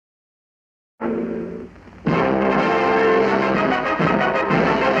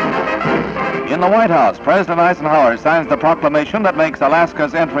the White House, President Eisenhower signs the proclamation that makes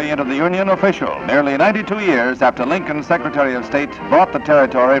Alaska's entry into the Union official, nearly 92 years after Lincoln's Secretary of State bought the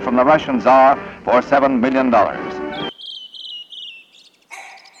territory from the Russian Tsar for $7 million. The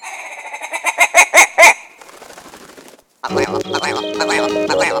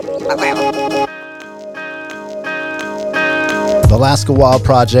Alaska Wild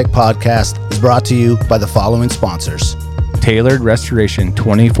Project podcast is brought to you by the following sponsors. Tailored Restoration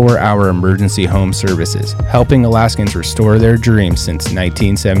 24-hour emergency home services, helping Alaskans restore their dreams since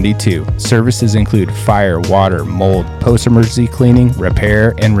 1972. Services include fire, water, mold, post-emergency cleaning,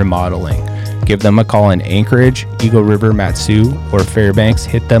 repair, and remodeling. Give them a call in Anchorage, Eagle River, Matsu, or Fairbanks.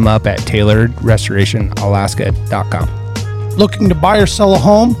 Hit them up at tailoredrestorationalaska.com. Looking to buy or sell a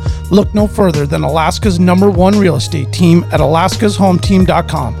home? Look no further than Alaska's #1 real estate team at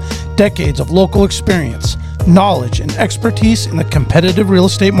alaskashometeam.com. Decades of local experience, knowledge, and expertise in the competitive real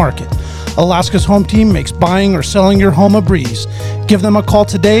estate market. Alaska's Home Team makes buying or selling your home a breeze. Give them a call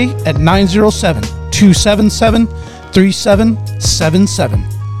today at 907-277-3777.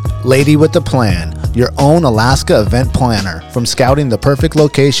 Lady with a Plan, your own Alaska event planner. From scouting the perfect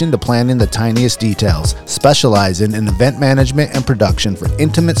location to planning the tiniest details, specializing in event management and production for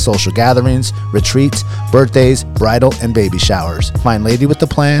intimate social gatherings, retreats, birthdays, bridal, and baby showers. Find Lady with a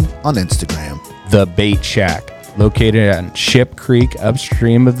Plan on Instagram. The Bait Shack, located on Ship Creek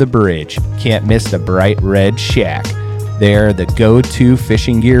upstream of the bridge. Can't miss the bright red shack. They're the go-to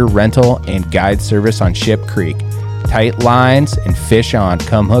fishing gear rental and guide service on Ship Creek. Tight lines and fish on.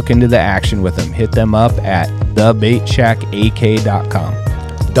 Come hook into the action with them. Hit them up at thebaitshackak.com.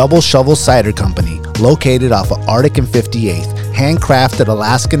 Double Shovel Cider Company, located off of Arctic and 58th. Handcrafted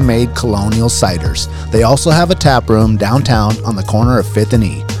Alaskan-made colonial ciders. They also have a tap room downtown on the corner of 5th and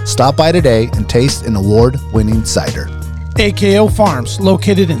E. Stop by today and taste an award-winning cider. AKO Farms,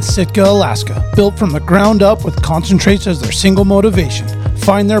 located in Sitka, Alaska. Built from the ground up with concentrates as their single motivation.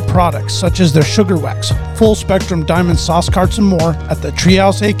 Find their products such as their sugar wax, full spectrum diamond sauce carts, and more at the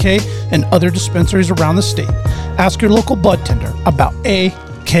Treehouse AK and other dispensaries around the state. Ask your local bud tender about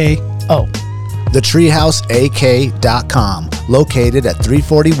AKO. TheTreehouseAK.com, located at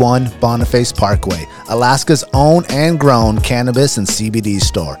 341 Boniface Parkway, Alaska's own and grown cannabis and CBD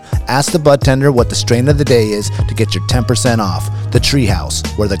store. Ask the bud tender what the strain of the day is to get your 10% off. The Treehouse,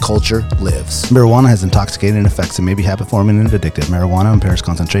 where the culture lives. Marijuana has intoxicating effects and may be habit-forming and addictive. Marijuana impairs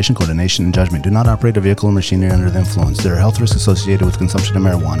concentration, coordination, and judgment. Do not operate a vehicle or machinery under the influence. There are health risks associated with consumption of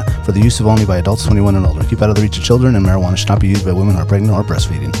marijuana. For the use of only by adults 21 and older. Keep out of the reach of children, and marijuana should not be used by women who are pregnant or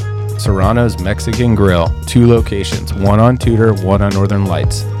breastfeeding. Serrano's Mexican Grill, 2 locations, one on Tudor, one on Northern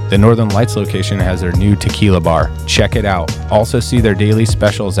Lights. The Northern Lights location has their new tequila bar. Check it out. Also see their daily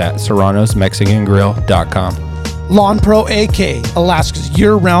specials at serranosmexicangrill.com. Lawn Pro AK, Alaska's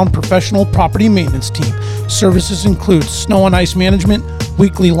year-round professional property maintenance team. Services include snow and ice management,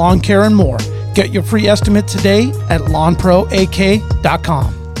 weekly lawn care, and more. Get your free estimate today at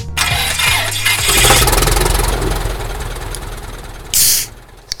lawnproak.com.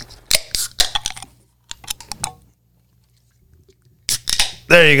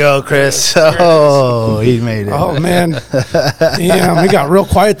 There you go, Chris. Oh, he made it. Oh, man. Damn, we got real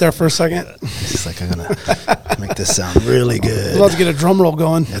quiet there for a second. It's like, I'm going to make this sound really good. Let's get a drum roll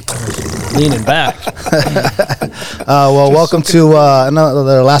going. Leaning back. Well, welcome to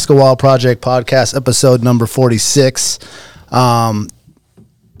another Alaska Wild Project podcast, episode number 46. We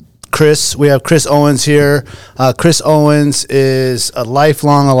have Chris Owens here. Chris Owens is a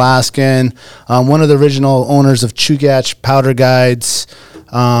lifelong Alaskan, one of the original owners of Chugach Powder Guides,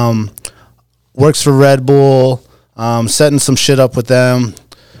 works for Red Bull, setting some shit up with them.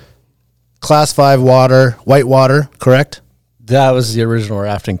 Class 5 water, whitewater, correct? That was the original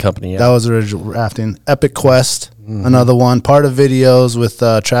rafting company. Yeah. That was the original rafting. Epic Quest, another one. Part of videos with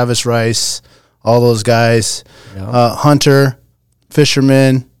Travis Rice, all those guys. Yeah. Hunter,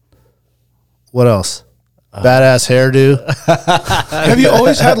 fisherman. What else? Badass hairdo. Have you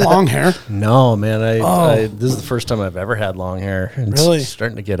always had long hair? No, man. This is the first time I've ever had long hair. Really? It's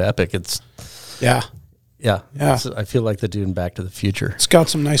starting to get epic. Yeah. I feel like the dude in Back to the Future. It's got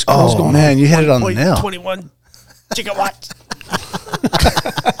some nice curls going on. Oh, man, you hit it on the nail. 21 gigawatts.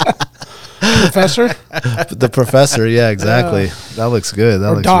 Professor? The professor, yeah, exactly. That looks good.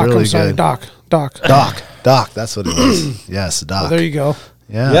 That looks Doc, really I'm sorry, good. Doc. Doc, that's what it is. Yes, Doc. Well, there you go.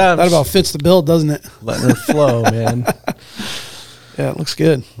 Yeah. That about fits the bill, doesn't it? Letting her flow, man. Yeah, it looks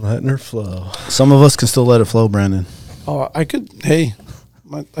good. Letting her flow. Some of us can still let it flow, Brandon. Oh, I could. Hey,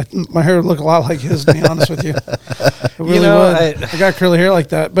 my hair would look a lot like his, to be honest with you. It really would. I got curly hair like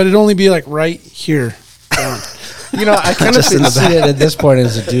that, but it'd only be like right here. I kind of see it at this point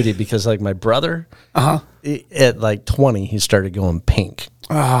as a duty because, like, my brother, at like 20, he started going pink.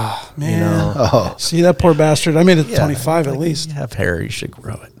 Oh, man. Oh, See that poor bastard? I made it to 25 at least. You have hair, you should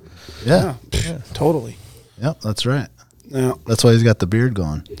grow it. yeah. Totally. Yep, that's right. Yeah. That's why he's got the beard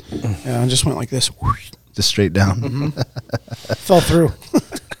going. Yeah, I just went like this. Just straight down. Fell through.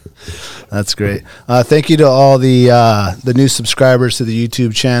 That's great. Thank you to all the new subscribers to the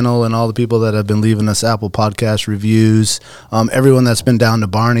YouTube channel and all the people that have been leaving us Apple Podcast reviews. Everyone that's been down to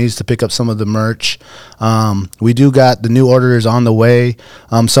Barney's to pick up some of the merch. We do got the new orders on the way.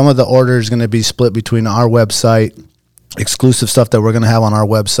 Some of the orders going to be split between our website, exclusive stuff that we're going to have on our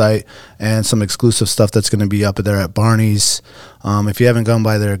website, and some exclusive stuff that's going to be up there at Barney's. If you haven't gone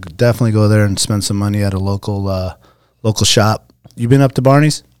by there, definitely go there and spend some money at a local shop. You been up to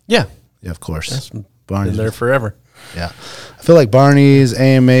Barney's? Yeah. Yeah, of course. Barney's. Been there forever. Yeah. I feel like Barney's,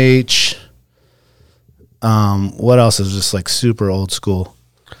 AMH, what else is just like super old school?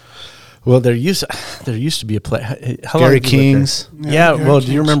 Well, there used to be a place. Gary King's. Yeah, well,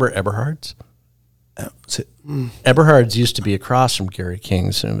 do you remember Eberhard's? Eberhard's used to be across from Gary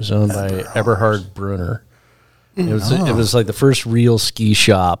King's, and it was owned by Eberhard Brunner. It was like the first real ski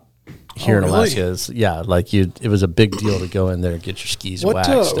shop here in Alaska. It was a big deal to go in there and get your skis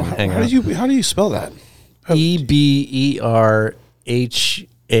waxed and hang out. How do you spell that? Eberhards,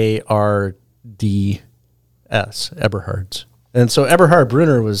 Eberhard's. And so Eberhard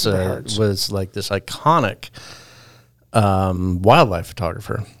Brunner was like this iconic wildlife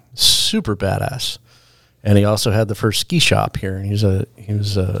photographer, super badass. And he also had the first ski shop here. And he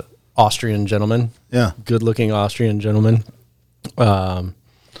was a Austrian gentleman, good looking Austrian gentleman. Kind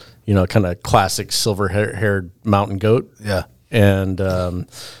of classic silver haired mountain goat. Yeah. And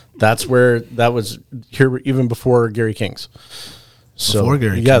that was here even before Gary King's. So before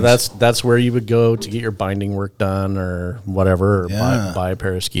Gary King's. that's where you would go to get your binding work done or whatever, or buy a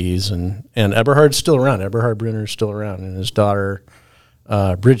pair of skis. And Eberhard's still around. Eberhard Brunner's still around, and his daughter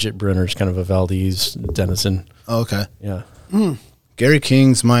Bridget Brunner's kind of a Valdez denizen. Oh, okay. Yeah. Gary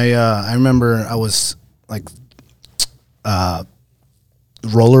King's I remember I was like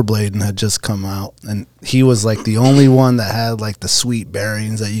rollerblading had just come out, and he was like the only one that had like the sweet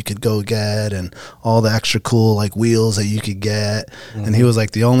bearings that you could go get and all the extra cool like wheels that you could get. And he was like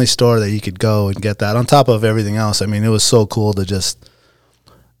the only store that you could go and get that on top of everything else. I mean, it was so cool to just,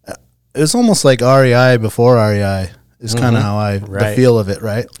 it was almost like REI before REI is kind of how the feel of it.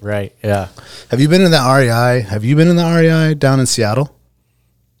 Right. Yeah. Have you been in that REI? Have you been in the REI down in Seattle?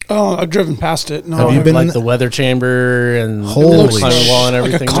 Oh, I've driven past it. No, have you been like the weather chamber and holy climbing wall and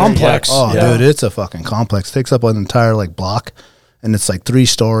everything? Like a complex. Oh, dude, it's a fucking complex. It takes up an entire like block, and it's like 3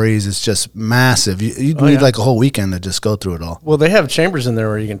 stories. It's just massive. You need like a whole weekend to just go through it all. Well, they have chambers in there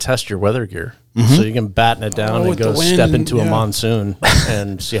where you can test your weather gear, so you can batten it down and go step into a monsoon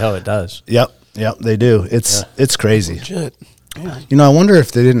and see how it does. Yep, they do. It's crazy. Legit. Yeah. I wonder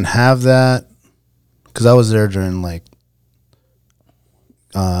if they didn't have that, because I was there during like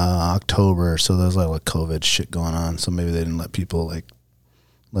October, so there was like COVID shit going on, so maybe they didn't let people like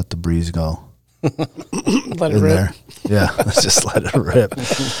let the breeze go. Let it rip. There. Yeah, let's just let it rip.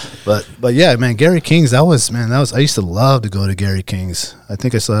 But yeah, man, Gary King's, that was I used to love to go to Gary King's. I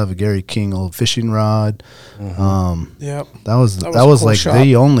think I still have a Gary King old fishing rod. Yep. That was cool like shop.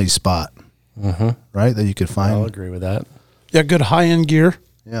 the only spot, right, that you could find. I'll agree with that. Yeah, good high end gear.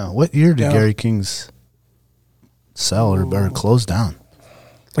 Yeah. What year did Gary King's sell or close down?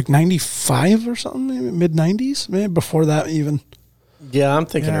 Like 95 or something, maybe mid 90s, maybe before that even. Yeah, I'm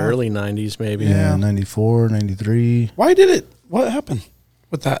thinking early 90s maybe. Yeah, 94, 93. Why did it? What happened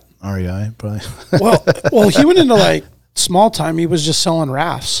with that? REI, probably. well, he went into like small time. He was just selling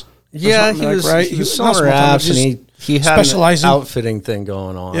rafts. Yeah, he was selling rafts, and he had an outfitting thing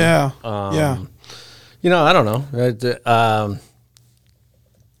going on. Yeah, I don't know.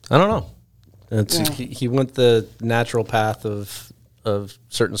 I don't know. He went the natural path of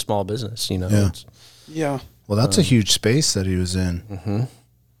certain small business, Yeah. Well, that's a huge space that he was in. Mm-hmm.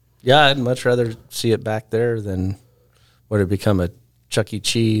 Yeah, I'd much rather see it back there than what had become a Chuck E.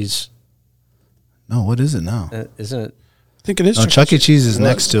 Cheese. No, what is it now? Isn't it? I think it is. No, Chuck E. Cheese is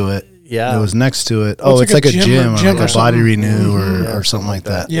next to it. Yeah. It was next to it. Oh, it's like a gym or like a Body Renew or something like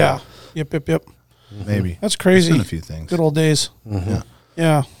that. Yeah. Yep. Maybe. That's crazy. There's been a few things. Good old days. Mm-hmm.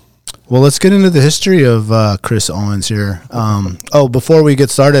 Yeah. Well, let's get into the history of Chris Owens here. Before we get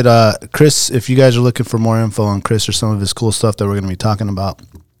started, Chris, if you guys are looking for more info on Chris or some of his cool stuff that we're going to be talking about,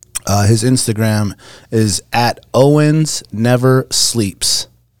 his Instagram is @OwensNeverSleeps.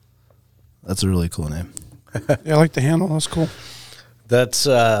 That's a really cool name. Yeah, I like the handle. That's cool. That's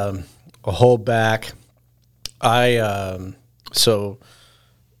a whole back Teton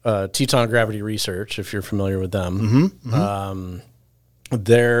Gravity Research, if you're familiar with them,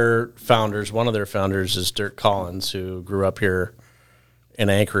 their founders, one of their founders is Dirk Collins, who grew up here in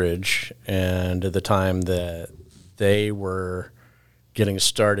Anchorage. And at the time that they were getting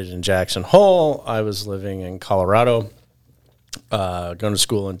started in Jackson Hole, I was living in Colorado, going to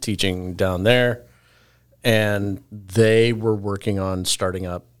school and teaching down there. And they were working on starting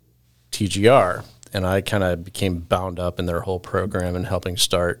up TGR. And I kind of became bound up in their whole program and helping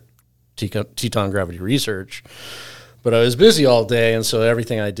start Teton Gravity Research. But I was busy all day, and so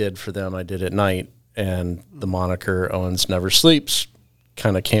everything I did for them, I did at night. And the moniker Owens Never Sleeps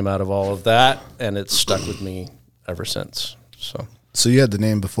kind of came out of all of that, and it's stuck with me ever since. So you had the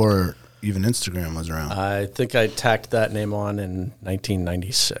name before even Instagram was around? I think I tacked that name on in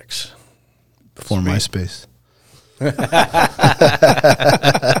 1996. Before MySpace.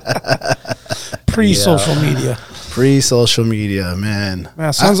 Pre-social media. Pre-social media, man.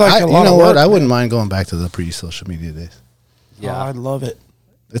 Man, sounds like a lot you know of what? work, I wouldn't man. mind going back to the pre-social media days. Yeah, I love it.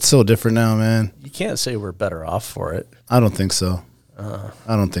 It's so different now, man. You can't say we're better off for it. I don't think so.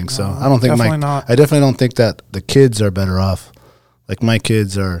 I don't think so. No, I don't think definitely not. I definitely don't think that the kids are better off. Like my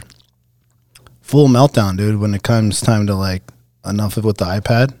kids are full meltdown, dude. When it comes time to like enough with the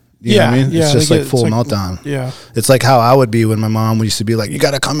iPad. You know what I mean? Yeah, it's just they like get- full it's like- meltdown. Yeah. It's like how I would be when my mom used to be like, "You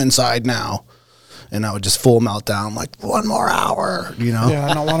got to come inside now," and I would just full meltdown, like 1 more hour. You know? Yeah,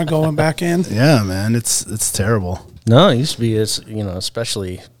 I don't want to go back in. Yeah, man. It's terrible. No, it used to be,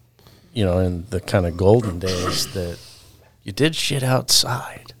 especially, in the kind of golden days that you did shit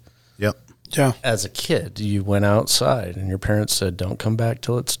outside. Yep. Yeah. As a kid, you went outside and your parents said, don't come back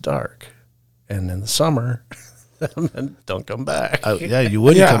till it's dark. And in the summer, don't come back. Yeah, you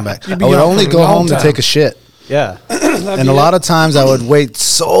wouldn't Yeah, come back. you'd I be would out only for go a long home to time. take a shit. Yeah. And a lot of times I would wait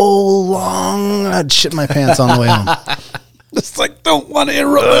so long, I'd shit my pants on the way home. It's like, don't want to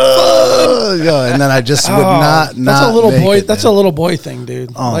interrupt. Yeah, and then I just would not. That's a little make boy. it, That's man. a little boy thing,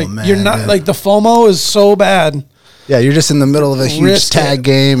 dude. Oh, like, man, you're not dude. like the FOMO is so bad. Yeah, you're just in the middle of a huge Risk tag it.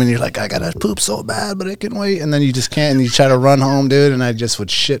 game, and you're like, I gotta poop so bad, but I can wait, and then you just can't, and you try to run home, dude, and I just would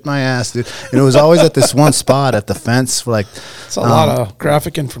shit my ass, dude. And it was always at this one spot at the fence, for like, It's a lot of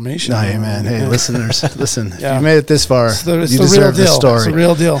graphic information. hey man, hey listeners, listen, Yeah. if you made it this far, It's you the real deserve the deal. story. It's the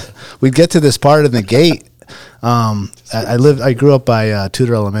real deal. We'd get to this part of the gate. I grew up by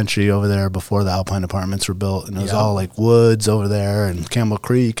Tudor Elementary over there before the Alpine Apartments were built, and it was all like woods over there and Campbell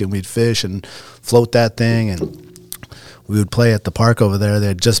Creek, and we'd fish and float that thing, and we would play at the park over there. They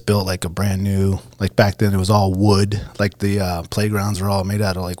had just built like a brand new, like back then it was all wood, like the playgrounds were all made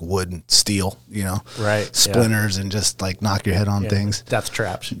out of like wood and steel, Right, yeah. splinters, and just like knock your head on things. Death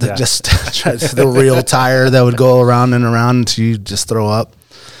traps. Just the real tire that would go around and around until you just throw up.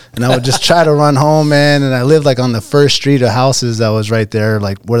 And I would just try to run home, man. And I lived like on the first street of houses that was right there,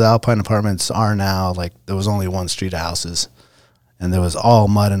 like where the Alpine Apartments are now. Like there was only one street of houses, and there was all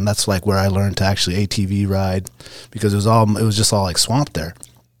mud. And that's like where I learned to actually ATV ride, because it was just all like swamp there.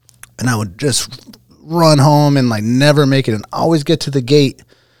 And I would just run home and like never make it, and always get to the gate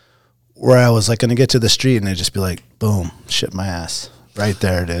where I was like going to get to the street, and it'd just be like, boom, shit my ass. Right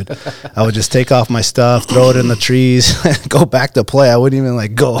there, dude. I would just take off my stuff, throw it in the trees, and go back to play. I wouldn't even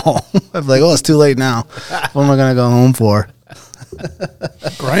like go home. I'd be like, oh, it's too late now. What am I gonna go home for?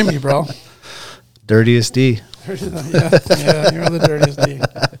 Grimy, bro. Dirtiest D. Yeah, you're the dirtiest D.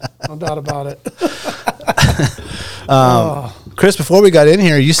 No doubt about it. Chris, before we got in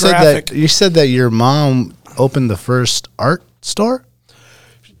here, you Graphic. said that your mom opened the first art store.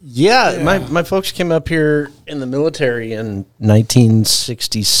 Yeah, my folks came up here in the military in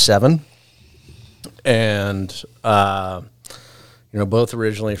 1967, and both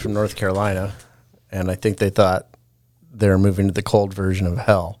originally from North Carolina, and I think they thought they were moving to the cold version of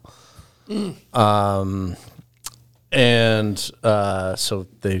hell. So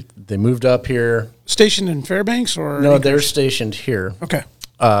they moved up here. Stationed in Fairbanks or No, they're stationed here. Okay.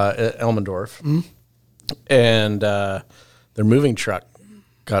 At Elmendorf, and their moving truck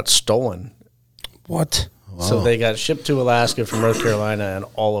got stolen. What? So they got shipped to Alaska from North Carolina, and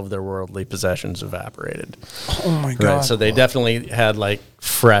all of their worldly possessions evaporated. Oh my God. Right. So they definitely had like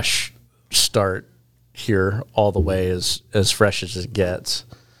fresh start here, all the way as fresh as it gets.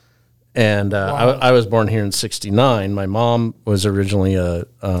 And I was born here in '69. My mom was originally a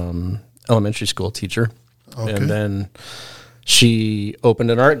elementary school teacher, and then she opened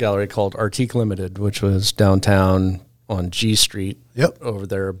an art gallery called Artique Limited, which was downtown on G Street. Yep. Over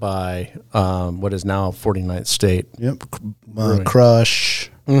there by what is now 49th State. Yep. Crush.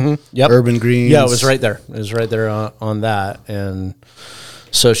 Yep. Urban Greens. Yeah, it was right there. It was right there on that. And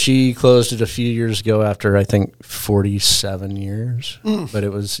So she closed it a few years ago after I think 47 years. But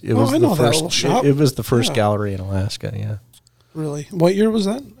it was I know the that first little shop. it was the first Yeah. gallery in Alaska. Yeah. Really? What year was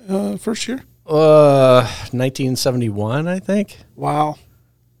that? First year? 1971, I think. Wow.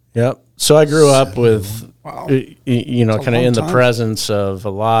 Yep. So I grew up with, Wow. you know, That's a kind of long in the time. presence of a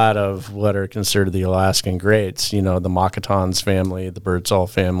lot of what are considered the Alaskan greats. You know, the Makatons family, the Birdsall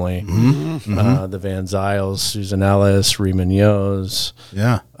family, the Van Zyles, Susan Ellis, Ree Munoz.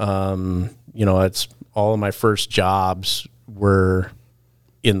 Yeah. You know, it's all of my first jobs were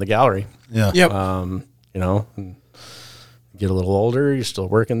in the gallery. Yeah. Yep. You know, and get a little older, you're still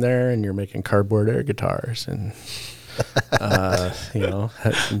working there, and you're making cardboard air guitars, and you know,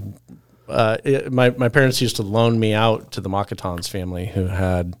 my parents used to loan me out to the Makatons family, who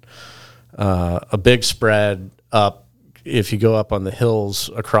had a big spread up. If you go up on the hills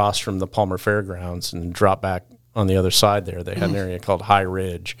across from the Palmer Fairgrounds and drop back on the other side there, they had an area called High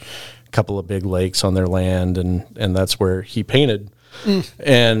Ridge, a couple of big lakes on their land, and that's where he painted.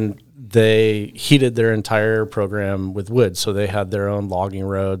 And they heated their entire program with wood, so they had their own logging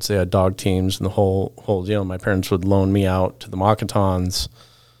roads, they had dog teams, and the whole deal. My parents would loan me out to the Makatons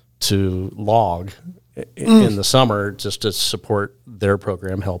to log in the summer just to support their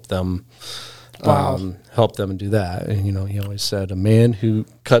program, help them. Help them do that. And, you know, he always said, a man who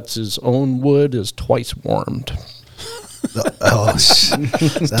cuts his own wood is twice warmed. That's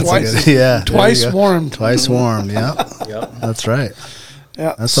Twice- yeah. Twice There you go. warmed. Twice warmed. Yep. Yep. That's right.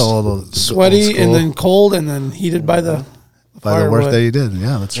 Yeah. That's all those Sweaty old and school- then cold and then heated by the by the work firewood. that you did.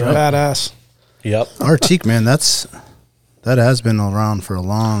 Yeah, that's right. Badass. Yep. Artique, man, that has been around for a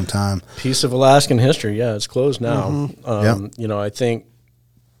long time. Piece of Alaskan history. Yeah, it's closed now. Yep. You know, I think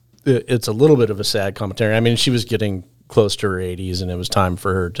it's a little bit of a sad commentary. I mean, she was getting close to her 80s, and it was time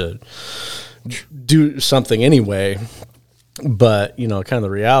for her to do something anyway. But, you know, kind of the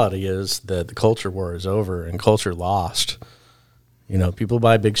reality is that the culture war is over and culture lost. You know, people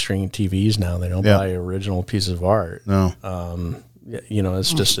buy big screen TVs now. They don't Yeah. buy original pieces of art. No. You know,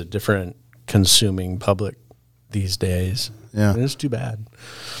 it's just a different consuming public these days. Yeah. And it's too bad.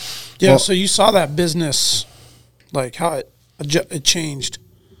 Yeah, Well- so you saw that business, like how it changed.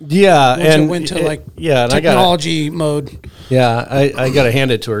 Yeah, Once and it went to like yeah, and technology mode. I got to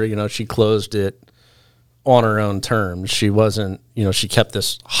hand it to her. You know, she closed it on her own terms. She wasn't, you know, she kept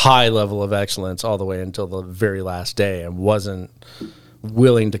this high level of excellence all the way until the very last day, and wasn't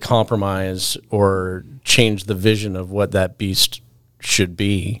willing to compromise or change the vision of what that beast should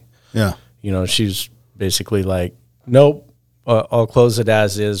be. Yeah. You know, she's basically like, nope, I'll close it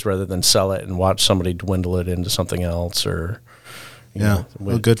as is rather than sell it and watch somebody dwindle it into something else, or you Yeah. know,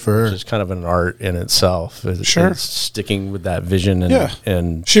 Well, good for her. Which is kind of an art in itself. Is Sure. sticking with that vision and Yeah.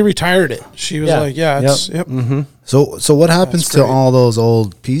 and She retired it. She was Yeah. like, yeah, it's yep. So what happens That's to great. all those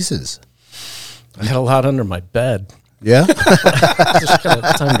old pieces? I got a lot under my bed. Yeah. Just kind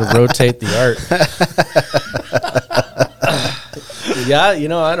of time to rotate the art. Yeah, you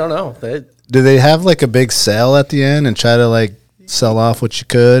know, I don't know. Do they have like a big sale at the end and try to like sell off what you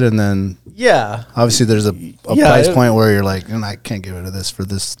could, and then Yeah, obviously there's a Yeah, price it- point where you're like, I can't get rid of this for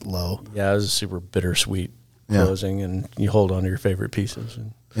this low. yeah, it was a super bittersweet Yeah. closing, and you hold on to your favorite pieces.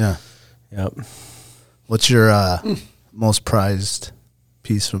 And, Yeah. yep. What's your most prized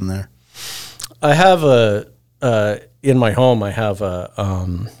piece from there? I have in my home. I have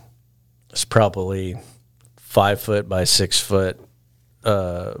it's probably 5 foot by 6 foot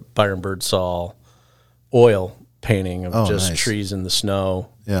Byron Birdsall oil painting of Oh, just nice. trees in the snow.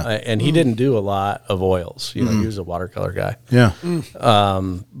 Yeah. And he didn't do a lot of oils. You know, he was a watercolor guy. Yeah.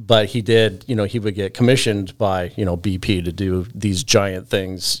 But he did. You know, he would get commissioned by BP to do these giant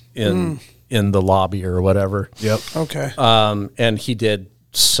things in the lobby or whatever. Yep. Okay. And he did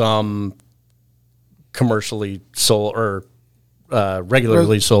some commercially sold or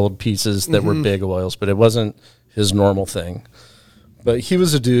regularly sold pieces that were big oils, but it wasn't his normal thing. But he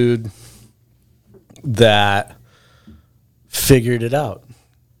was a dude that figured it out,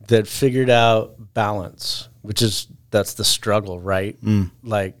 that figured out balance, that's the struggle, right?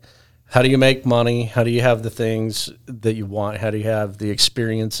 Like, how do you make money? How do you have the things that you want? How do you have the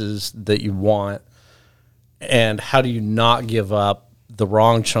experiences that you want? And how do you not give up the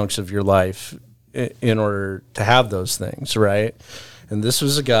wrong chunks of your life in order to have those things, right? And this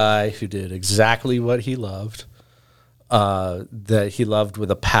was a guy who did exactly what he loved, that he loved with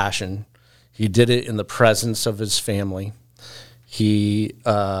a passion. He did it in the presence of his family. He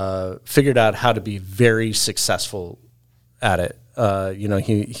figured out how to be very successful at it.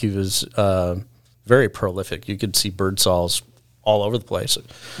 He was very prolific. You could see Birdsall's all over the place.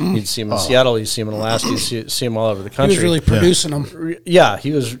 You'd see him in Seattle, you'd see him in Alaska, you'd see him all over the He country. was really producing them. Yeah,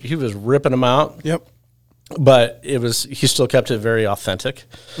 he was ripping them out. Yep. But he still kept it very authentic.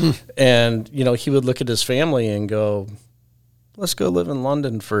 And, he would look at his family and go, let's go live in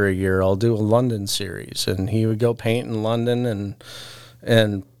London for a year. I'll do a London series. And he would go paint in London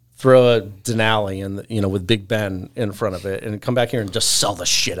and throw a Denali with Big Ben in front of it and come back here and just sell the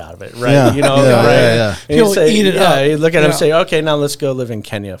shit out of it. Right. Yeah. Right. Yeah. And He'll eat it up. He'd look at him and Yeah. say, okay, now let's go live in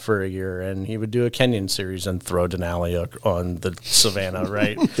Kenya for a year. And he would do a Kenyan series and throw Denali on the savannah.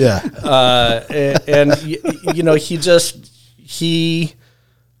 Right. Yeah. He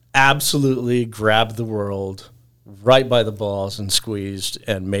absolutely grabbed the world right by the balls and squeezed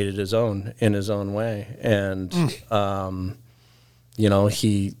and made it his own in his own way. And,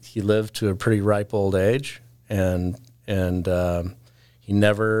 he lived to a pretty ripe old age and he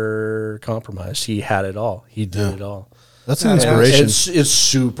never compromised. He had it all. He did it all. That's an And inspiration. It's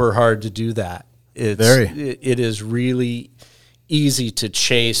super hard to do that. It is really easy to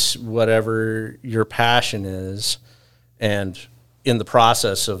chase whatever your passion is, and in the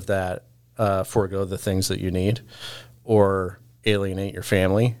process of that, forego the things that you need, or alienate your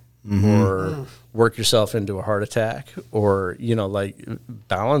family, or work yourself into a heart attack, or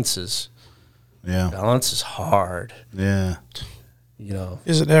balance is hard. Yeah.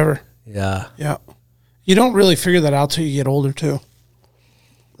 Is it ever? Yeah. Yeah. You don't really figure that out till you get older, too.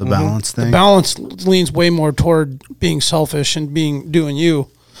 The balance thing. Balance leans way more toward being selfish and doing you.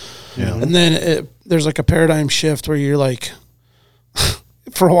 Yeah. And then there's like a paradigm shift where you're like,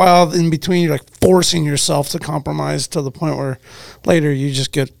 for a while in between, you're like forcing yourself to compromise to the point where later you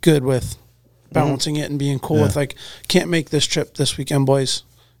just get good with balancing it and being cool with like, can't make this trip this weekend, boys.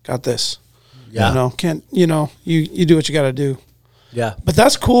 Got this. Yeah. Can't, you do what you got to do. Yeah. But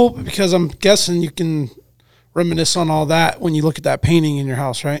that's cool because I'm guessing you can reminisce on all that when you look at that painting in your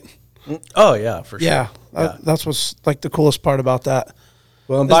house, right? Oh yeah, for sure. Yeah. That's what's like the coolest part about that.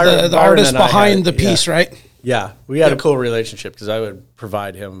 Well, and Is Byron, the Byron artist and I behind had- the piece, right? Yeah, we had a cool relationship because I would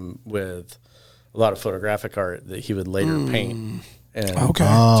provide him with a lot of photographic art that he would later paint. And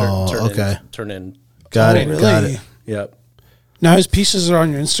Okay. turn in. Got it. Really? Got it. Yep. Now his pieces are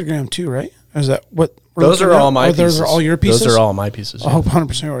on your Instagram too, right? Is that what? we're Those are looking at? all my Oh, pieces. Those are all your pieces? Those are all my pieces. Oh,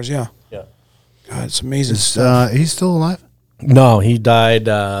 100% yours, yeah. Yeah. God, it's amazing. He's still alive? No, he died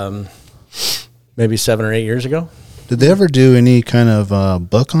maybe 7 or 8 years ago. Did they ever do any kind of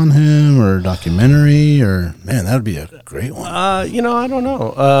book on him or documentary? Or man, that would be a great one. I don't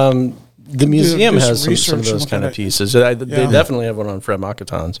know. The museum do some has some of research those and kind look of at it. pieces. They definitely have one on Fred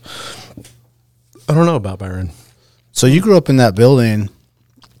Makaton's. I don't know about Byron. So you grew up in that building.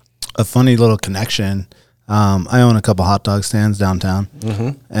 A funny little connection. I own a couple hot dog stands downtown,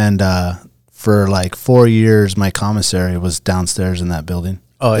 and for like 4 years, my commissary was downstairs in that building.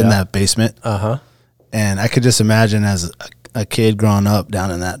 Oh, in yeah? that basement. And I could just imagine as a kid growing up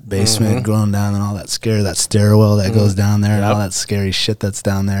down in that basement, going down and all that stairwell that goes down there, and all that scary shit that's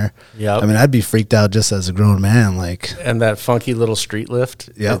down there. Yep. I mean, I'd be freaked out just as a grown man. Like, And that funky little street lift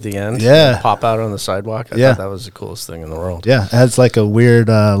Yep. at the end. Yeah. Pop out on the sidewalk. I Yeah. thought that was the coolest thing in the world. yeah, it has like a weird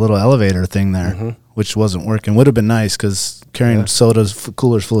little elevator thing there, which wasn't working. Would have been nice because carrying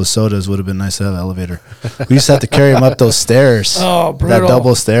coolers full of sodas would have been nice to have an elevator. We used to have to carry them up those stairs. Oh, that brutal.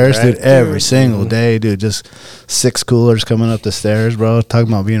 double stairs, Right. dude. Every single day, dude. Just 6 coolers coming up the stairs, bro.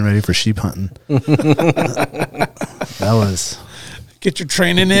 Talking about being ready for sheep hunting. That was Get your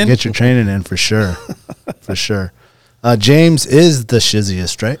training in. get your training in for sure, for sure. James is the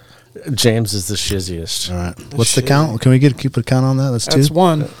shizziest, right? James is the shizziest. All right. What's the count? Can we keep a count on that? That's That's 2.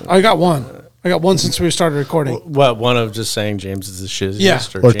 one. I got one. I got one since we started recording. What, one of just saying James is the shizziest? Yeah.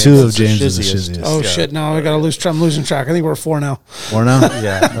 Or 2 of James is the shizziest. Oh Yeah. shit! Now I got to lose. I'm losing track. I think we're 4 now. 4 now.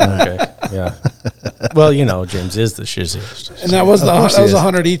 Yeah. Okay. Yeah. Well, James is the shizziest. And that was course that he was is.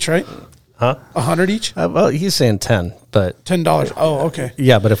 100 each, right? Huh? 100 each. Well, he's saying 10, but $10. Oh, okay.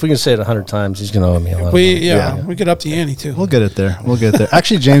 yeah, but if we can say it 100 times, he's going to owe me a lot. We could up the ante too. We'll get it there. We'll get there.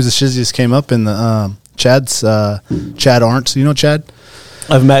 Actually, James the shizziest came up in the Chad's Chad Arntz. You know Chad?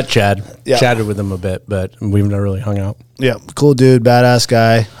 I've met Chad. Yeah. Chatted with him a bit, but we've never really hung out. Yeah, cool dude, badass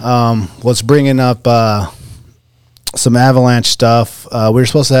guy. Was bringing up some Avalanche stuff. We were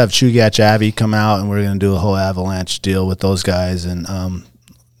supposed to have Chugach Avi come out, and we are going to do a whole Avalanche deal with those guys. And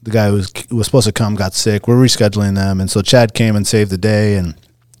the guy who was supposed to come got sick. We're rescheduling them, and so Chad came and saved the day. And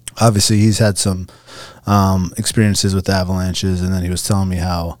obviously, he's had some experiences with avalanches. And then he was telling me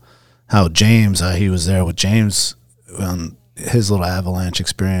how James, he was there with James on his little avalanche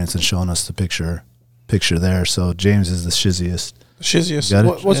experience and showing us the picture there. So James is the shizziest. Shizziest. Got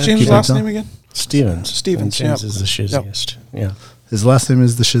it? What's Yeah, James' keep last it name going. again? Stevens. Stevens, James yep. is the shizziest. Yeah. His last name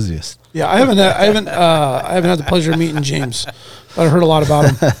is the shizziest. Yeah, I haven't had the pleasure of meeting James, but I heard a lot about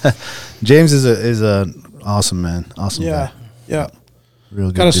him. James is a awesome man. Awesome Yeah, guy. yeah. Real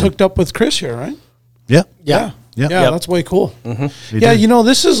good. Got us dude. hooked up with Chris here, right? Yeah. Yeah. Yeah. Yeah, Yep. that's way cool. He Yeah, did. you know,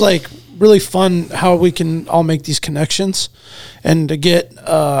 this is like really fun how we can all make these connections, and to get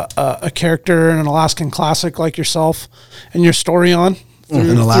a character in an Alaskan classic like yourself and your story on.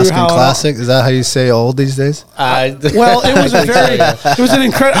 An Alaskan classic. Is that how you say old these days? Well, it was a very, it was an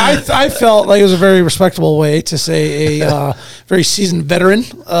incredible. I felt like it was a very respectable way to say a very seasoned veteran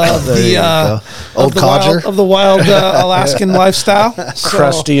of There you go. Old codger. of the wild Alaskan lifestyle. So,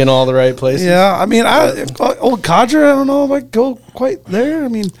 Crusty in all the right places. yeah, I mean, old codger. I don't know if I go quite there. I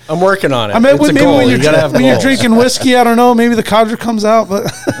mean, I'm working on it. I mean, It's a maybe goal. when, You gotta have when you're goals. drinking whiskey, I don't know. Maybe the codger comes out,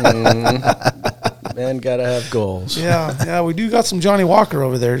 but Man, gotta have goals. yeah, we do got some Johnny Walker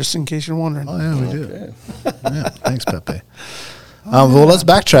over there, just in case you're wondering. Oh yeah, we do. Yeah, thanks, Pepe. Well, let's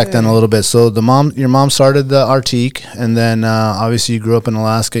backtrack then a little bit. So your mom started the Arctique, and then obviously you grew up in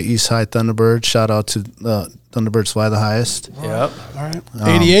Alaska, East High Thunderbirds. Shout out to Thunderbirds Fly the Highest. Yep. All right,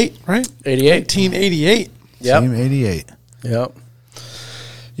 88, right? 88. 1988. Yep. Team 88. Yep.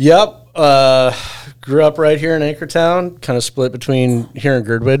 Yep. Grew up right here in Anchortown, kind of split between here and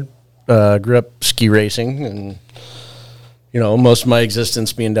Girdwood. Grew up ski racing, and most of my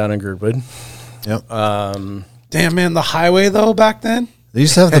existence being down in Girdwood. Yep. Damn, man, the highway though back then. They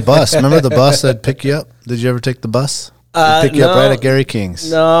used to have the bus. Remember the bus that'd pick you up? Did you ever take the bus? They'd pick you up no. right at Gary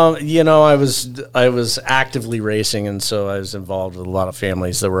King's. No, I was actively racing, and so I was involved with a lot of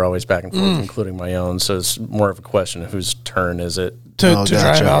families that were always back and forth, including my own. So it's more of a question of whose turn is it. To Oh, drive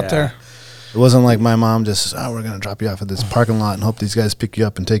gotcha. out Yeah. there. It wasn't like my mom just, we're going to drop you off at this parking lot and hope these guys pick you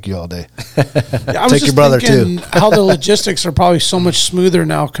up and take you all day. Yeah, I was Take just your brother, thinking how the logistics are probably so much smoother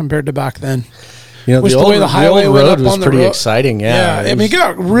now compared to back then. The way the highway old went road up was on the pretty road. exciting. Yeah. I mean, you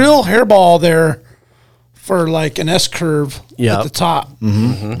got a real hairball there for like an S curve Yeah. at the top,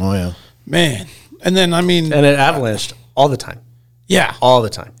 Oh, yeah. man. And then and it avalanched all the time. yeah, All the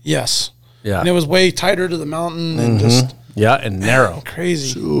time. yes, Yeah. and it was way tighter to the mountain and just Yeah, and narrow.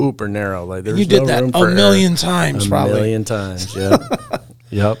 crazy. Super narrow. Like there's You did no that room a for error. million times, A probably. million times. Yep.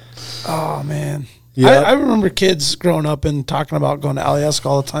 Yep. Oh man. Yeah. I remember kids growing up and talking about going to Alyeska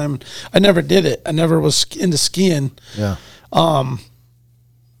all the time. I never did it. I never was into skiing. Yeah.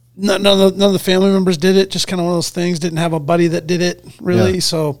 None of the family members did it. Just kind of one of those things. Didn't have a buddy that did it really. Yeah.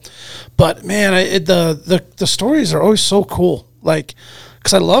 So, but man, the stories are always so cool. Like,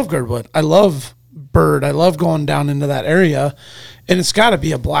 because I love Girdwood. I love Bird. I love going down into that area, and it's got to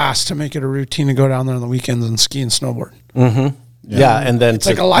be a blast to make it a routine to go down there on the weekends and ski and snowboard. Yeah, and then It's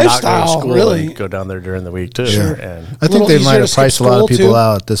like a not go to lifestyle, school really. and go down there during the week too. Sure. And I think little they easier might to have skip priced a lot of school, people too.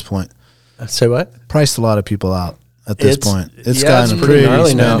 out at this point. say what? Priced a lot of people out at this point. It's yeah, gotten it's pretty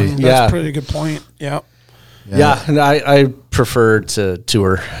gnarly now. spendy. That's Yeah. a pretty good point. Yeah. Yeah, and I prefer to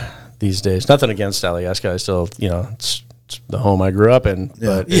tour these days. Nothing against Alyeska. I still, it's the home I grew up in.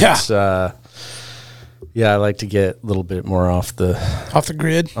 But Yeah. it's, I like to get a little bit more off the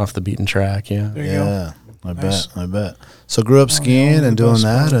Grid. beaten track. Yeah. There you go. Yeah. I Nice. bet. So grew up skiing and doing best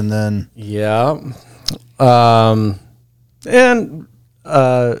that, and then Yeah. And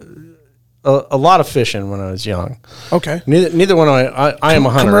a lot of fishing when I was young. Okay. Neither one. I am a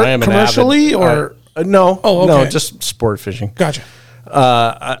hunter. I am an commercially avid, or- no? Oh, no, okay. just sport fishing. Gotcha.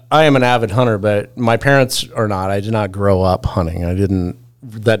 I am an avid hunter, but my parents are not. I did not grow up hunting.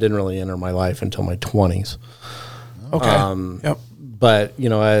 That didn't really enter my life until my 20s. Okay. Yep. But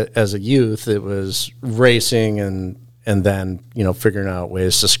as a youth, it was racing and then figuring out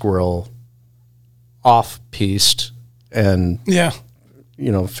ways to squirrel off piste and Yeah.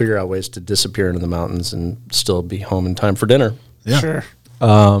 figure out ways to disappear into the mountains and still be home in time for dinner, Yeah. Sure.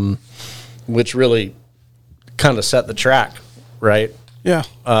 which really kind of set the track, right? Yeah.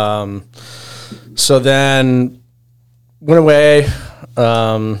 So then went away,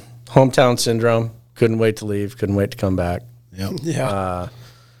 hometown syndrome, couldn't wait to leave, couldn't wait to come back. Yep. Yeah.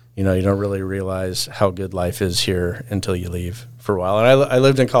 You don't really realize how good life is here until you leave for a while. And I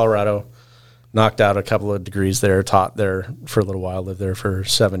lived in Colorado, knocked out a couple of degrees there, taught there for a little while, lived there for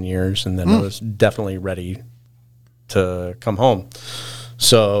 7 years, and then I was definitely ready to come home.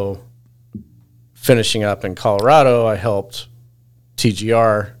 So finishing up in Colorado, I helped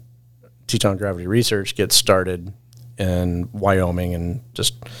TGR, Teton Gravity Research, get started in Wyoming and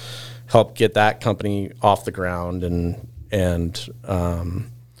just help get that company off the ground and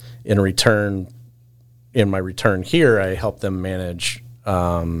in my return here, I helped them manage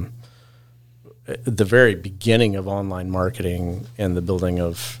the very beginning of online marketing and the building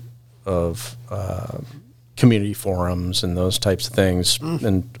of community forums and those types of things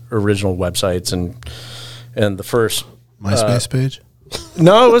and original websites and the first MySpace page?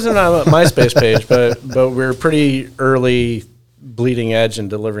 No, it wasn't a MySpace page, but we were pretty early bleeding edge in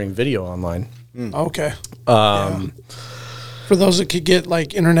delivering video online. Okay. For those that could get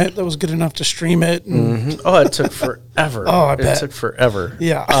like internet that was good enough to stream it. And Oh, it took forever. I It bet. took forever.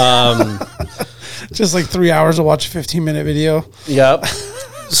 Yeah. Just like 3 hours to watch a 15-minute video. Yep.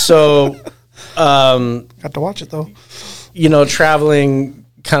 So, Got to watch it though. Traveling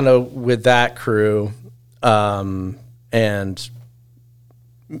kind of with that crew, and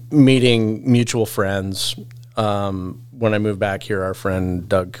meeting mutual friends. When I moved back here, our friend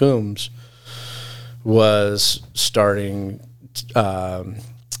Doug Coombs was starting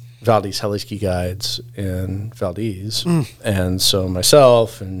Valdez Heli-Ski Guides in Valdez. And so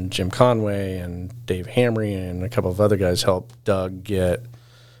myself and Jim Conway and Dave Hamry and a couple of other guys helped Doug get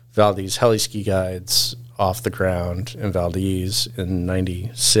Valdez Heli-Ski Guides off the ground in Valdez in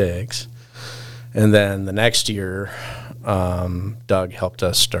 96. And then the next year, Doug helped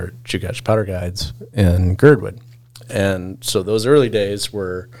us start Chugach Powder Guides in Girdwood. And so those early days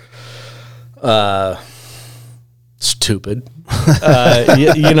were stupid.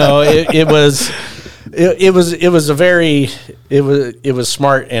 It was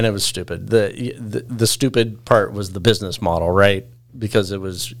smart and it was stupid. The stupid part was the business model, right? Because it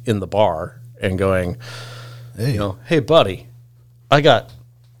was in the bar and going, hey buddy, I got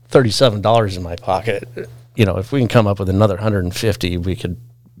 $37 in my pocket. If we can come up with another 150, we could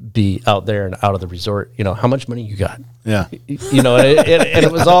be out there and out of the resort. How much money you got? Yeah. And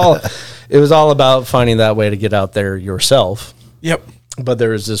it was all about finding that way to get out there yourself. Yep. But there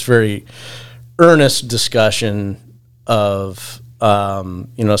was this very earnest discussion of,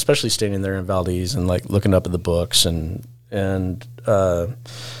 especially standing there in Valdez and like looking up at the books and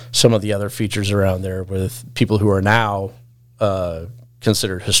some of the other features around there with people who are now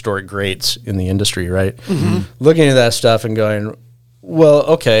considered historic greats in the industry, right? Mm-hmm. Looking at that stuff and going, well,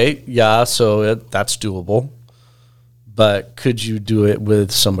 okay, yeah, so that's doable. But could you do it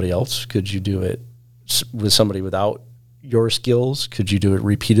with somebody else? Could you do it with somebody without your skills? Could you do it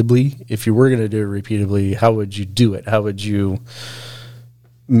repeatably? If you were going to do it repeatably, how would you do it? How would you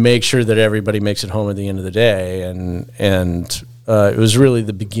make sure that everybody makes it home at the end of the day? And it was really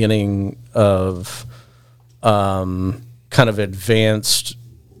the beginning of kind of advanced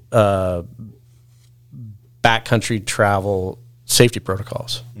backcountry travel safety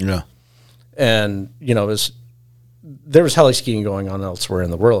protocols. Yeah. And, there was heli skiing going on elsewhere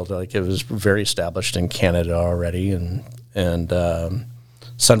in the world. Like it was very established in Canada already, and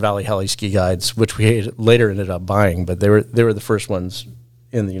Sun Valley Heli Ski Guides, which we later ended up buying, but they were the first ones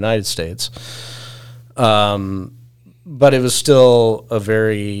in the United States. But it was still a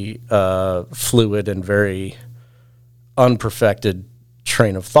very fluid and very unperfected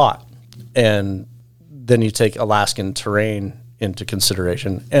train of thought. And then you take Alaskan terrain into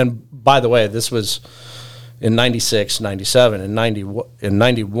consideration. And by the way, this was in 96, 97. In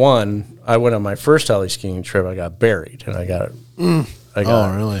 91, I went on my first heli skiing trip. I got buried, and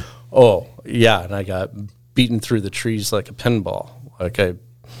Oh, really? Oh, yeah, and I got beaten through the trees like a pinball. Like I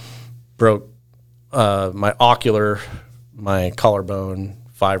broke my ocular, my collarbone,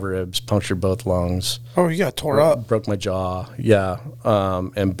 5 ribs, punctured both lungs. Oh, you got tore up. Broke my jaw, yeah,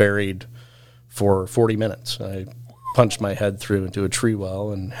 and buried for 40 minutes. I punched my head through into a tree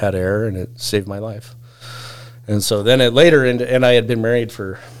well and had air, and it saved my life. And so then it later, and I had been married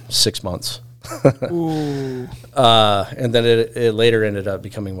for 6 months. Ooh. And then it later ended up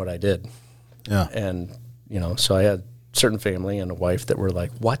becoming what I did. Yeah. And, so I had certain family and a wife that were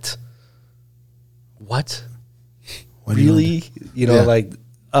like, what? Really?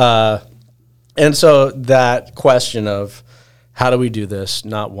 And so that question of how do we do this?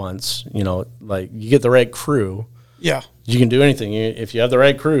 Not once, like you get the right crew. Yeah. You can do anything. If you have the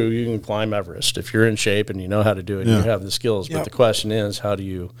right crew, you can climb Everest. If you're in shape and you know how to do it, you have the skills. But Yep. the question is, how do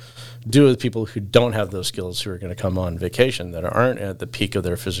you do it with people who don't have those skills, who are going to come on vacation, that aren't at the peak of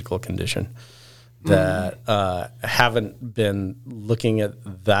their physical condition, that haven't been looking at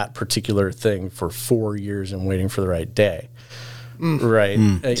that particular thing for 4 years and waiting for the right day. Right.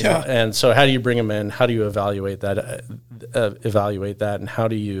 Yeah. And so how do you bring them in? How do you evaluate that? And how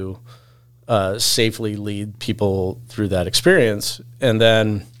do you safely lead people through that experience? And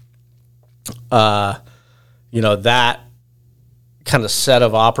then, that kind of set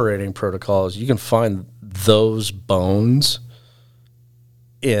of operating protocols, you can find those bones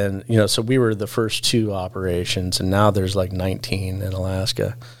in, so we were the first 2 operations, and now there's like 19 in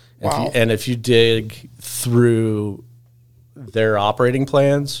Alaska. Wow. And if you dig through their operating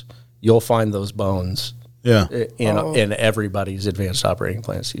plans, you'll find those bones Yeah. in everybody's advanced operating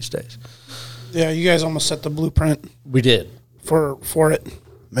plans these days. Yeah, you guys almost set the blueprint We did. for it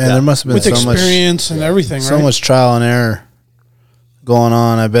Man, there must have been with so much experience and everything, so right? much trial and error going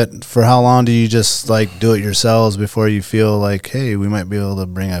on. I bet. For how long do you just like do it yourselves before you feel like, hey, we might be able to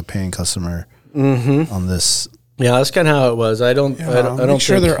bring a paying customer on this? Yeah, that's kind of how it was. I don't Make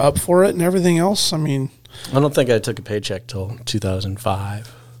sure think, they're up for it and everything else. I mean, I don't think I took a paycheck till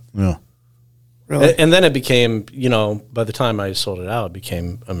 2005. Yeah. really. And then it became, by the time I sold it out, it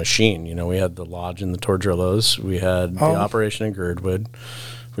became a machine. We had the lodge in the Tordrillos. We had the operation in Girdwood.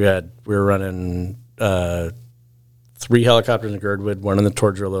 We were running 3 helicopters in Girdwood, 1 in the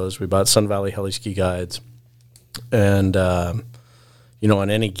Tordrillos. We bought Sun Valley Heli Ski Guides. And, on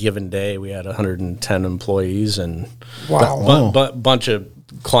any given day, we had 110 employees and Wow. bunch of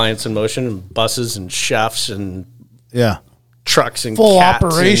clients in motion and buses and chefs and Yeah. trucks and Full cats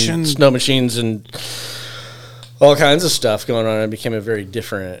operation. and snow machines and all kinds of stuff going on. It became a very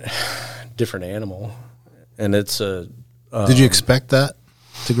different animal, and it's a. Did you expect that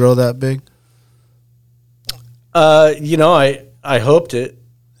to grow that big? I hoped it,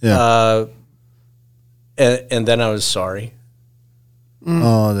 Yeah. and then I was sorry.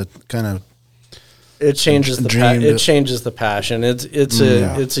 Oh, that kind of. It changes the Dreamed it it. changes the passion. It's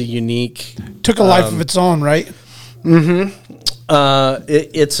a unique. Took a life of its own, right?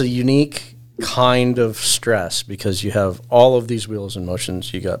 It's a unique kind of stress because you have all of these wheels in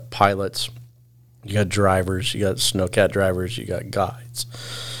motions. You got pilots, you got drivers, you got snowcat drivers, you got guides,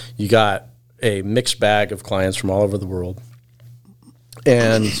 you got a mixed bag of clients from all over the world,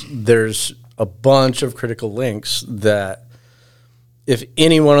 and there's a bunch of critical links that if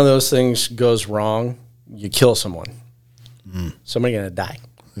any one of those things goes wrong, you kill someone. Somebody's gonna die.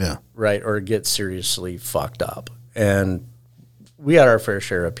 Yeah. Right, or get seriously fucked up. And we had our fair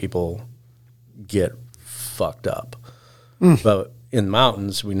share of people get fucked up. But in the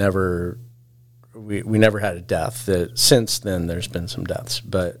mountains, we never had a death. Since then, there's been some deaths.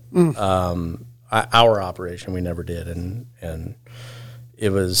 But our operation, we never did. And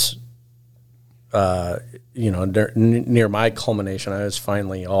it was, near my culmination, I was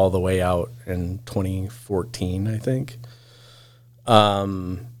finally all the way out in 2014, I think.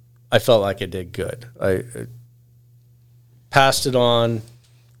 I felt like I did good. I passed it on,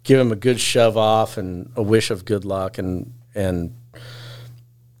 give him a good shove off and a wish of good luck, and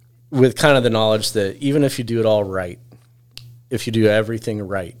with kind of the knowledge that even if you do it all right, if you do everything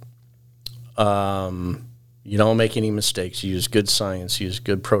right, you don't make any mistakes. You use good science, you use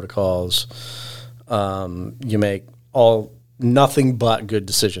good protocols. You make nothing but good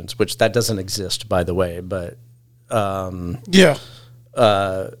decisions, which that doesn't exist, by the way. But Yeah.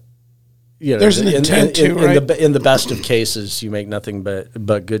 There's an intent to, right? In the best of cases, you make nothing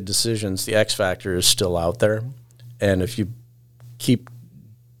but good decisions. The X factor is still out there, and if you keep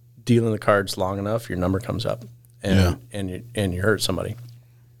dealing the cards long enough, your number comes up, and you hurt somebody.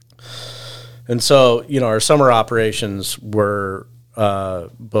 And so, our summer operations were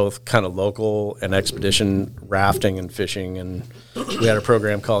both kind of local and expedition rafting and fishing, and we had a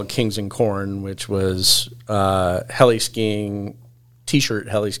program called Kings and Corn, which was heli skiing. T-shirt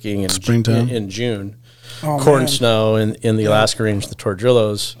heli skiing in June, corn snow in the Alaska Range, the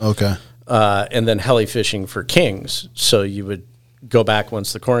Tordrillos. Okay. And then heli fishing for kings. So you would go back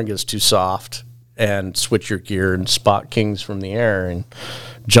once the corn gets too soft and switch your gear and spot kings from the air and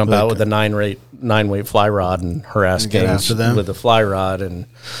jump out with a 9-weight fly rod and harass kings with a fly rod. And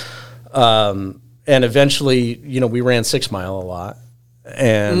eventually, we ran 6 Mile a lot,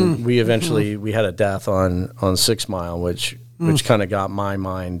 and we eventually we had a death on 6 Mile, which kind of got my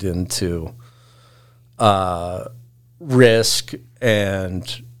mind into risk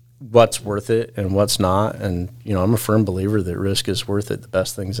and what's worth it and what's not. And, I'm a firm believer that risk is worth it. The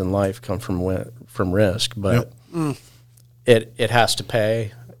best things in life come from risk, but it has to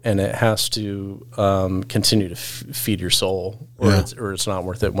pay, and it has to continue to feed your soul, or it's not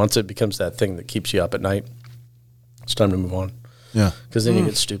worth it. Once it becomes that thing that keeps you up at night, it's time to move on. Yeah. Because then you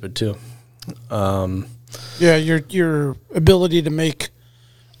get stupid too. Your ability to make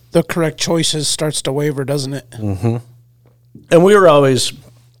the correct choices starts to waver, doesn't it? Mm-hmm. And we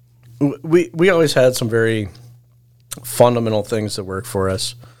always had some very fundamental things that work for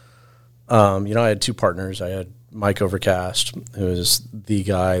us. I had 2 partners. I had Mike Overcast, who is the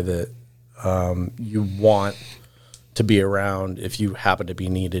guy that you want to be around if you happen to be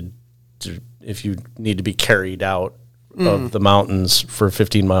needed if you need to be carried out of the mountains for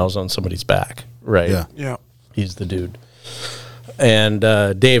 15 miles on somebody's back, right? Yeah. He's the dude. And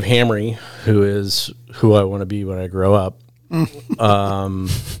Dave Hamry, who is who I want to be when I grow up,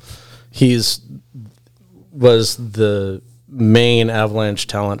 was the main avalanche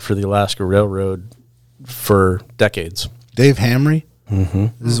talent for the Alaska Railroad for decades. Dave Hamry? Mm-hmm.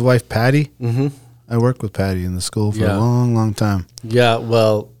 This is his wife, Patty? Mm-hmm. I worked with Patty in the school for a long, long time. Yeah,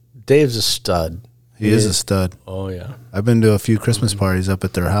 well, Dave's a stud. He is a stud. Oh, yeah. I've been to a few Christmas parties up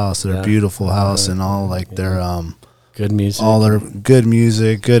at their house. Their beautiful house and all like their good music. All their good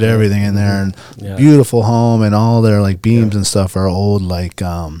music, good everything in there, and beautiful home, and all their like beams and stuff are old like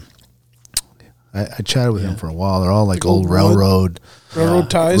I chatted with him for a while. They're all like old railroad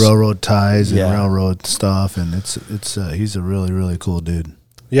ties, and railroad stuff, and it's he's a really, really cool dude.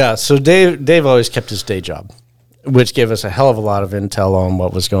 Yeah, so Dave always kept his day job, which gave us a hell of a lot of intel on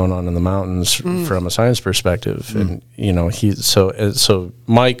what was going on in the mountains from a science perspective. And so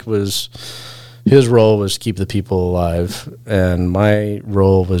Mike his role was to keep the people alive, and my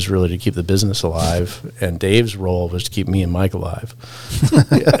role was really to keep the business alive, and Dave's role was to keep me and Mike alive.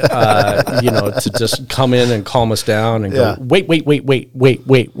 To just come in and calm us down and go, wait,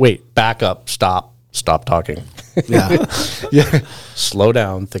 back up, stop talking. Slow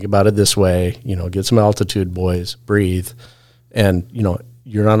down, think about it this way, get some altitude, boys, breathe. And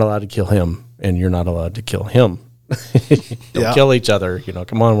you're not allowed to kill him, and you're not allowed to kill him. Don't kill each other.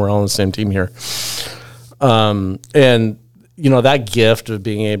 Come on, we're all on the same team here. And that gift of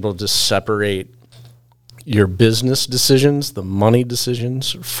being able to separate your business decisions, the money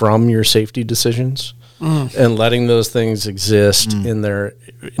decisions, from your safety decisions, and letting those things exist in there,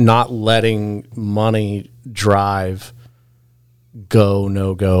 not letting money drive go,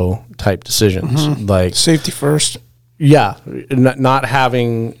 no go type decisions. Like safety first. Yeah. Not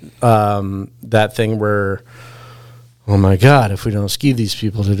having that thing where, oh my God, if we don't ski these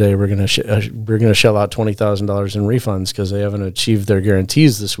people today, we're gonna shell out $20,000 in refunds because they haven't achieved their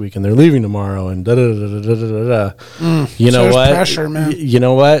guarantees this week and they're leaving tomorrow and da da da da da da. You know what? Pressure, man. You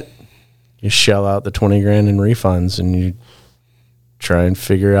know what? You shell out the $20,000 in refunds and you try and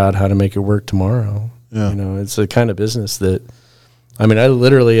figure out how to make it work tomorrow. Yeah. It's the kind of business that. I mean, I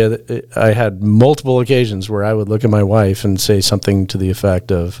had multiple occasions where I would look at my wife and say something to the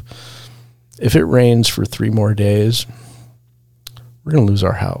effect of, if it rains for 3 more days, we're going to lose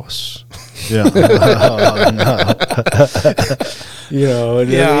our house. Yeah.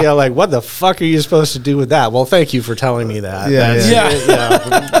 Like, what the fuck are you supposed to do with that? Well, thank you for telling me that.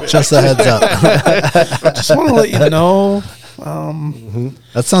 Just a heads up. I just want to let you know.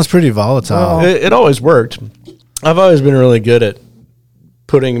 That sounds pretty volatile. Well, it always worked. I've always been really good at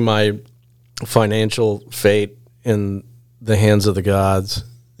putting my financial fate in the hands of the gods.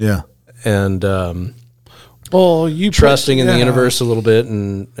 Yeah. And you trusting in the universe a little bit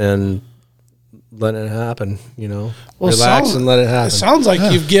and letting it happen, relax and let it happen. It sounds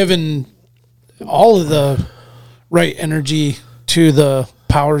like you've given all of the right energy to the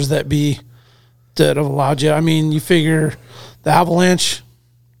powers that be that have allowed you. I mean, you figure the avalanche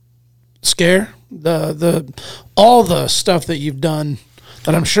scare, the all the stuff that you've done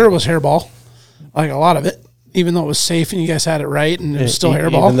that I'm sure was hairball, like a lot of it. Even though it was safe and you guys had it right and it was still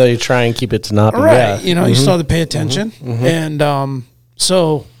hairball. Even though you try and keep it to nothing. Right. You still have to pay attention. And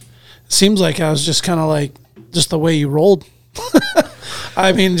so it seems like I was just kind of like, just the way you rolled.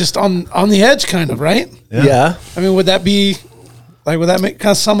 I mean, just on the edge kind of, right? Yeah. I mean, would that kind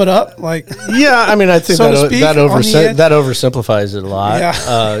of sum it up? Like, yeah, I mean, I think so that oversimplifies it a lot.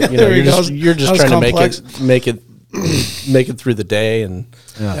 Yeah. You're just trying to make it through the day and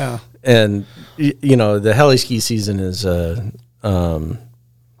and the heli ski season is it's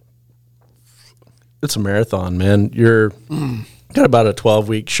a marathon, man. You're got about a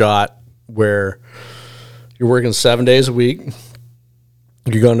 12-week shot where you're working 7 days a week.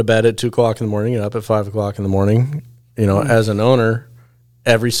 You're going to bed at 2:00 in the morning and up at 5:00 in the morning. As an owner,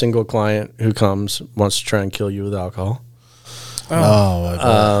 every single client who comes wants to try and kill you with alcohol.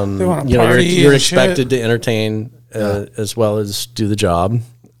 You're expected to entertain as well as do the job.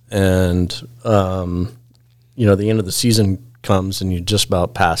 And, the end of the season comes and you just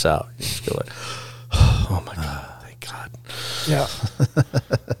about pass out. You just go like, oh my God, thank God. Yeah.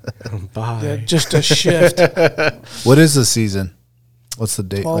 Bye. Yeah, just a shift. What is the season? What's the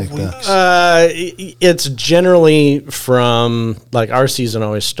date like weeks. that? It's generally from, like, our season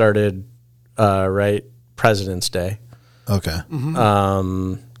always started, right, President's Day. Okay.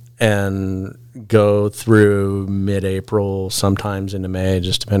 And go through mid-April, sometimes into May,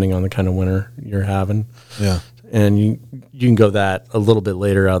 just depending on the kind of winter you're having. Yeah. And you can go that a little bit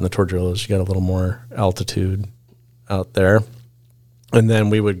later out in the Tordrillos. You got a little more altitude out there. And then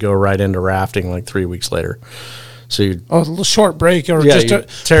we would go right into rafting like 3 weeks later. So you a little short break or yeah, just you a,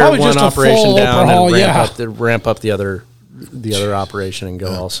 tear probably one just a operation full down overhaul. and ramp up the other operation and go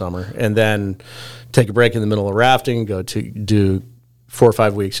all summer, and then take a break in the middle of rafting, go to do 4 or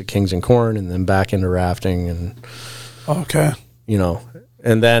 5 weeks at Kings and Corn, and then back into rafting, and Okay.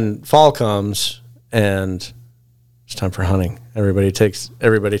 and then fall comes and it's time for hunting. Everybody takes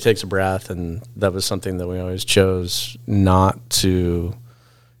a breath, and that was something that we always chose not to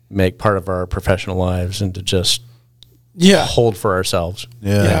make part of our professional lives, and to just hold for ourselves,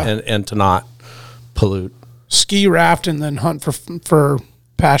 and to not pollute. Ski, raft, and then hunt for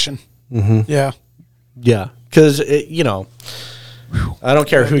passion. Mm-hmm. Yeah, because I don't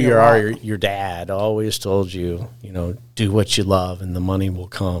care who you are. Your dad always told you, do what you love, and the money will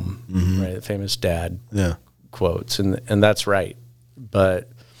come. Mm-hmm. Right, the famous dad quotes, and that's right. But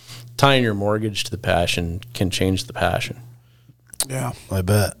tying your mortgage to the passion can change the passion. Yeah, I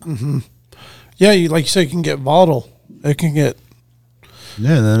bet. Mm-hmm. Yeah, like you said, it can get volatile. It can get.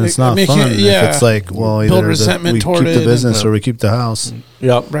 Yeah, then it's not fun. If it's like, well, build resentment we toward keep the business or we keep the house.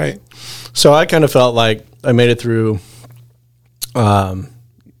 Yep. Right. So I kind of felt like I made it through,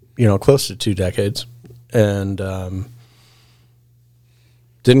 close to 2 decades, and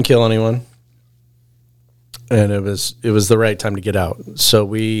didn't kill anyone, and it was the right time to get out. So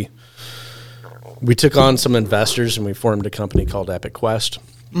we took on some investors, and we formed a company called Epic Quest,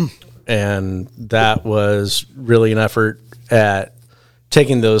 and that was really an effort at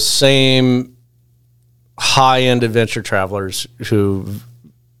taking those same high-end adventure travelers who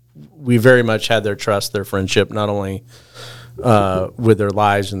we very much had their trust, their friendship, not only with their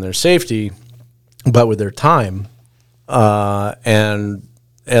lives and their safety, but with their time and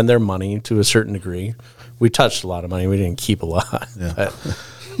their money to a certain degree. We touched a lot of money. We didn't keep a lot. Yeah.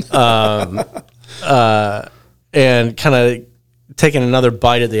 But, and kind of taking another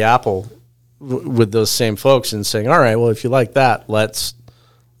bite of the apple with those same folks and saying, all right, well, if you like that, let's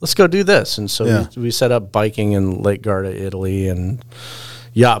go do this. And so we set up biking in Lake Garda, Italy, and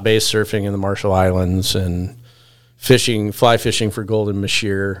yacht-based surfing in the Marshall Islands, and fly fishing for golden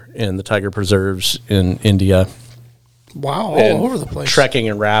mahseer in the tiger preserves in India. Wow, all over the place. Trekking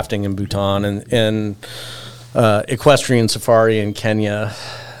and rafting in Bhutan, and equestrian safari in Kenya,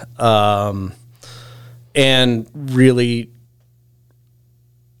 and really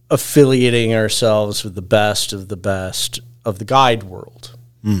affiliating ourselves with the best of the guide world,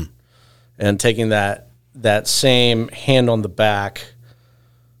 and taking that same hand on the back,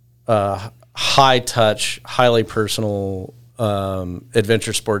 high touch, highly personal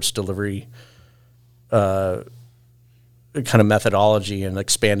adventure sports delivery kind of methodology, and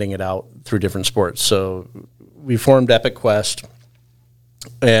expanding it out through different sports. So we formed Epic Quest,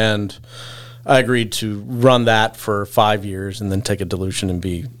 and I agreed to run that for 5 years and then take a dilution and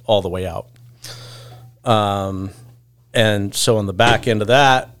be all the way out. And so on the back end of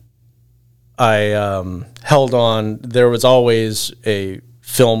that, I held on. There was always a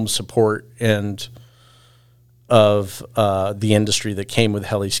film support end of the industry that came with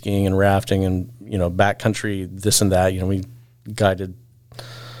heli skiing and rafting and, backcountry, this and that. We guided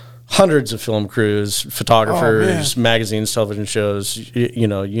hundreds of film crews, photographers, magazines, television shows,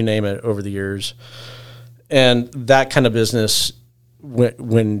 you name it, over the years. And that kind of business,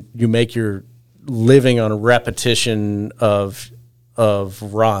 when you make your living on a repetition of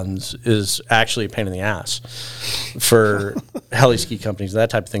runs, is actually a pain in the ass for heli ski companies, that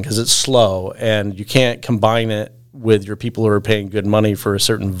type of thing, because it's slow and you can't combine it with your people who are paying good money for a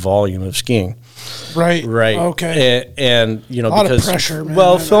certain volume of skiing. Right. Okay. And a lot of pressure,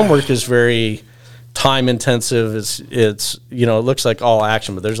 man. Film work is very time intensive. It's it looks like all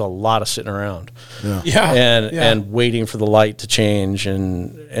action, but there's a lot of sitting around. And waiting for the light to change,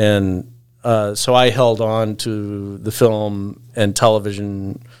 and so I held on to the film and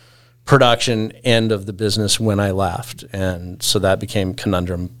television production end of the business when I left, and so that became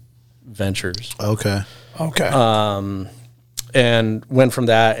Conundrum Ventures. Okay. And went from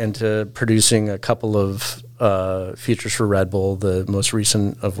that into producing a couple of features for Red Bull, the most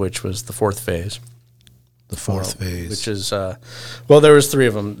recent of which was The Fourth Phase. The Fourth Phase. Which is, there was 3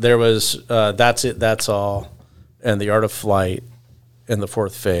 of them. There was That's It, That's All, and The Art of Flight, and The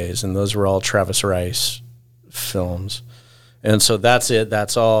Fourth Phase, and those were all Travis Rice films. And so That's It,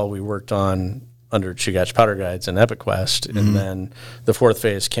 That's All we worked on under Chugach Powder Guides and Epic Quest, and then The Fourth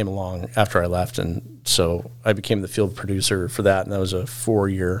Phase came along after I left, and so I became the field producer for that, and that was a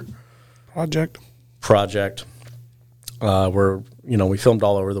 4-year project where we filmed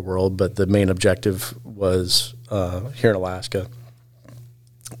all over the world, but the main objective was here in Alaska,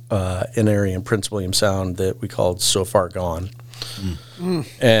 an area in Prince William Sound that we called So Far Gone.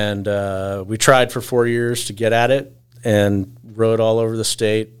 And we tried for 4 years to get at it and rode all over the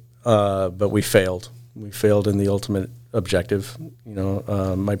state, but we failed. We failed in the ultimate objective. You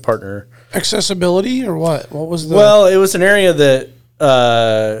know, my partner. Accessibility or what? What was the? Well, it was an area that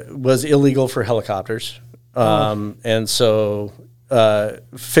was illegal for helicopters, and so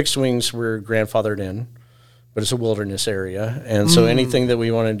fixed wings were grandfathered in, but it's a wilderness area, and so anything that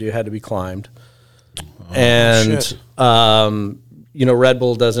we wanted to do had to be climbed. And you know, Red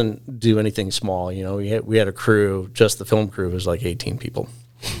Bull doesn't do anything small. You know, we had a crew, just the film crew was like 18 people.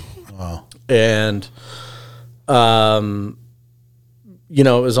 Wow. And you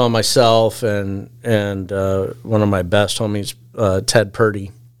know, it was on myself and one of my best homies, Ted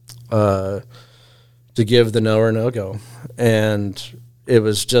Purdy, to give the no or no go. And it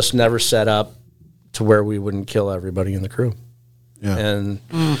was just never set up to where we wouldn't kill everybody in the crew. Yeah. And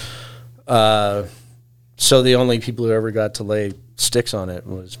so the only people who ever got to lay sticks on it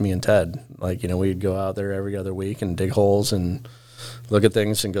was me and Ted. Like, you know, we'd go out there every other week and dig holes and look at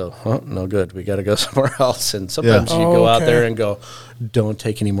things and go, oh, no good. We got to go somewhere else. And sometimes you go out there and go, don't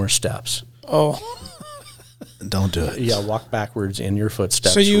take any more steps. Oh, Don't do it. Yeah, walk backwards in your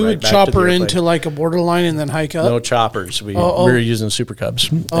footsteps. so you right would back to chopper the into airplane. like a borderline and then hike up? No choppers. We were using Super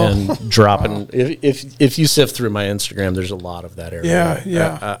Cubs and dropping. If you sift through my Instagram, there's a lot of that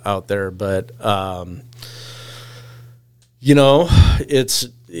area out there. But you know,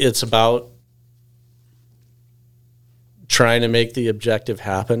 it's about trying to make the objective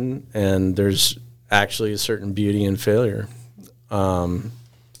happen, and there's actually a certain beauty in failure.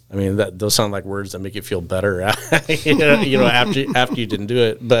 I mean, those sound like words that make you feel better, you know, after you didn't do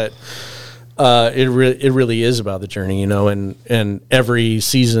it. But it really is about the journey, you know. And every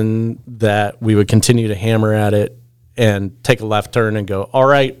season that we would continue to hammer at it and take a left turn and go, all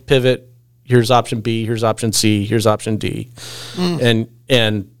right, pivot. Here's option B. Here's option C. Here's option D. And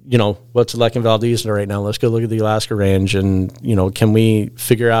you know, what's it like in Valdez right now? Let's go look at the Alaska Range, and you know, can we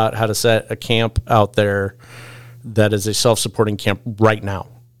figure out how to set a camp out there that is a self-supporting camp right now?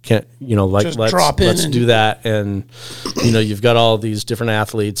 Can't, you know, like, let's do that. And, you know, you've got all these different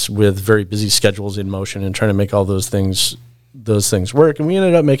athletes with very busy schedules in motion and trying to make all those things work. And we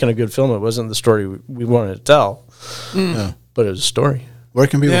ended up making a good film. It wasn't the story we wanted to tell, but it was a story. Where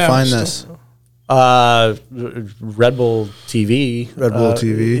can people find this? Red Bull TV. Red Bull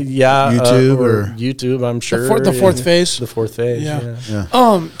TV? Yeah. YouTube or YouTube, I'm sure. The fourth phase. The fourth phase,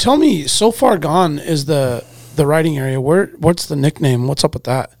 yeah. Tell me, So Far Gone is the riding area. What's the nickname? What's up with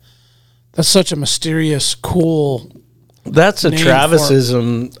that? That's such a mysterious, cool. That's a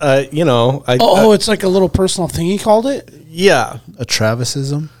Travisism. You know. It's like a little personal thing he called it. Yeah, a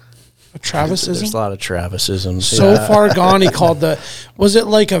Travisism. A Travisism. There's a lot of Travisisms. So Far Gone. He called was it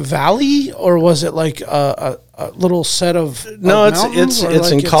like a valley or was it like a little set of? No,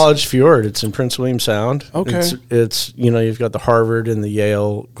 it's in College Fjord. It's in Prince William Sound. Okay. It's you know, you've got the Harvard and the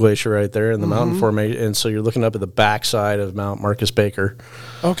Yale Glacier right there in the mountain formation, and so you're looking up at the backside of Mount Marcus Baker.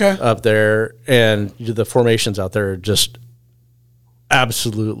 Okay. Up there, and the formations out there are just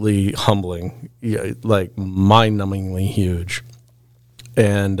absolutely humbling, like mind-numbingly huge.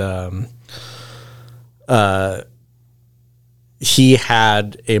 And he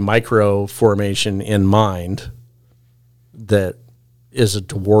had a micro formation in mind that is a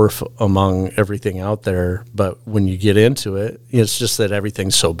dwarf among everything out there. But when you get into it, it's just that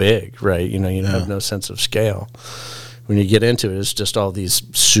everything's so big, right? You know, you have no sense of scale. When you get into it, it's just all these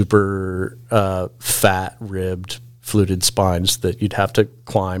super fat, ribbed, fluted spines that you'd have to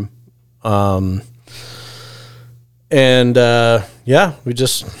climb. We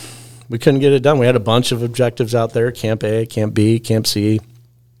couldn't get it done. We had a bunch of objectives out there: Camp A, Camp B, Camp C,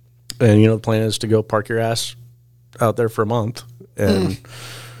 and you know, the plan is to go park your ass out there for a month and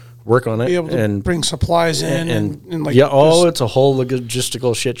work on it, be able to bring supplies in and like it's a whole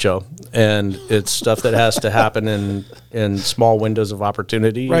logistical shit show, and it's stuff that has to happen in small windows of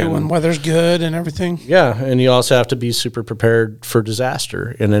opportunity, right, when weather's good and everything. Yeah, and you also have to be super prepared for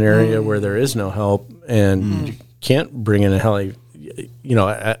disaster in an area where there is no help, and you can't bring in a heli. You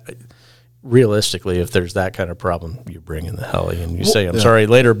know, realistically, if there's that kind of problem, you bring in the heli and you say, "I'm sorry"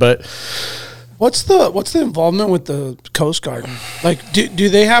 later. But what's the involvement with the Coast Guard? Like, do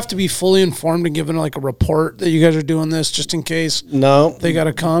they have to be fully informed and given like a report that you guys are doing this just in case? No, they got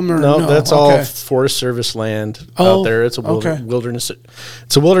to come or no. That's all Forest Service land out there. It's a wilderness.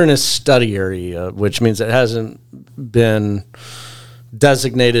 It's a wilderness study area, which means it hasn't been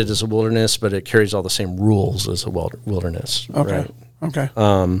designated as a wilderness, but it carries all the same rules as a wilderness. Okay. Right? Okay.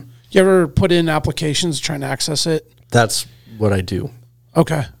 You ever put in applications trying to access it? That's what I do.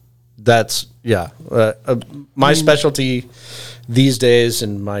 Okay. that's my specialty these days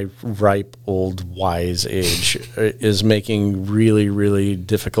in my ripe old wise age is making really, really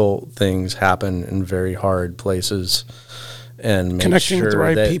difficult things happen in very hard places, and make Connecting sure with the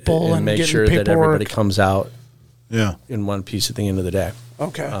right that, people and make getting sure that paperwork. everybody comes out Yeah. in one piece at the end of the day.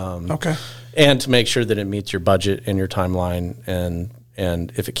 Okay. Okay. And to make sure that it meets your budget and your timeline,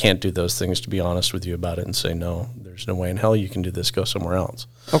 and if it can't do those things, to be honest with you about it and say, no, there's no way in hell you can do this, go somewhere else.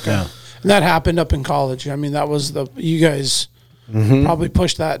 Okay. Yeah. And that happened up in college. I mean, that was you guys probably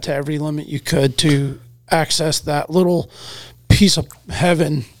pushed that to every limit you could to access that little piece of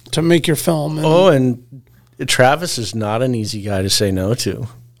heaven to make your film. And, And Travis is not an easy guy to say no to.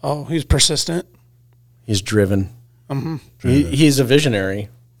 he's persistent. He's driven. He's a visionary.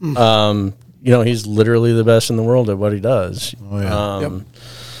 He's literally the best in the world at what he does. Oh, yeah.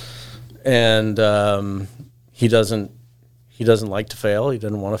 And he doesn't like to fail. He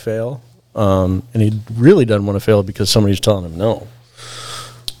doesn't want to fail. And he really doesn't want to fail because somebody's telling him no.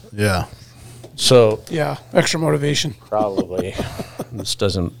 Yeah. So Yeah. Extra motivation. probably this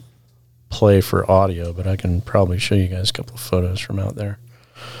doesn't play for audio, but I can probably show you guys a couple of photos from out there.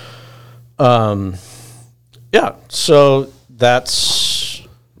 So that's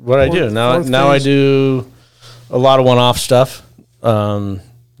what I do. Now I do a lot of one-off stuff. I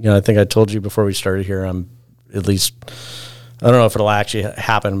think I told you before we started here, I'm at least, I don't know if it'll actually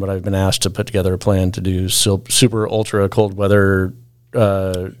happen, but I've been asked to put together a plan to do super ultra cold weather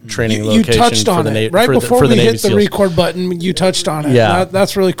training You location touched for on the it right before for we Navy hit the SEALs. record button. You touched on it. Yeah.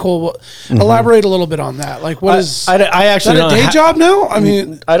 That's really cool. Elaborate a little bit on that. Like, what is I actually is that a don't day ha- job now? I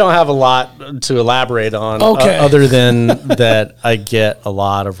mean, I don't have a lot to elaborate on, Okay. other than that I get a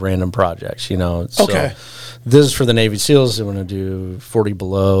lot of random projects. So Okay. this is for the Navy SEALs. They want to do 40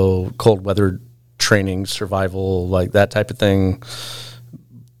 below cold weather training, survival, like that type of thing.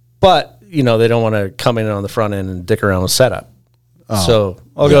 But they don't want to come in on the front end and dick around with setup. So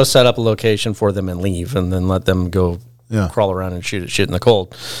I'll go set up a location for them and leave, and then let them go crawl around and shoot at shit in the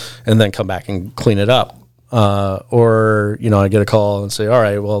cold, and then come back and clean it up. Or I get a call and say, all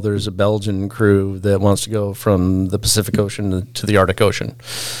right, well, there's a Belgian crew that wants to go from the Pacific Ocean to the Arctic Ocean.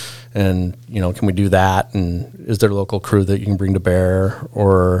 And, can we do that? And is there a local crew that you can bring to bear?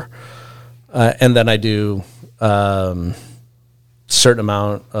 Or, and then I do certain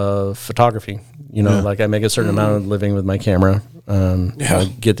amount of photography. Like I make a certain amount of living with my camera.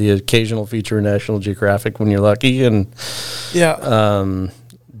 I get the occasional feature in National Geographic when you're lucky, and do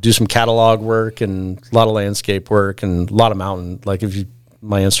some catalog work and a lot of landscape work and a lot of mountain. Like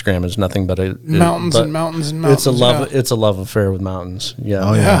my Instagram is nothing but mountains and mountains and mountains. It's a love affair with mountains. Yeah.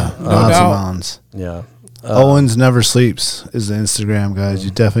 Oh, yeah. No Lots doubt. of mountains. Yeah. Owens Never Sleeps is the Instagram, guys.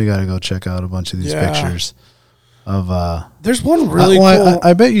 You definitely got to go check out a bunch of these pictures of. There's one really cool.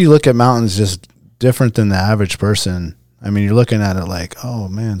 I bet you look at mountains just different than the average person. I mean, you're looking at it like, oh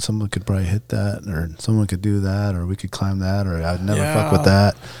man, someone could probably hit that, or someone could do that, or we could climb that, or I'd never fuck with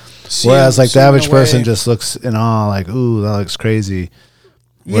that. Whereas, like, the average person just looks in awe, like, ooh, that looks crazy.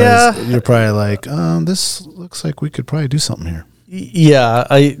 Whereas you're probably like, this looks like we could probably do something here. Yeah,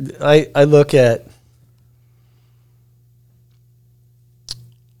 I look at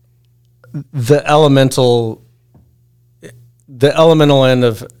the elemental end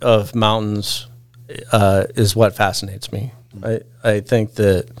of mountains is what fascinates me. I think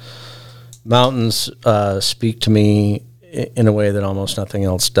that mountains speak to me in a way that almost nothing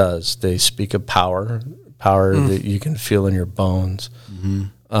else does. They speak of power that you can feel in your bones,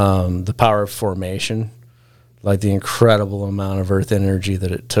 the power of formation, like the incredible amount of earth energy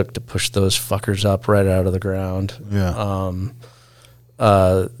that it took to push those fuckers up right out of the ground. Yeah.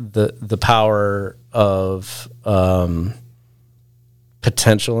 The power of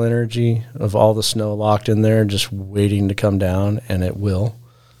potential energy of all the snow locked in there, just waiting to come down, and it will.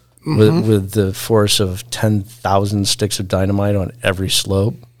 With the force of 10,000 sticks of dynamite on every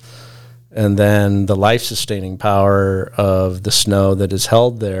slope. And then the life-sustaining power of the snow that is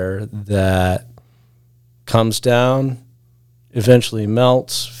held there that comes down, eventually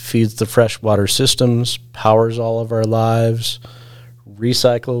melts, feeds the freshwater systems, powers all of our lives,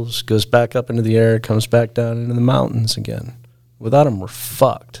 recycles, goes back up into the air, comes back down into the mountains again. Without them, we're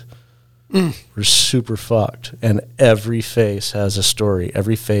fucked. We're super fucked. And every face has a story.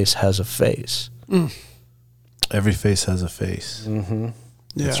 Every face has a face. Every face has a face. Yeah.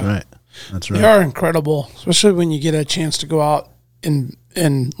 That's right. That's right. They are incredible, especially when you get a chance to go out and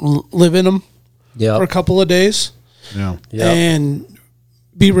live in them for a couple of days. Yeah. And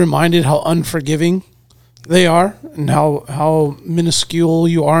be reminded how unforgiving they are and how minuscule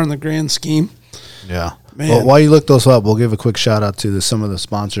you are in the grand scheme. Yeah. Man. Well, while you look those up, we'll give a quick shout out to some of the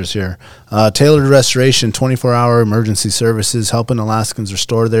sponsors here. Tailored Restoration, 24-hour emergency services, helping Alaskans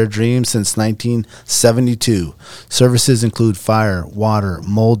restore their dreams since 1972. Services include fire, water,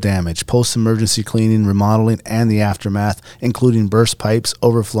 mold damage, post-emergency cleaning, remodeling, and the aftermath, including burst pipes,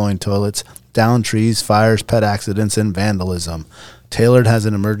 overflowing toilets, downed trees, fires, pet accidents, and vandalism. Tailored has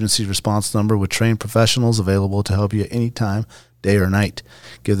an emergency response number with trained professionals available to help you at any time, day or night.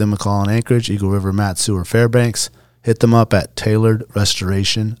 Give them a call in Anchorage, Eagle River, Mat-Su, or Fairbanks. Hit them up at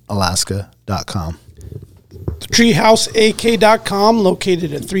tailoredrestorationalaska.com. TreehouseAK.com,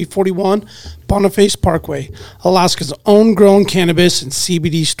 located at 341 Boniface Parkway, Alaska's own grown cannabis and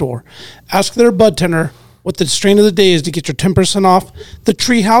CBD store. Ask their bud tender what the strain of the day is to get your 10% off. The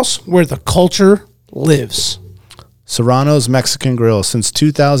Treehouse, where the culture lives. Serrano's Mexican Grill. Since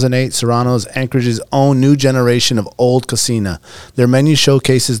 2008, Serrano's Anchorage's own new generation of old cocina. Their menu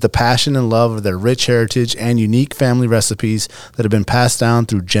showcases the passion and love of their rich heritage and unique family recipes that have been passed down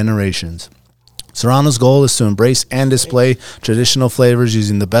through generations. Serrano's goal is to embrace and display traditional flavors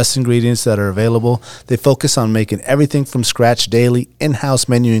using the best ingredients that are available. They focus on making everything from scratch daily. In-house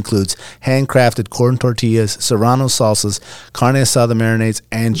menu includes handcrafted corn tortillas, Serrano salsas, carne asada marinades,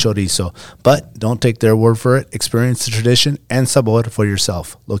 and chorizo. But don't take their word for it. Experience the tradition and sabor for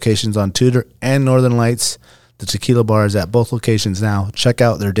yourself. Locations on Tudor and Northern Lights. The tequila bar is at both locations now. Check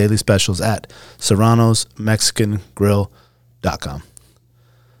out their daily specials at serranosmexicangrill.com.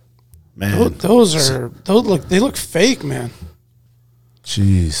 Man, those look fake, man.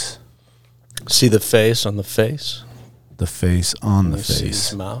 Jeez. See the face on the face? The face on the You see face.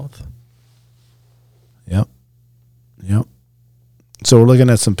 his mouth? Yep. So we're looking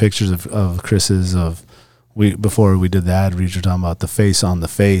at some pictures of Chris's before we did the ad read, you're talking about the face on the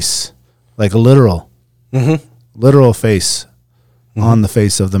face. Like a literal face on the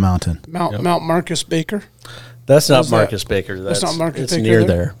face of the mountain. Mount Marcus Baker. That's not What's that? Marcus Baker. That's not Marcus it's Baker. near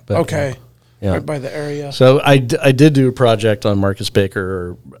there. But Okay. Yeah. Right by the area. So I did do a project on Marcus Baker,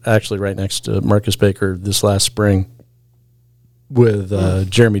 or actually right next to Marcus Baker this last spring with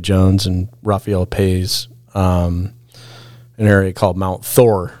Jeremy Jones and Raphael Pays, an area called Mount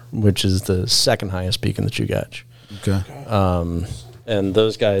Thor, which is the second highest peak in the Chugach. Okay. And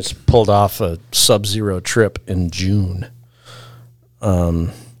those guys pulled off a sub-zero trip in June.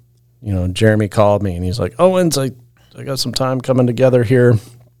 Jeremy called me and he's like, Owens, I got some time coming together here.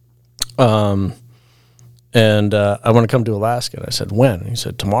 And I want to come to Alaska. And I said, when? And he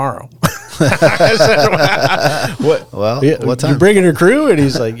said, tomorrow. I said, what? Well, Yeah, what time? You bringing your crew? And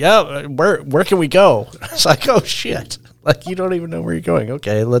he's like, yeah, where can we go? I was like, oh, shit. Like, you don't even know where you're going.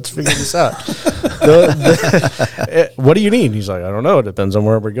 Okay, let's figure this out. What do you need? He's like, I don't know. It depends on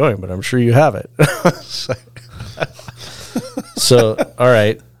where we're going, but I'm sure you have it. So, all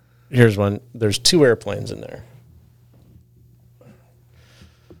right, here's one. There's 2 airplanes in there.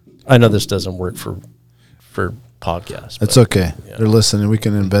 I know this doesn't work for podcasts. It's okay. Yeah. They're listening. We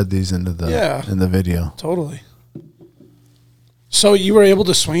can embed these into the video. Totally. So you were able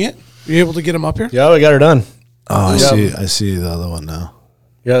to swing it? You were able to get them up here? Yeah, we got her done. Oh, I see the other one now.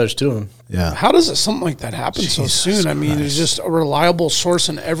 Yeah, there's 2 of them. Yeah. How does something like that happen so soon? I mean, there's just a reliable source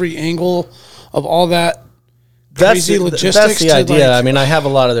in every angle of all that crazy logistics. That's the idea. I mean, I have a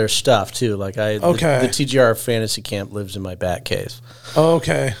lot of their stuff too. Like the TGR Fantasy Camp lives in my back cave. Oh,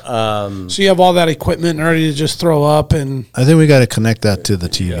 okay. So you have all that equipment ready to just throw up, and I think we got to connect that to the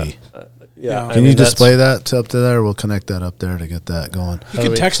TV. Yeah. Can you display that up to there? We'll connect that up there to get that going. You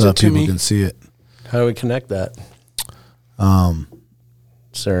can text so it that to people me. can see it. How do we connect that?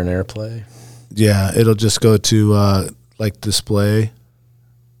 Is there an AirPlay? Yeah, it'll just go to display.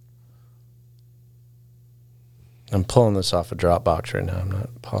 I'm pulling this off a Dropbox right now. I'm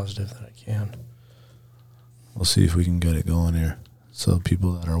not positive that I can. We'll see if we can get it going here, so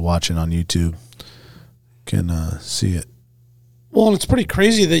people that are watching on YouTube can see it. Well, and it's pretty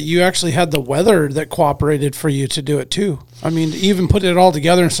crazy that you actually had the weather that cooperated for you to do it too. I mean, to even put it all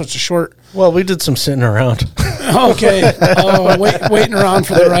together in such a short. Well, we did some sitting around. Okay. Waiting around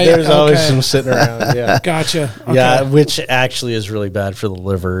for the right. There's always some sitting around. Yeah. Gotcha. Okay. Yeah, which actually is really bad for the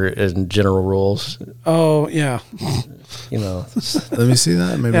liver in general rules. Oh yeah. Let me see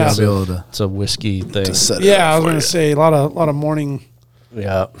that. Maybe I'll be able to. It's a whiskey thing. Yeah, I was going to say a lot of morning.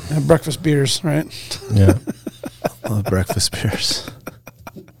 Yeah. Breakfast beers, right? Yeah. Breakfast beers.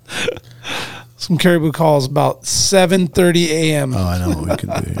 Some caribou calls about 7:30 a.m. Oh, I know what we can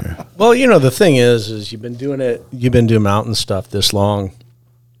do here. Well, the thing is you've been doing mountain stuff this long.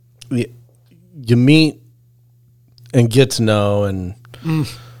 You meet and get to know and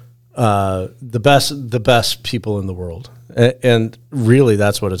the best people in the world, And really,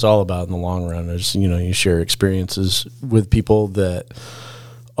 that's what it's all about in the long run. Is you share experiences with people that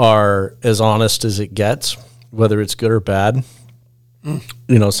are as honest as it gets, whether it's good or bad.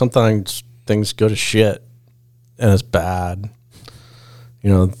 Sometimes things go to shit, and it's bad.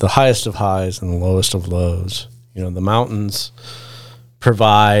 The highest of highs and the lowest of lows. The mountains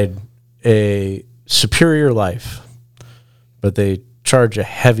provide a superior life, but they charge a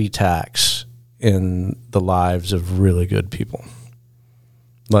heavy tax in the lives of really good people.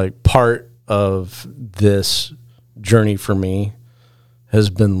 Like, part of this journey for me has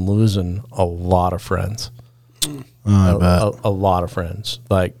been losing a lot of friends. A lot of friends,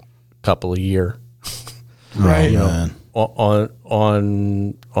 like a couple a year. Right.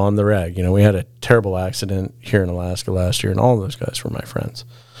 On the reg. We had a terrible accident here in Alaska last year, and all those guys were my friends.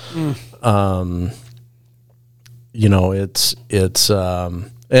 And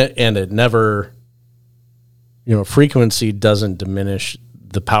it never, frequency doesn't diminish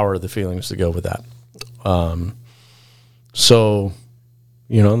the power of the feelings that go with that. So,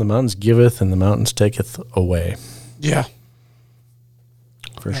 the mountains giveth and the mountains taketh away. Yeah.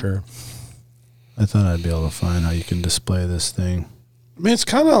 For sure. I thought I'd be able to find how you can display this thing. I mean, it's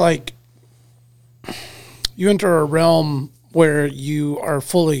kind of like you enter a realm where you are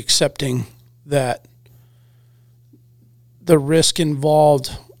fully accepting that the risk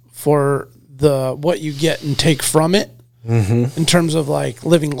involved for what you get and take from it, in terms of like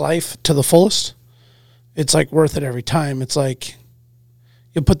living life to the fullest, it's like worth it every time. It's like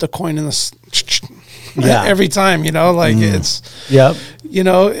you put the coin in every time, it's, yep.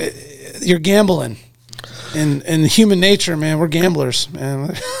 You're gambling. In human nature, man, we're gamblers,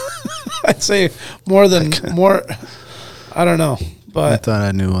 man. I'd say more. I don't know, but I thought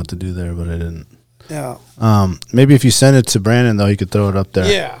I knew what to do there, but I didn't. Yeah. Maybe if you send it to Brandon, though, he could throw it up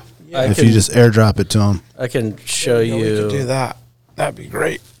there. Yeah. If you just airdrop it to him. I can show We could you. do that. That'd be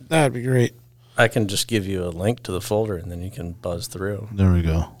great. I can just give you a link to the folder, and then you can buzz through. There we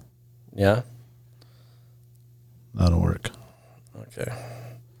go. Yeah? That'll work. Okay.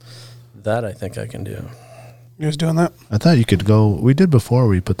 That I think I can do. You guys doing that? I thought you could go. We did before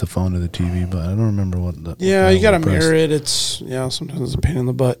we put the phone to the TV, but I don't remember what. Yeah, you got to mirror it. It's sometimes it's a pain in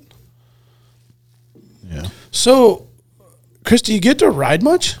the butt. Yeah. So, Chris, do you get to ride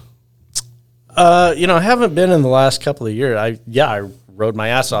much? I haven't been in the last couple of years. I rode my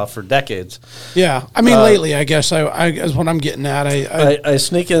ass off for decades. Yeah, I mean lately, I guess I is what I'm getting at. I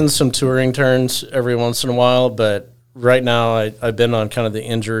sneak in some touring turns every once in a while, but right now I've been on kind of the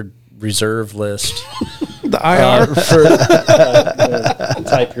injured reserve list. The IR.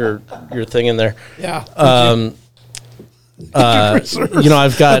 Type your thing in there. Yeah. I've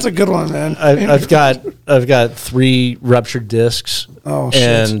got that's a good one, man. I've got 3 ruptured discs. Oh, shit.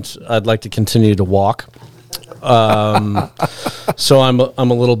 And I'd like to continue to walk. So I'm a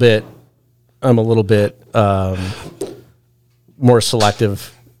little bit more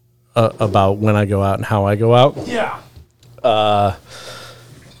selective about when I go out and how I go out. Yeah.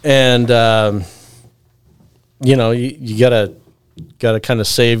 You gotta kind of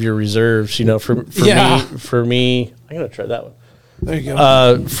save your reserves. For me, I'm gonna try that one. There you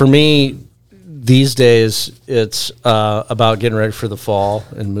go. For me, these days it's about getting ready for the fall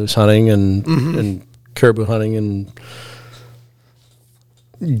and moose hunting and caribou hunting and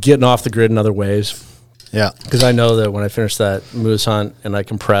getting off the grid in other ways. Yeah, because I know that when I finish that moose hunt and I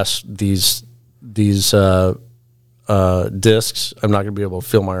compress these discs, I'm not going to be able to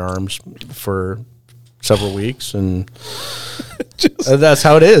feel my arms for several weeks, and that's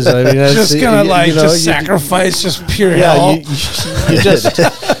how it is. I mean, just kind of sacrifice, just pure hell. You just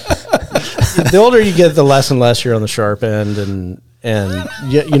the older you get, the less and less you're on the sharp end, and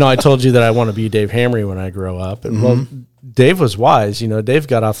I told you that I want to be Dave Hamry when I grow up, and well, Dave was wise. Dave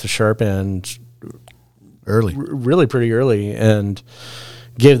got off the sharp end early, really pretty early, and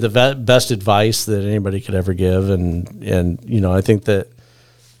gave the best advice that anybody could ever give, and I think that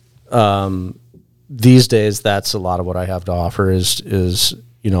these days that's a lot of what I have to offer is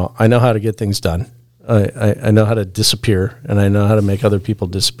I know how to get things done. I know how to disappear, and I know how to make other people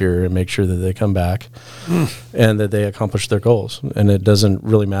disappear and make sure that they come back and that they accomplish their goals. And it doesn't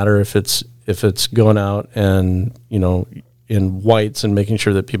really matter if it's going out and in whites and making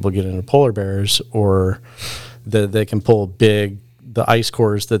sure that people get into polar bears, or that they can pull the ice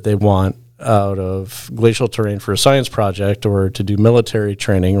cores that they want out of glacial terrain for a science project, or to do military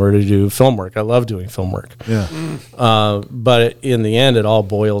training, or to do film work. I love doing film work. Yeah. But in the end, it all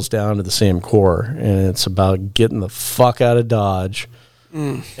boils down to the same core, and it's about getting the fuck out of Dodge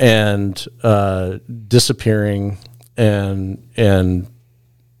and disappearing and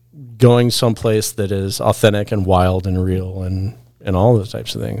going someplace that is authentic and wild and real and all those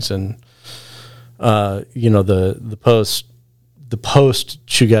types of things. And the post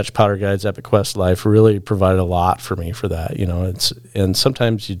Chugach Powder Guides Epic Quest Life really provided a lot for me for that. And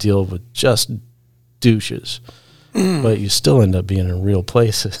sometimes you deal with just douches, but you still end up being in real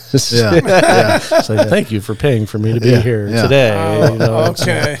places. Yeah. It's like, thank you for paying for me to be here today.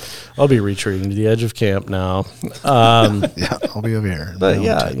 Okay. I'll be retreating to the edge of camp now. Yeah, I'll be over here. But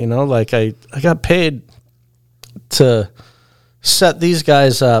I got paid to set these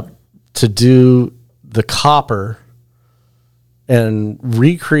guys up to do the copper and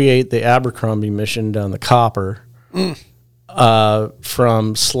recreate the Abercrombie mission down the copper from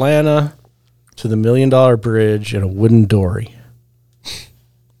Slana to the $1 Million Bridge in a wooden dory.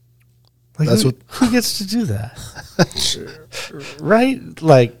 Like, who gets to do that? Right?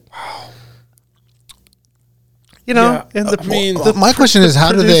 Like, my question is,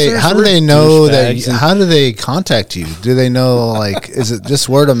 how do they know that? How do they contact you? Do they know, like, is it just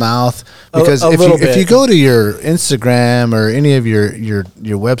word of mouth? Because if you go to your Instagram or any of your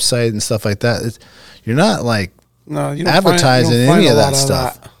website and stuff like that, you're not like advertising any of that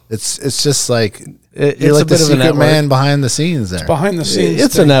stuff. It's just like you're like the secret man behind the scenes there. It's behind the scenes.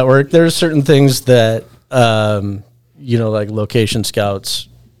 It's a network. There's certain things that like location scouts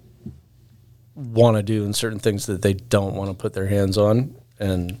want to do and certain things that they don't want to put their hands on,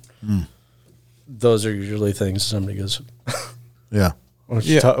 and those are usually things somebody goes, yeah. Why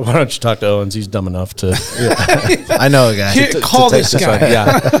don't you talk to Owens? He's dumb enough to. I know a guy. Call this guy.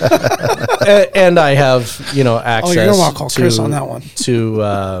 Yeah, and I have access. Oh, you're gonna want to call Chris on that one.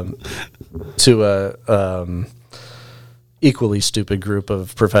 To a equally stupid group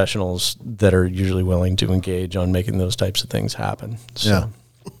of professionals that are usually willing to engage on making those types of things happen. So,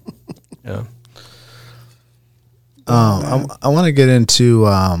 yeah. I want to get into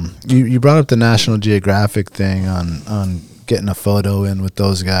you brought up the National Geographic thing on getting a photo in with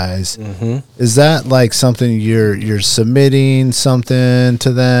those guys. Mm-hmm. Is that like something you're submitting something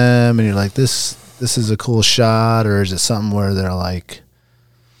to them and you're like, this is a cool shot, or is it something where they're like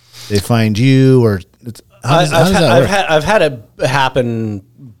they find you, or how does that work? I've had it happen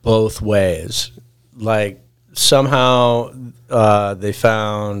both ways. Like somehow they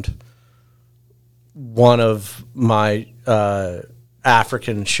found one of my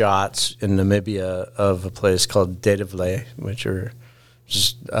African shots in Namibia of a place called Dedevle, which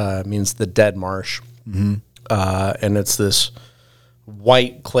means the dead marsh. Mm-hmm. And it's this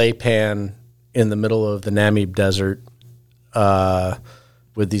white clay pan in the middle of the Namib Desert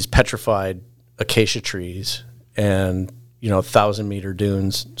with these petrified acacia trees and 1,000-meter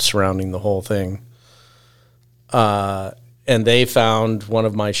dunes surrounding the whole thing. And they found one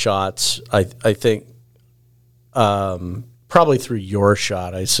of my shots, I think, probably through Your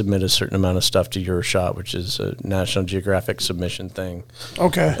Shot. I submit a certain amount of stuff to Your Shot, which is a National Geographic submission thing.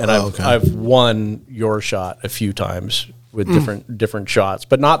 Okay. And I've won Your Shot a few times with different shots,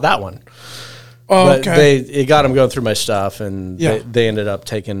 but not that one. Oh, but okay. It got them going through my stuff, and they ended up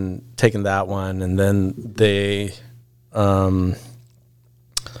taking that one, and then they, I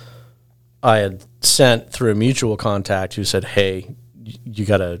had sent through a mutual contact who said, "Hey, you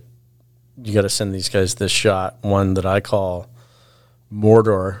gotta send these guys this shot," one that I call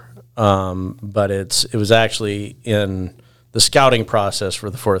Mordor, but it was actually in the scouting process for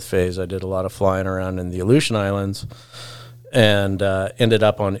the fourth phase. I did a lot of flying around in the Aleutian Islands and ended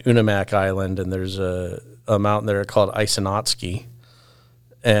up on Unamak Island, and there's a mountain there called Isanotski,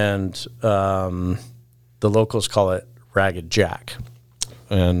 and the locals call it Ragged Jack,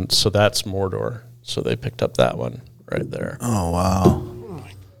 and so that's Mordor. So they picked up that one right there. Oh, wow. Oh,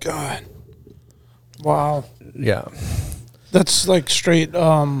 my God. Wow. Yeah. That's like straight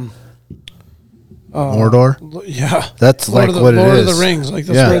Mordor? Yeah. That's like what it is. Lord of the Rings. Like,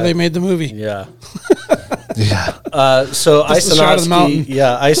 that's where they made the movie. Yeah. Yeah. So Isanotski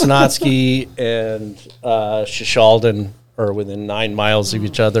and Shishaldin are within 9 miles of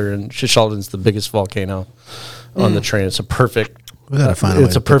each other, and Shishaldin's the biggest volcano on the train. It's a perfect. We gotta find a way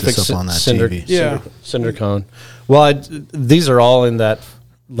to put this up on that TV. Cinder cone. Well, these are all in that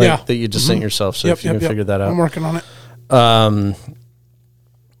link that you just sent yourself, so if you can figure that out. I'm working on it.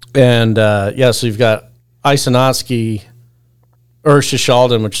 So you've got Isanotski or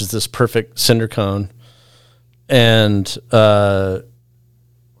Shishaldin, which is this perfect cinder cone, and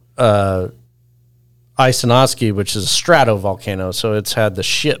Isanotski, which is a stratovolcano, so it's had the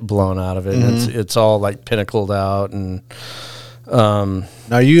shit blown out of it. Mm-hmm. It's all like pinnacled out. And now,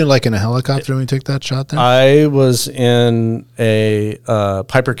 are you like in a helicopter when you took that shot there? I was in a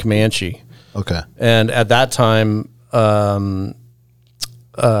Piper Comanche. Okay. And at that time,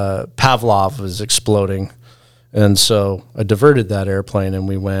 Pavlov was exploding. And so I diverted that airplane, and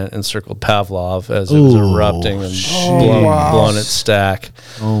we went and circled Pavlov as it was erupting and blowing its stack.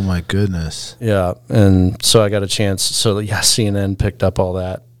 Oh my goodness! Yeah, and so I got a chance. So yeah, CNN picked up all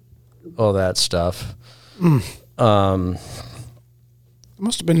that stuff. It must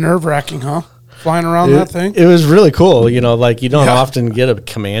have been nerve-wracking, huh? Flying around that thing. It was really cool. You know, like you don't often get a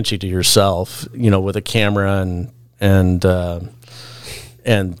Comanche to yourself. You know, with a camera and the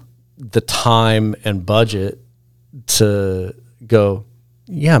time and budget to go,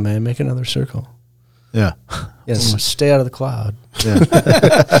 yeah, man, make another circle. Yeah. Yes, stay out of the cloud. Yeah.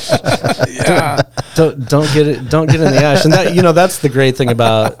 Don't get in the ash. And that, you know, that's the great thing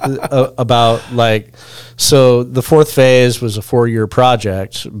about like, so the fourth phase was a 4-year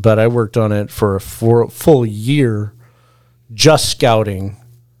project, but I worked on it for a full year, just scouting,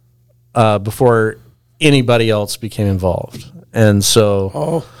 before anybody else became involved. And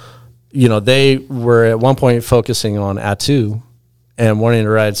so, you know, they were at one point focusing on Attu and wanting to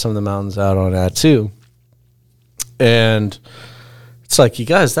ride some of the mountains out on Attu. And it's like, you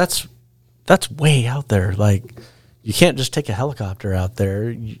guys, that's way out there. Like, you can't just take a helicopter out there.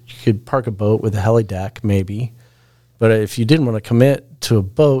 You could park a boat with a heli deck, maybe. But if you didn't want to commit to a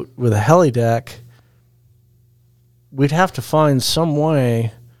boat with a heli deck, we'd have to find some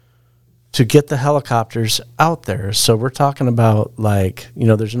way to get the helicopters out there. So we're talking about, like, you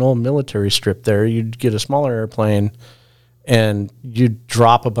know, there's an old military strip there. You'd get a smaller airplane and you'd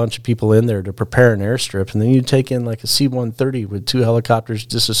drop a bunch of people in there to prepare an airstrip, and then you'd take in like a C-130 with 2 helicopters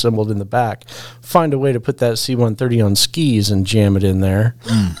disassembled in the back, find a way to put that C-130 on skis and jam it in there.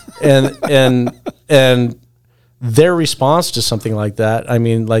 And their response to something like that, I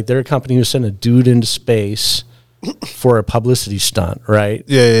mean, like, they're a company who sent a dude into space for a publicity stunt, right?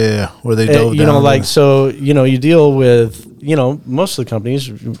 Yeah. Where they dove you know, down like, so, you know, you deal with, you know, most of the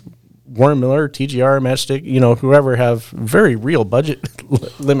companies, Warren Miller, TGR, Matchstick, you know, whoever, have very real budget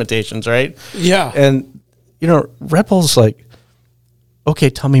limitations, right? Yeah. And, you know, Red Bull's like,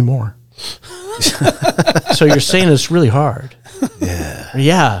 okay, tell me more. So you're saying it's really hard.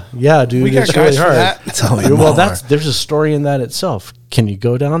 Yeah, dude, We got it's guys really for hard. that. Tell me Well, more. there's a story in that itself. Can you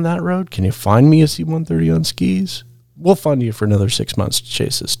go down that road? Can you find me a C-130 on skis? We'll fund you for another 6 months to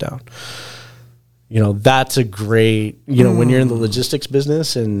chase this down. You know, that's a great, you know, when you're in the logistics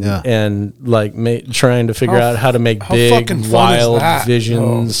business and like trying to figure out how to make big, fucking fun is wild that?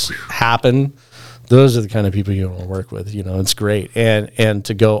 visions happen. Those are the kind of people you want to work with. You know, it's great. And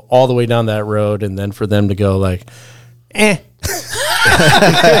to go all the way down that road, and then for them to go like, okay,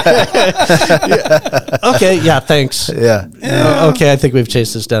 yeah, thanks. Yeah. Okay, I think we've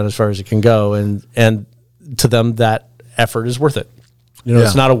chased this down as far as it can go. And to them, that effort is worth it. You know,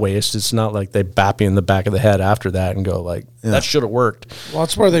 it's not a waste. It's not like they bap you in the back of the head after that and go like, that should have worked. Well,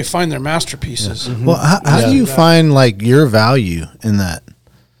 that's where they find their masterpieces. Well, how do you find like your value in that?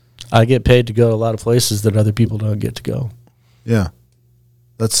 I get paid to go to a lot of places that other people don't get to go. Yeah.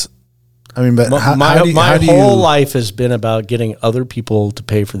 That's, I mean, but My how do whole you, life has been about getting other people to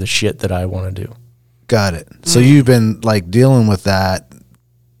pay for the shit that I want to do. Got it. So you've been like dealing with that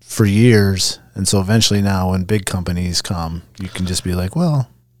for years. And so eventually now when big companies come, you can just be like, well,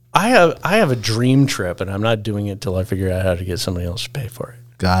 I have a dream trip, and I'm not doing it till I figure out how to get somebody else to pay for it.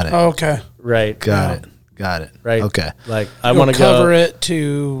 got it. Okay. Right. Got it. Right. Okay. Like, I You'll want to cover go. it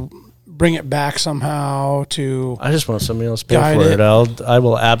to bring it back somehow to. I just want somebody else to pay Guide for it. it. I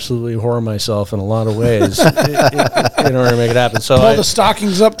will absolutely whore myself in a lot of ways in order to make it happen. So Pull the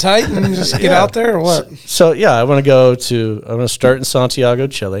stockings up tight and just get out there, or what? So yeah, I want to start in Santiago,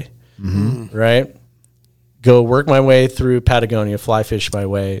 Chile, right? Go work my way through Patagonia, fly fish my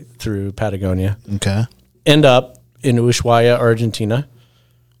way through Patagonia, Okay. end up in Ushuaia, Argentina,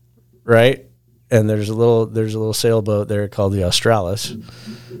 right? And there's a little sailboat there called the Australis.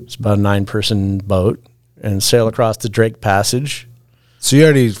 It's about a 9-person boat, and sail across the Drake Passage. So you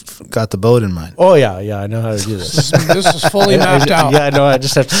already got the boat in mind. Oh yeah, I know how to do this. This is fully mapped out. Yeah, no, I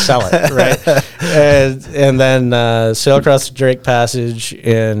just have to sell it, right? and then sail across the Drake Passage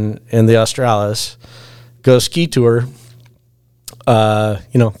in the Australis, go ski tour,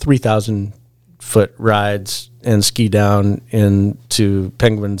 3,000 foot rides, and ski down into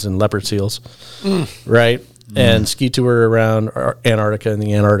penguins and leopard seals, right? And ski tour around Antarctica in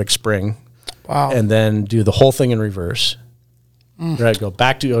the Antarctic Spring. Wow. And then do the whole thing in reverse. Right, go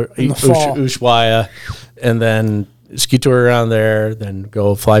back to the fall. Ushuaia, and then ski tour around there, then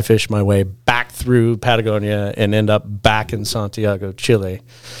go fly fish my way back through Patagonia and end up back in Santiago, Chile.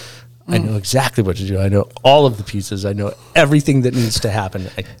 I know exactly what to do. I know all of the pieces. I know everything that needs to happen.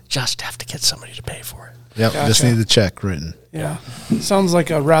 I just have to get somebody to pay for it. Yep. Just Gotcha. need the check written. Yeah. Sounds like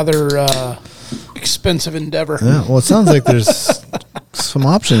a rather expensive endeavor. Yeah. Well, it sounds like there's some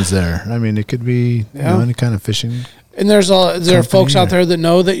options there. I mean, it could be any kind of fishing. And there are folks out or- there that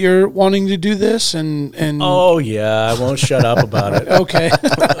know that you're wanting to do this, and Oh yeah, I won't shut up about it. okay.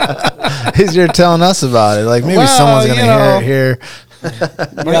 You're telling us about it. Like maybe Well, someone's going you to know. hear it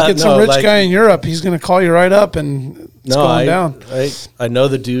here. Might get some rich guy in Europe. He's going to call you right up, and it's going down. I know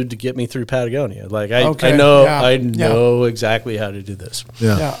the dude to get me through Patagonia. Like I Okay, know yeah, I yeah. know exactly how to do this.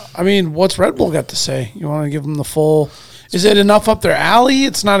 Yeah. Yeah, I mean, what's Red Bull got to say? You want to give them the full? Is it enough up their alley?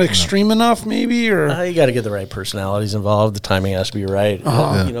 It's not extreme enough, maybe, or You got to get the right personalities involved. The timing has to be right.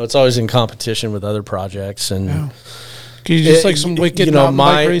 Uh-huh. You know, it's always in competition with other projects, and can you just It- like some wicked you know, mountain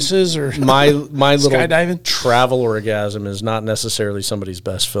bike my- races or my little Skydiving? travel orgasm is not necessarily somebody's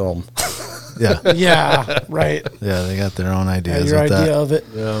best film. Yeah. yeah, right. Yeah. They got their own Yeah, ideas your with idea that. of it.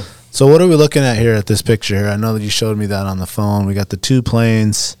 Yeah. So what are we looking at here at this picture here? I know that you showed me that on the phone. We got the two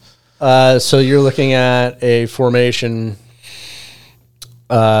planes. So you're looking at a formation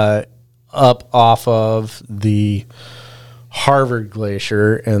up off of the Harvard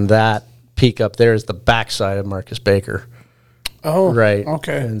Glacier, and that peak up there is the backside of Marcus Baker. Oh, Right.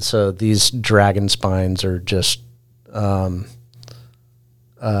 Okay. And so these dragon spines are just,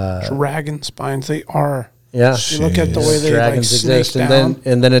 Dragon spines. They are. yeah. You look at the way they like Dragons snake exist, down.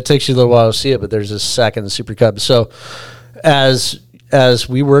 and then it takes you a little while to see it, but there's a second Super Cub. So as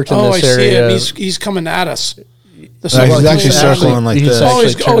we worked in Oh, I this see area, him. He's coming at us. The He's plane actually circling like he's this. Oh, actually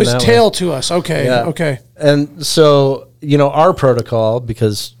he's turned that tail way. to us. Okay. Yeah. Okay. And so, you know, our protocol,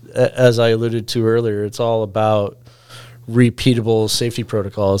 because as I alluded to earlier, it's all about repeatable safety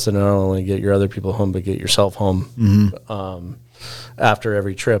protocols that not only get your other people home, but get yourself home after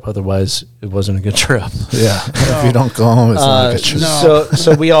every trip. Otherwise, it wasn't a good trip. Yeah. If you don't go home, it's not a good trip. No.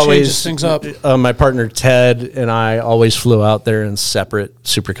 So we always Changes things up. My partner Ted and I always flew out there in separate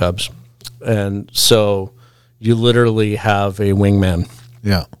Super Cubs, and so you literally have a wingman.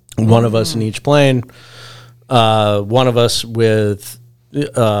 Yeah. One of us in each plane, one of us with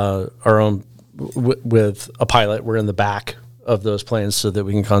our own with a pilot. We're in the back of those planes so that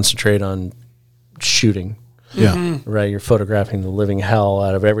we can concentrate on shooting. Yeah. Right, you're photographing the living hell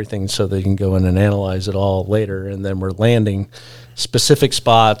out of everything so they can go in and analyze it all later, and then we're landing specific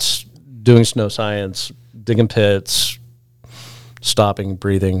spots, doing snow science, digging pits, stopping,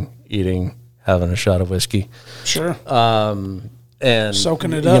 breathing, eating, having a shot of whiskey. Sure. And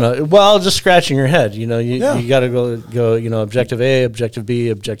Soaking it you up. know, well, just scratching your head. You know, you got to go. You know, objective A, objective B,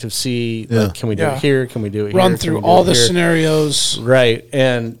 objective C. Yeah. Like, can we do Yeah. it here? Can we do it? Run here? through Can we do all it the here? scenarios. Right,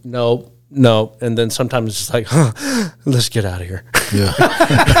 and no, and then sometimes it's like, let's get out of here. Yeah.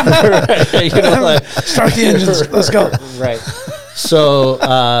 Right, you know, like, Start the engines. Let's go. right. So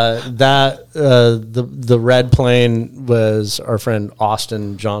the red plane was our friend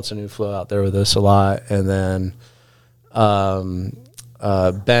Austin Johnson, who flew out there with us a lot, and then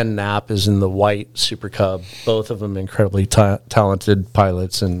Ben Knapp is in the white Super Cub. Both of them incredibly talented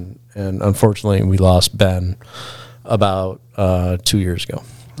pilots, and unfortunately we lost Ben about 2 years ago.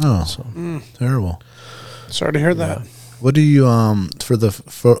 Oh, terrible. Sorry to hear that. What do you for the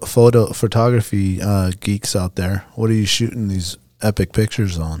photography geeks out there? What are you shooting these epic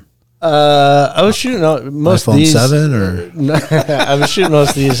pictures on? I was shooting most of iPhone these. 7 or I was shooting most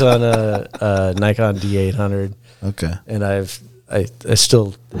of these on a Nikon D800, okay. and I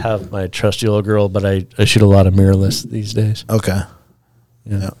still have my trusty old girl, but I shoot a lot of mirrorless these days. Okay.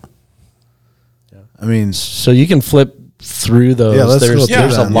 Yeah. I mean, So you can flip through those. Yeah, let's go there's through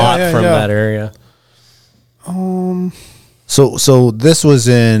there's a them. lot Yeah, from yeah. that area. so this was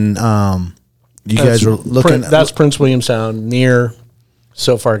in you guys were looking That's Prince William Sound near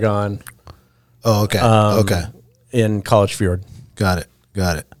So Far Gone Oh, okay. Okay. in College Fjord. Got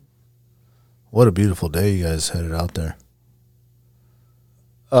it. What a beautiful day you guys headed out there.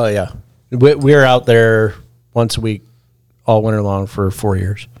 Oh yeah, we're out there once a week, all winter long for 4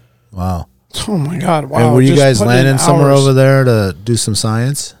 years. Wow. Oh my God! Wow. And were you just guys putting in landing somewhere hours. over there to do some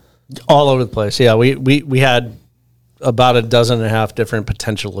science? All over the place. Yeah, we had about a dozen and a half different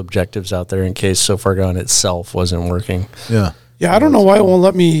potential objectives out there in case So Far Gone itself wasn't working. Yeah. Yeah, I don't know why it won't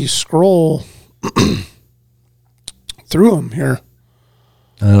let me scroll through them here.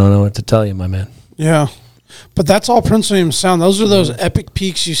 I don't know what to tell you, my man. Yeah, but that's all Prince William Sound. Those are those epic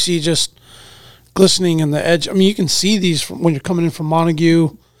peaks you see just glistening in the edge. I mean, you can see these when you're coming in from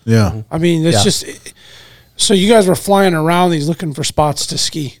Montague. Yeah. I mean, it's Yeah. just so you guys were flying around these looking for spots to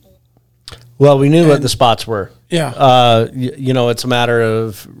ski. Well, we knew what the spots were. Yeah. You know, it's a matter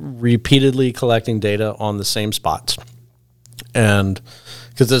of repeatedly collecting data on the same spots. And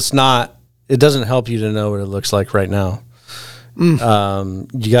because it's not it doesn't help you to know what it looks like right now. You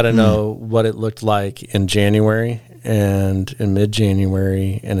got to know what it looked like in January and in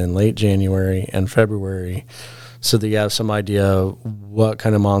mid-January and in late January and February, so that you have some idea what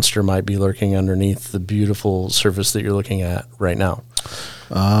kind of monster might be lurking underneath the beautiful surface that you're looking at right now.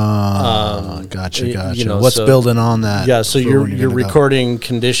 Gotcha. You know, What's so- building on that? Yeah, so for you're when gonna go? recording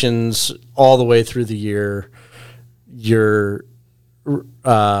conditions all the way through the year. You're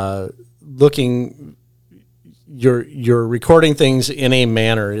you're recording things in a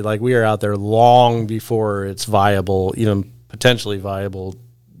manner like we are out there long before it's viable, even potentially viable,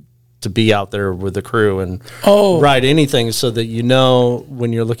 to be out there with the crew and ride anything, so that you know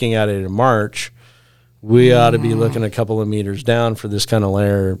when you're looking at it in March, we ought to be looking a couple of meters down for this kind of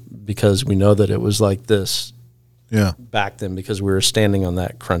layer, because we know that it was like this back then, because we were standing on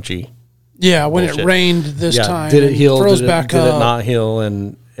that crunchy. Yeah, when Bullshit. it rained this time. Did it heal? Froze Did back it up. not heal?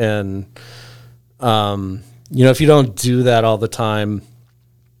 And you know, if you don't do that all the time,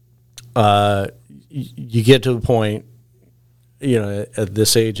 you get to a point, you know, at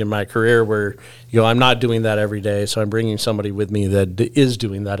this age in my career where, you know, I'm not doing that every day. So I'm bringing somebody with me that is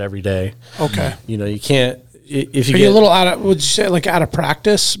doing that every day. Okay. You know, you can't, if you Are get you a little out of, would you say like out of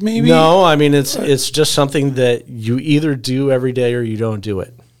practice maybe? No, I mean, it's just something that you either do every day or you don't do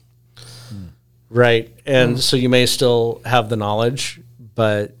it. Right. And so you may still have the knowledge,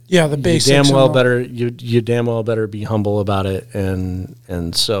 but Yeah, the basics. you damn and well all. better you damn well better be humble about it.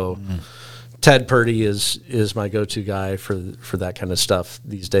 And so Ted Purdy is my go-to guy for that kind of stuff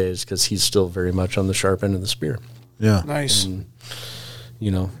these days, because he's still very much on the sharp end of the spear. Yeah. Nice.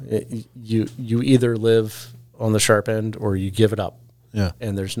 You know, you either live on the sharp end or you give it up. Yeah.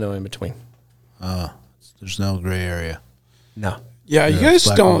 And there's no in between. There's no gray area. No. Yeah, you guys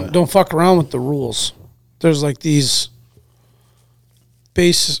black and white. don't fuck around with the rules. There's like these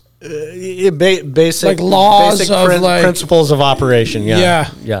base Basic Like laws basic of, like- principles of operation. yeah.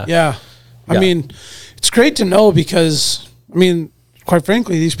 Yeah. I mean, it's great to know, because I mean, quite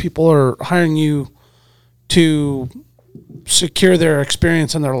frankly, these people are hiring you to secure their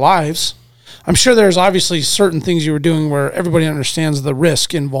experience in their lives. I'm sure there's obviously certain things you were doing where everybody understands the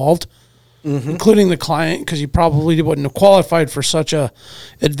risk involved, including the client, because you probably wouldn't have qualified for such a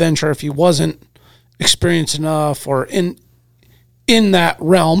adventure if you wasn't experienced enough or in that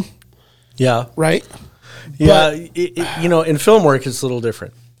realm, Yeah. right? Yeah. You know, in film work, it's a little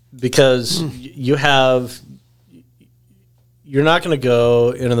different, because you're not going to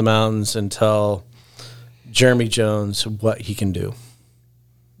go into the mountains and tell Jeremy Jones what he can do.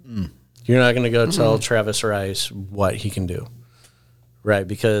 You're not going to go tell Travis Rice what he can do, right?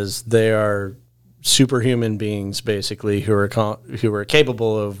 Because they are superhuman beings, basically, who are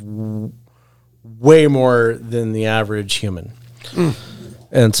capable of way more than the average human.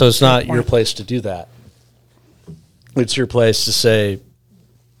 And so it's not your place to do that. It's your place to say,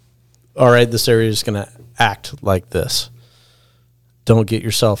 all right, this area is going to act like this. Don't get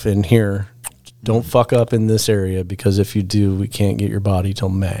yourself in here. Don't fuck up in this area, because if you do, we can't get your body till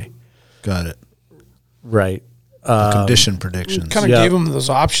May. Got it. Right. Condition predictions. Kind of gave them those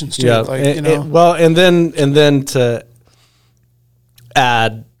options too, like, and, you know. and then to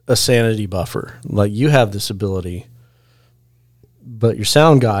add a sanity buffer, like you have this ability, but your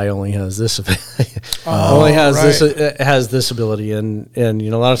sound guy only has this has this ability, and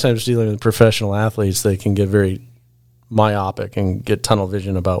you know, a lot of times dealing with professional athletes, they can get very myopic and get tunnel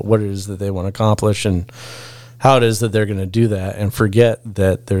vision about what it is that they want to accomplish and how it is that they're going to do that, and forget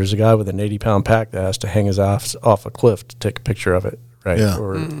that there's a guy with an 80-pound pack that has to hang his ass off a cliff to take a picture of it, right? Yeah.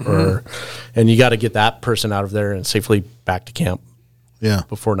 Or and you got to get that person out of there and safely back to camp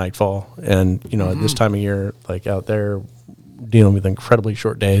before nightfall. And you know, at this time of year, like out there, dealing with incredibly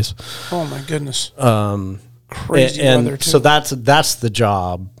short days. Oh my goodness. Crazy and weather too. so that's the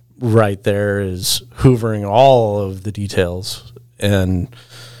job right there, is hoovering all of the details and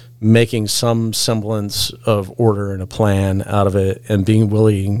making some semblance of order and a plan out of it, and being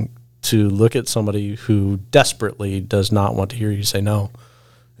willing to look at somebody who desperately does not want to hear you say no,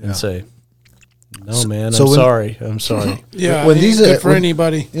 and say, no, man, so I'm sorry. yeah, when ain't these good for when-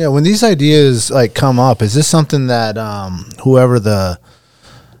 anybody. Yeah, when these ideas like come up, is this something that whoever the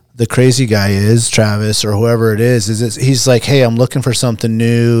crazy guy is, Travis or whoever it is he's like, hey, I'm looking for something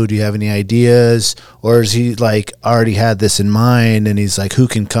new. Do you have any ideas? Or is he like already had this in mind and he's like, who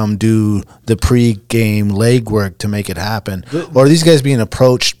can come do the pre-game legwork to make it happen? Or are these guys being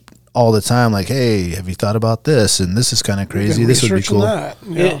approached all the time like, hey, have you thought about this? And this is kind of crazy. This would be Researching cool. that,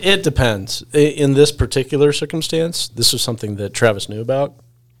 yeah. It depends. In this particular circumstance, this was something that Travis knew about.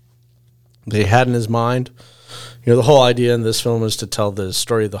 They had in his mind. the whole idea in this film is to tell the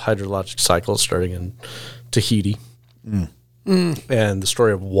story of the hydrologic cycle starting in Tahiti and the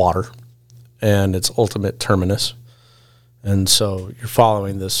story of water and its ultimate terminus. And so you're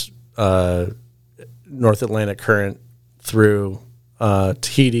following this North Atlantic current through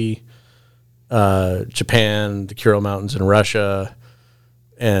Tahiti, Japan, the Kuro Mountains in Russia,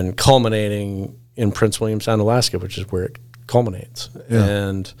 and culminating in Prince William Sound, Alaska, which is where it culminates. Yeah.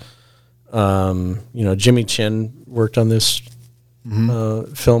 And, Jimmy Chin worked on this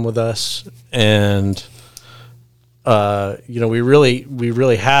film with us. And, we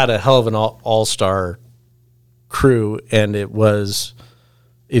really had a hell of an all-star crew, and it was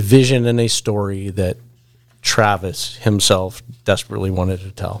a vision and a story that Travis himself desperately wanted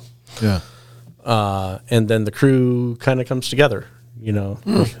to tell. Yeah. And then the crew kind of comes together,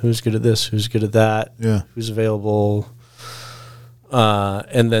 who's good at this, who's good at that, who's available.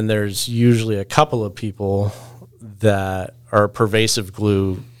 And then there's usually a couple of people that are pervasive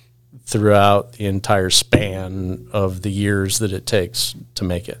glue throughout the entire span of the years that it takes to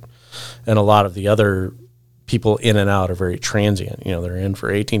make it. And a lot of the other people in and out are very transient. They're in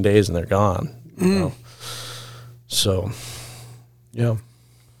for 18 days and they're gone. So, yeah.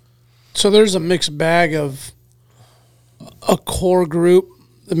 So there's a mixed bag of a core group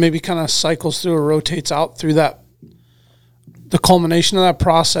that maybe kind of cycles through or rotates out through the culmination of that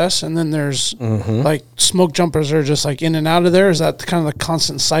process, and then there's like smoke jumpers are just like in and out of there. Is that kind of the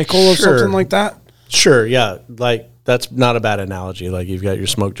constant cycle of something like that? Sure, yeah. Like that's not a bad analogy. Like you've got your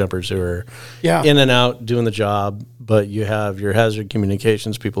smoke jumpers who are in and out doing the job, but you have your hazard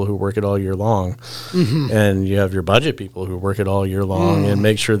communications people who work it all year long, and you have your budget people who work it all year long and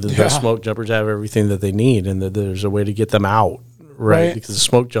make sure that the smoke jumpers have everything that they need and that there's a way to get them out, right? Because the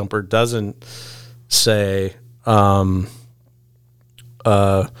smoke jumper doesn't say,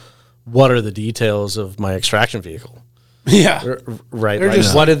 what are the details of my extraction vehicle? Yeah. Right.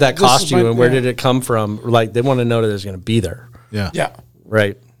 Like, what did that cost you and where did it come from? Like, they want to know that it's going to be there. Yeah. Yeah.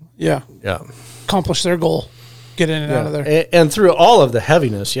 Right. Yeah. Yeah. Accomplish their goal. Get in and out of there. And through all of the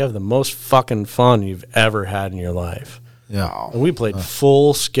heaviness, you have the most fucking fun you've ever had in your life. Yeah. And we played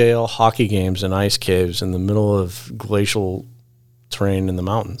full-scale hockey games in ice caves in the middle of glacial terrain in the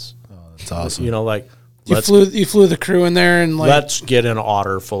mountains. Oh, that's awesome. You flew the crew in there and let's get an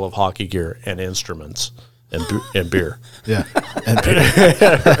otter full of hockey gear and instruments and beer. Yeah. And beer.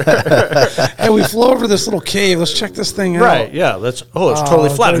 Hey, we flew over this little cave. Let's check this thing out. Right. Yeah. It's totally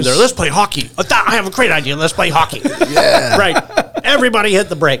flat in there. Let's play hockey. I have a great idea. Let's play hockey. Yeah. Right. Everybody hit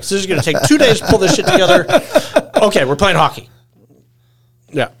the brakes. This is going to take 2 days to pull this shit together. Okay, we're playing hockey.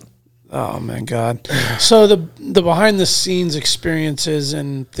 Yeah. Oh my God. So the behind the scenes experiences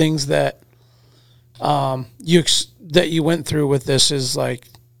and things that you went through with this is like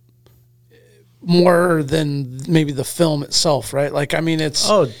more than maybe the film itself, right? Like, I mean, it's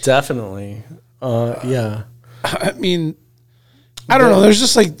definitely. Yeah. I mean, I don't know. There's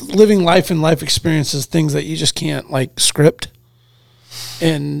just like living life and life experiences, things that you just can't like script.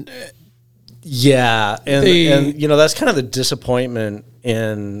 And yeah, and that's kind of the disappointment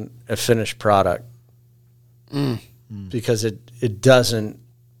in a finished product because it doesn't.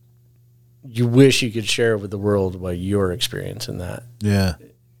 You wish you could share with the world what your experience in that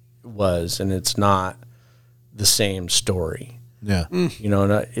was, and it's not the same story. Yeah.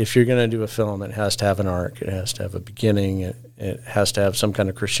 If you're going to do a film, it has to have an arc. It has to have a beginning. It has to have some kind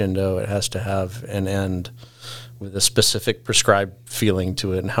of crescendo. It has to have an end with a specific prescribed feeling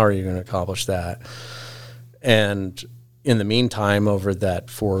to it. And how are you going to accomplish that? And in the meantime, over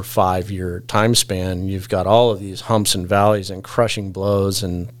that 4 or 5 year time span, you've got all of these humps and valleys and crushing blows.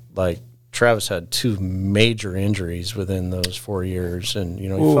 And like Travis had 2 major injuries within those 4 years. And, he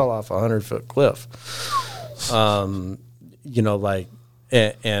fell off a 100-foot cliff.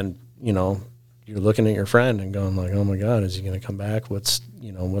 You're looking at your friend and going like, oh my God, is he going to come back? What's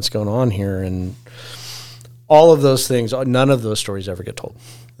going on here? And all of those things, none of those stories ever get told.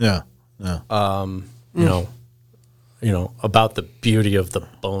 Yeah. Yeah. About the beauty of the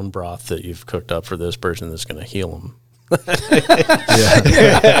bone broth that you've cooked up for this person that's going to heal them. That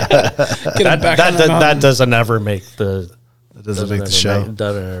doesn't ever make the. That doesn't make the show.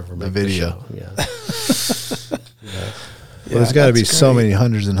 Doesn't ever make the video. The show. Yeah. Well, there's got to be so many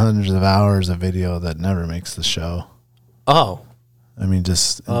hundreds and hundreds of hours of video that never makes the show. Oh. I mean,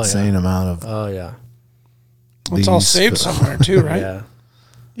 just insane amount of. Oh, yeah. It's all saved somewhere, too, right? Yeah.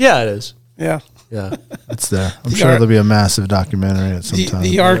 Yeah, it is. Yeah. Yeah. It's there. I'm sure there'll be a massive documentary at some time.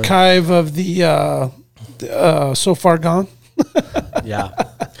 The archive of the So Far Gone. Yeah.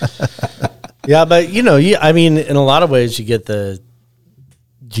 Yeah, but, in a lot of ways, you get the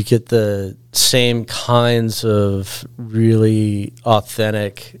you get the same kinds of really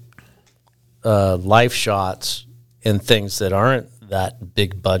authentic life shots and things that aren't that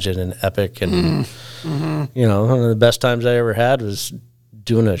big budget and epic. And, you know, one of the best times I ever had was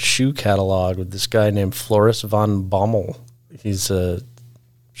doing a shoe catalog with this guy named Floris van Bommel. He's a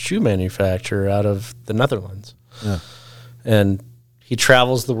shoe manufacturer out of the Netherlands. Yeah. And he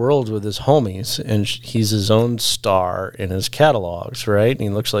travels the world with his homies, and he's his own star in his catalogs, right? And he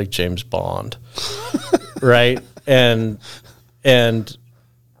looks like James Bond, right? And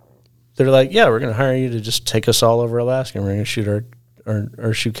they're like, yeah, we're going to hire you to just take us all over Alaska, and we're going to shoot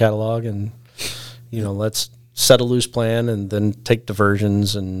our shoe catalog, and, you know, let's set a loose plan and then take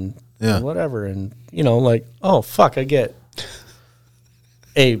diversions and whatever. And, you know, like, oh, fuck, I get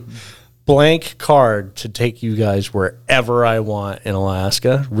a blank card to take you guys wherever I want in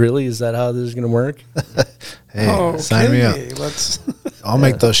Alaska. Really? Is that how this is going to work? Hey, sign me up. Let's I'll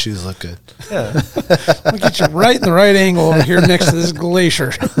make those shoes look good. Yeah. we'll get you right in the right angle over here next to this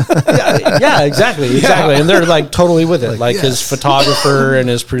glacier. Yeah, exactly. And they're like totally with it. Like his photographer and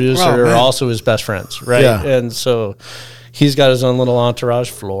his producer are also his best friends, right? Yeah. And so he's got his own little entourage,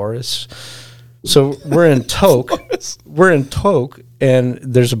 Floris. So we're in Tok. And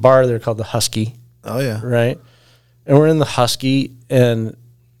there's a bar there called the Husky. Oh, yeah. Right? And we're in the Husky and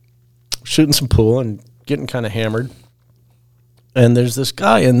shooting some pool and getting kind of hammered. And there's this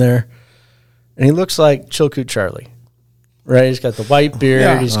guy in there, and he looks like Chilkoot Charlie. Right? He's got the white beard.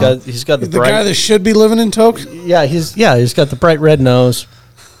 Yeah. He's got the The bright, guy that should be living in Tok? he's got the bright red nose.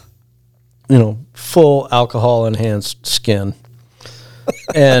 You know, full alcohol enhanced skin.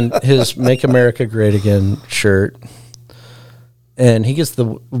 And his Make America Great Again shirt. And he gets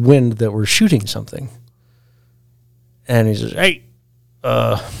the wind that we're shooting something. And he says, hey,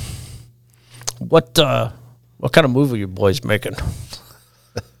 what kind of movie are you boys making?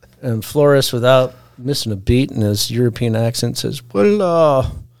 And Floris, without missing a beat in his European accent, says,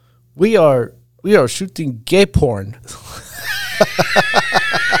 well, we are shooting gay porn.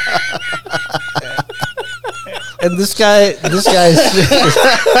 And this guy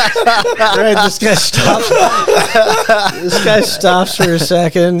stops for a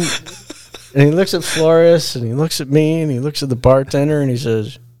second, and he looks at Floris, and he looks at me, and he looks at the bartender, and he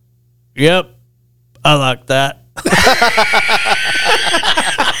says, yep, I like that.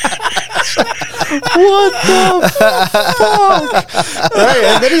 What the fuck? Right,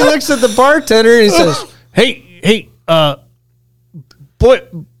 and then he looks at the bartender, and he says, hey, boy,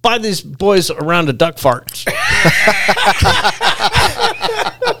 buy these boys a round of duck farts.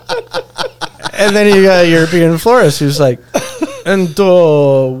 And then you got European Floris who's like, and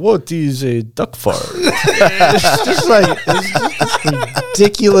what is a duck fart? It's just like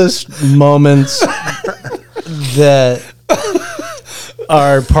ridiculous moments that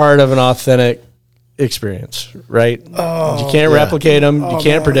are part of an authentic experience, right? Oh, you can't replicate them. You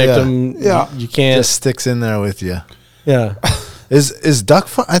can't predict them. Yeah. You can't. Just sticks in there with you. Yeah. Is duck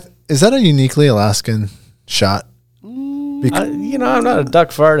fart? Is that a uniquely Alaskan shot? I'm not a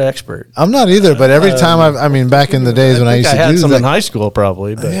duck fart expert. I'm not either, but every time back in the days when I used to had do some in that, high school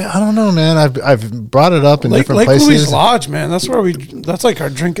probably, but yeah, I don't know, man. I've brought it up in different Lake places. Louise Lodge, man. That's where that's like our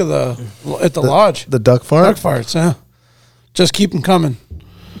drink of at the lodge. The duck fart. Duck farts, yeah. Just keep them coming.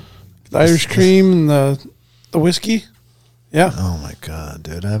 The Irish cream and the whiskey. Yeah. Oh my god,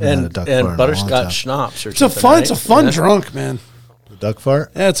 dude! I haven't had a duck fart and in a butterscotch long time. schnapps or It's something. it's a fun drunk, man. The duck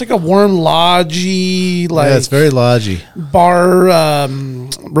fart. Yeah, it's like a warm lodgy, Yeah, it's very lodgy. bar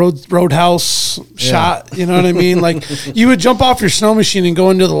roadhouse shot. You know what I mean? Like you would jump off your snow machine and go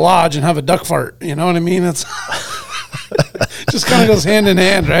into the lodge and have a duck fart. You know what I mean? It's just kind of goes hand in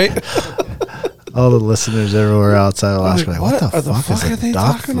hand, right? All the listeners everywhere outside Alaska, Like, what the what the fuck fuck are is they a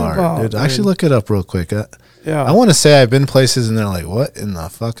duck talking fart, about, dude? dude? Actually, look it up real quick. Yeah. I want to say I've been places and they're like, what in the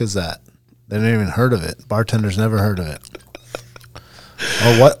fuck is that? They never even heard of it. Bartenders never heard of it.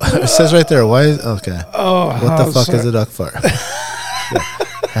 Oh, what? It says right there. Why is okay? Oh, what the fuck is a duck fart? Yeah,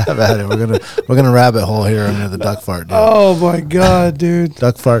 have at it. We're gonna rabbit hole here under the duck fart, dude. Oh my god, dude.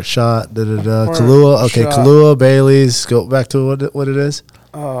 Duck fart shot. Fart Kahlua. Okay, shot. Kahlua, Bailey's. Go back to what it is.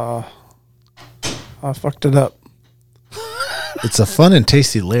 I fucked it up. It's a fun and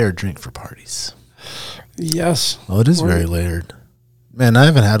tasty layered drink for parties. Yes. Oh, it is very layered. Man, I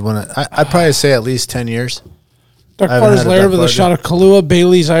haven't had one. I'd probably say at least 10 years. Duck I haven't fart is had a layered duck with a fart shot of Kahlua,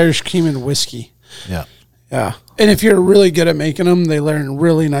 Bailey's, Irish cream, and whiskey. Yeah. Yeah. And if you're really good at making them, they layer in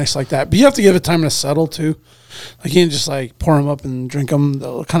really nice like that. But you have to give it time to settle too. Like you can't just like pour them up and drink them.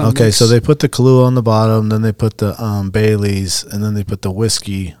 They'll kind of Okay, mix. so they put the Kahlua on the bottom, then they put the Bailey's, and then they put the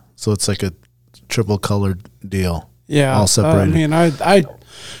whiskey. So it's like a triple colored deal. Yeah, all separated. I mean, I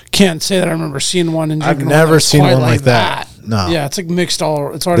can't say that I remember seeing one and I've drinking never one that's seen quite one like that. No. Yeah, it's like mixed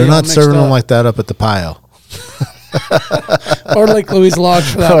all. It's already They're all not mixed serving up. them like that up at the Pio or Lake Louise Lodge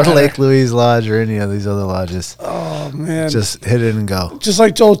for that or matter. Lake Louise Lodge or any of these other lodges. Oh man, Just hit it and go. just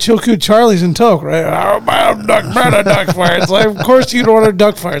like old Chilkoot Charlie's in Toke, right? Oh, man, duck farts. Like, of course you'd order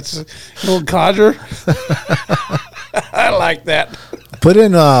duck farts, you old codger. I like that. Put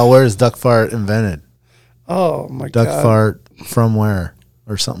in where's duck fart invented? Oh my Duck god, fart from where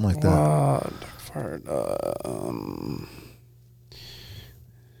or something like that. duck fart.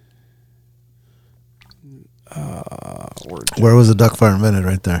 Where was the duck fart invented?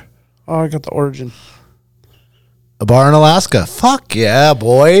 Right there. Oh, I got the origin. A bar in Alaska. Fuck yeah,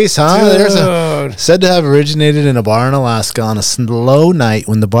 boys, huh? Dude. Said to have originated in a bar in Alaska on a slow night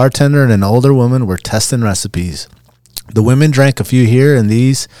when the bartender and an older woman were testing recipes. The women drank a few here and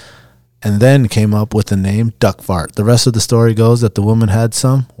these and then came up with the name duck fart. The rest of the story goes that the woman had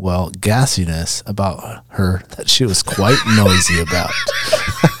some, well, gassiness about her that she was quite noisy about.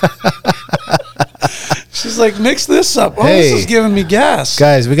 She's like, mix this up. Oh, Hey. this is giving me gas.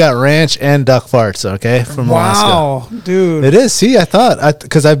 Guys, we got ranch and duck farts, okay, from Alaska. Wow, dude. It is. See, I thought,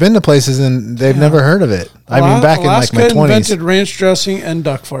 because I've been to places and they've never heard of it. I mean, back Alaska in like my 20s. invented ranch dressing and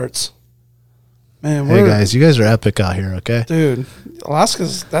duck farts. Man, Hey guys, you guys are epic out here, okay? dude,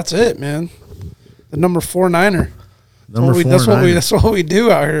 Alaska's that's it, man. The number 4 Niner. Number four, That's what we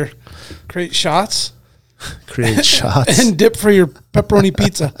do out here. Create shots create shots. and dip for your pepperoni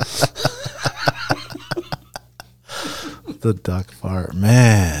pizza. The duck fart,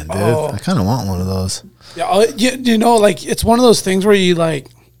 man, dude. Oh. I kind of want one of those. Yeah, you know, like it's one of those things where you like.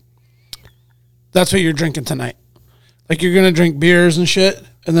 That's what you're drinking tonight. Like you're gonna drink beers and shit,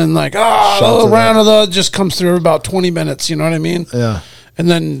 and then like Shots a of round of the just comes through about 20 minutes. You know what I mean? Yeah. And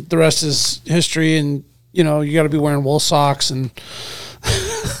then the rest is history, and you know you got to be wearing wool socks and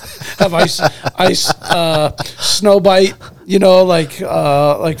have ice snow bite. You know, like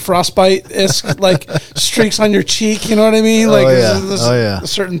frostbite isk, like streaks on your cheek. You know what I mean? Like yeah.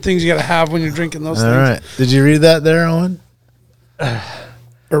 there's certain things you got to have when you're drinking those All things. right. Did you read that there, Owen?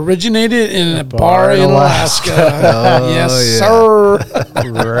 Originated in a bar in Alaska. Yes, yeah. sir.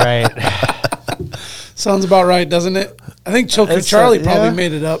 Right. Sounds about right, doesn't it? I think Choker It's, Charlie yeah. probably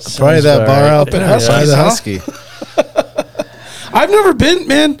made it up. Probably that bar right. up in Yeah. by the Husky, Husky. I've never been,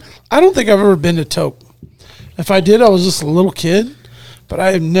 man. I don't think I've ever been to Toke. If I did, I was just a little kid, but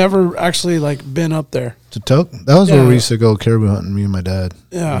I have never actually like been up there. To Toke? That was where Yeah. we used to go caribou hunting, me and my dad.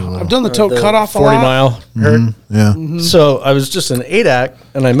 Yeah, We were I've done the Toke The cutoff a 40 lot. mile herd. Yeah. So I was just in ADAC,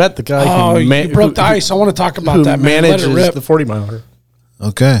 and I met the guy Oh, who, you broke the ice. I want to talk about who that, man. Let it manages rip. the 40 mile herd.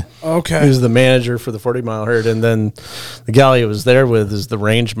 Okay. Okay. He was the manager for the 40 mile herd, and then the gal he was there with is the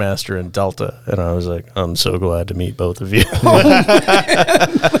range master in Delta. And I was like, I'm so glad to meet both of you.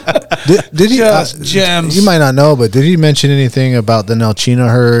 Did he? Just gems. You might not know, but did he mention anything about the Nelchino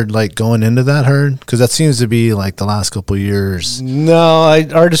herd, like going into that herd? Because that seems to be like the last couple of years. No,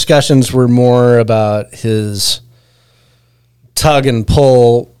 our discussions were more about his tug and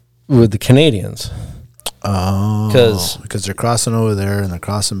pull with the Canadians. Oh, 'Cause- because they're crossing over there and they're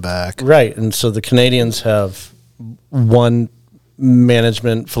crossing back. Right. And so the Canadians have one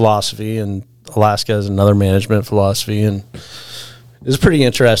management philosophy, and Alaska has another management philosophy. And it was a pretty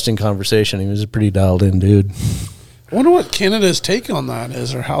interesting conversation. He was a pretty dialed in dude. I wonder what Canada's take on that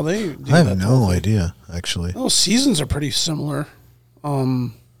is, or how they do I have that. no idea, actually. Those seasons are pretty similar.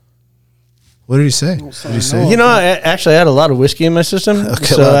 What did he say? Did he say? You know, actually, I had a lot of whiskey in my system, Okay,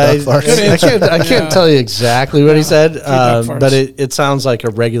 so well, I, duck farts. I can't Yeah. tell you exactly what he said, duck farts. but it sounds like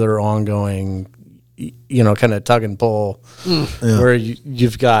a regular, ongoing, kind of tug and pull, where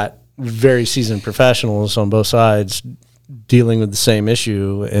you've got very seasoned professionals on both sides dealing with the same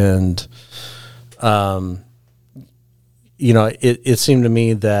issue, and it seemed to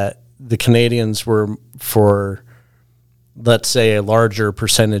me that the Canadians were for, let's say, a larger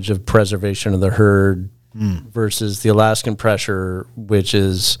percentage of preservation of the herd versus the Alaskan pressure, which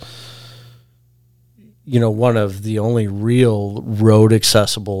is, one of the only real road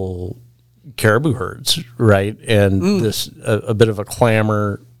accessible caribou herds, right? And this a bit of a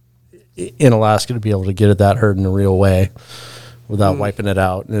clamor in Alaska to be able to get at that herd in a real way without wiping it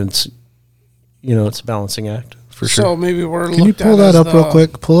out. And it's, it's a balancing act for sure. So maybe we're Can you looked pull at that as up real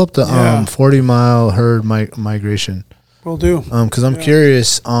quick? Pull up the Yeah. 40-mile herd migration. We'll do. Because I'm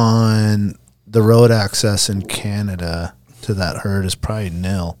curious on the road access in Canada to that herd is probably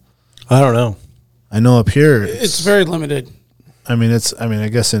nil. I don't know. I know up here It's very limited. I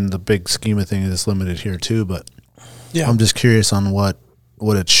guess in the big scheme of things it's limited here too, but Yeah. I'm just curious on what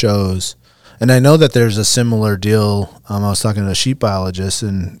it shows. And I know that there's a similar deal. I was talking to a sheep biologist,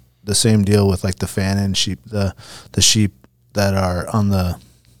 and the same deal with like the Fannin sheep, the sheep that are on the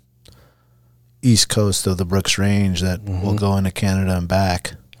east coast of the Brooks Range that will go into Canada and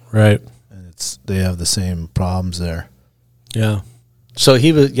back. Right. And they have the same problems there. Yeah. So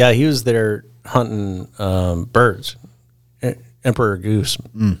he was there hunting birds, emperor goose,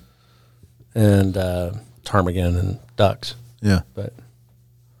 and ptarmigan and ducks. Yeah. But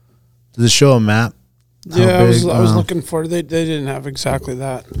does it show a map? Yeah, I was looking for. They didn't have exactly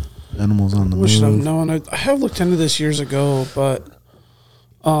that. Animals on the Wish I'd have move. known. I have looked into this years ago, but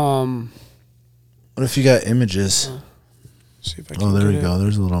What if you got images? see if I can. Oh, there get we it. go.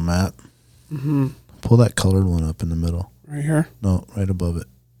 There's a little map. Mm-hmm. Pull that colored one up in the middle. Right here. No, right above it.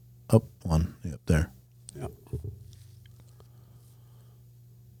 Up one. Yep, there. Yep.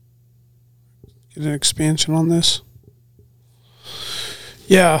 Get an expansion on this.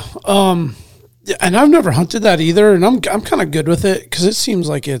 Yeah. Yeah, and I've never hunted that either, and I'm kind of good with it because it seems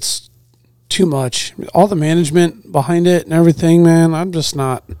like it's too much. All the management behind it and everything, man. I'm just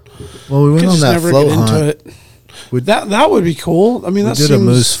not. Well, we went Could on just that never float get into hunt. it. That would be cool. I mean, We that did seems a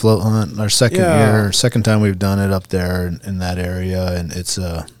moose float hunt our second Yeah. year, second time we've done it up there in that area, and it's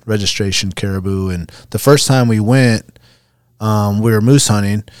a registration caribou. And the first time we went, we were moose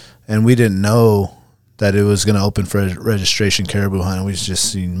hunting, and we didn't know that it was going to open for a registration caribou hunt. And we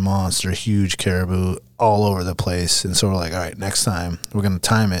just seen monster, huge caribou all over the place. And so we're like, all right, next time we're going to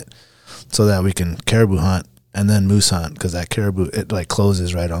time it so that we can caribou hunt and then moose hunt, because that caribou, it like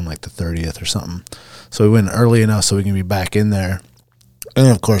closes right on like the 30th or something. So we went early enough so we can be back in there. And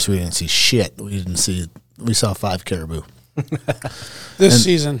of course we didn't see shit. We saw 5 caribou. this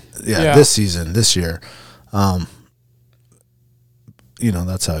season. Yeah, this season, this year.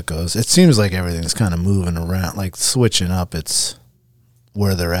 That's how it goes. It seems like everything's kind of moving around, like switching up. It's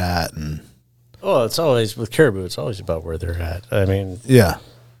where they're at. And oh, it's always with caribou. It's always about where they're at. I mean, yeah.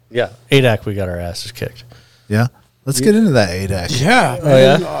 ADAC, we got our asses kicked. Yeah. Let's get into that ADAC. Yeah. Oh,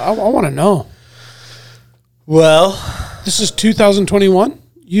 yeah? Man, I want to know. Well, This is 2021.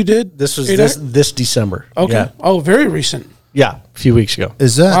 You did this was ADAC? this December. Okay. Yeah. Oh, very recent. Yeah, a few weeks ago.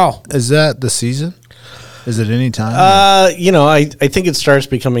 Is that Wow. is that the season? Is it any time? I think it starts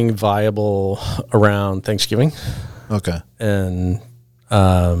becoming viable around Thanksgiving. Okay. And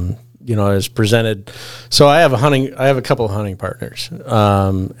as presented. So I have a couple of hunting partners,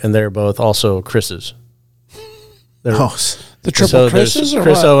 and they're both also Chris's. They're, The triple there's Chris's or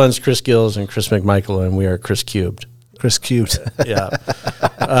Chris what? Owens, Chris Gills, and Chris McMichael, and we are Chris Cubed. Chris Cute. Yeah.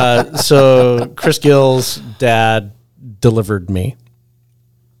 So Chris Gills' dad delivered me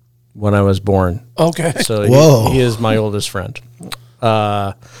when I was born. Okay. So Whoa. he is my oldest friend.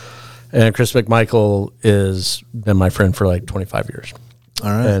 And Chris McMichael has been my friend for like 25 years.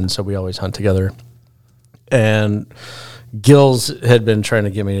 All right. And so we always hunt together. And Gills had been trying to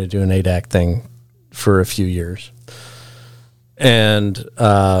get me to do an ADAC thing for a few years. And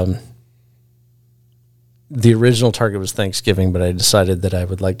the original target was Thanksgiving, but I decided that I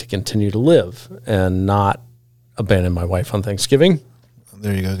would like to continue to live and not abandon my wife on Thanksgiving.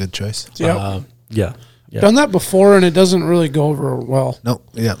 There you go. Good choice. Yep. Yeah. Done that before, and it doesn't really go over well. Nope.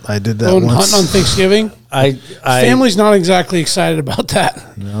 Yeah, I did that Going once. hunting on Thanksgiving. I Family's not exactly excited about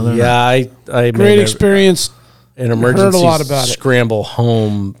that. No, they're yeah, I Great made experience. an emergency Heard a lot about it. scramble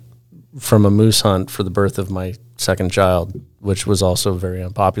home from a moose hunt for the birth of my second child, which was also very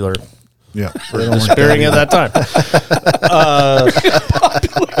unpopular Yeah. despairing at that time.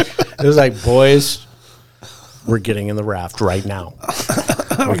 It was like, boys, we're getting in the raft right now.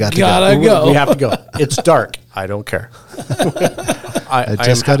 We got to Gotta go. We have to go. It's dark. I don't care. I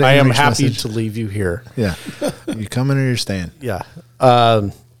just got an am image happy message. to leave you here. Yeah. You coming or you're staying? Yeah.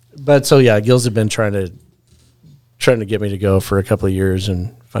 But so yeah, Gills had been trying to get me to go for a couple of years,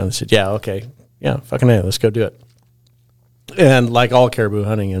 and finally said, "Yeah, okay, yeah, fucking A, let's go do it." And like all caribou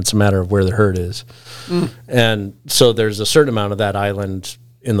hunting, it's a matter of where the herd is, and so there's a certain amount of that island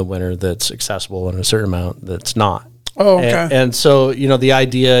in the winter that's accessible, and a certain amount that's not. Oh, okay. And so the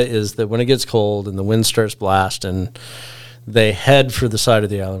idea is that when it gets cold and the wind starts blasting, they head for the side of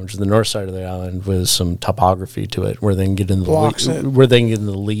the island, which is the north side of the island, with some topography to it, where they can get in Blocks it. where they can get in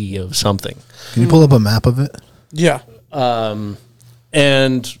the lee of something. Can you pull up a map of it? Yeah. And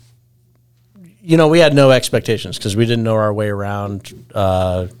we had no expectations because we didn't know our way around.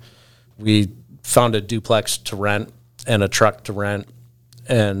 We found a duplex to rent and a truck to rent,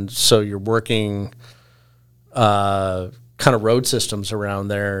 and so you're working kind of road systems around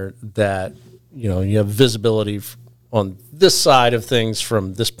there that you have visibility on this side of things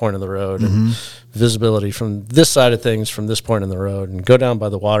from this point of the road, and visibility from this side of things from this point in the road, and go down by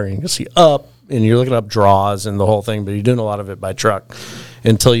the water and you can see up and you're looking up draws and the whole thing, but you're doing a lot of it by truck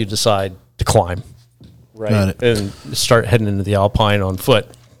until you decide to climb, right? And start heading into the Alpine on foot.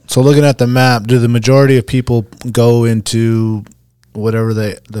 So looking at the map, do the majority of people go into whatever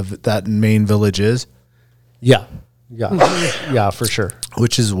that main village is? Yeah, for sure.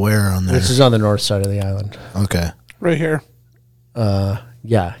 Which is where on there? This is on the north side of the island. Okay. Right here.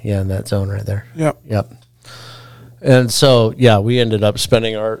 Yeah, in that zone right there. Yep. And so, yeah, we ended up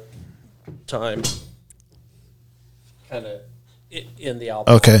spending our time kind of in the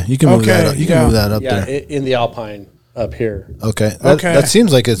Alpine. Okay, you can move that up. You can move that up there. In the Alpine up here. Okay. That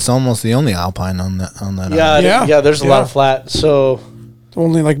seems like it's almost the only Alpine on that. Yeah, there's a lot of flat. So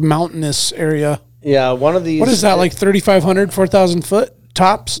only like mountainous area. Yeah, one of these. What is that, like 3,500, 4,000 foot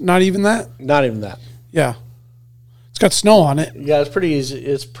tops? Not even that? Not even that. Yeah. It's got snow on it. Yeah, it's pretty easy.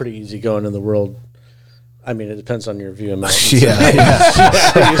 It's pretty easy going in the world. I mean, it depends on your view of mountains. Yeah.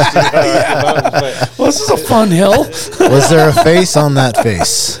 Well, this is a fun hill. Was there a face on that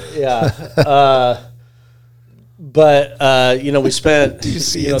face? Yeah. But we spent.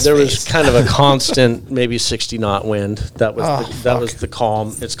 There was kind of a constant, maybe 60 knot wind. That was the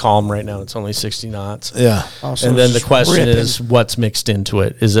calm. It's calm right now. It's only 60 knots. Yeah. So and then the question is, what's mixed into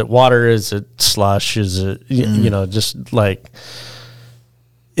it? Is it water? Is it slush? Is it just like.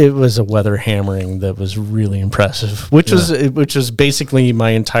 It was a weather hammering that was really impressive, which was basically my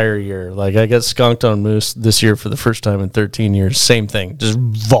entire year. Like I got skunked on moose this year for the first time in 13 years. Same thing, just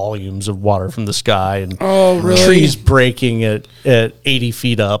volumes of water from the sky and trees breaking at 80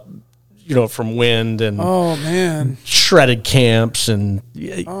 feet up, from wind and man, shredded camps and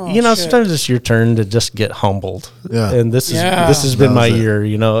sometimes it's your turn to just get humbled. Yeah, and this has been my year.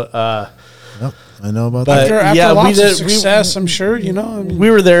 Yep, I know about that. After lots of success, I'm sure, we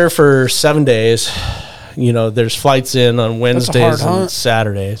were there for 7 days. There's flights in on Wednesdays and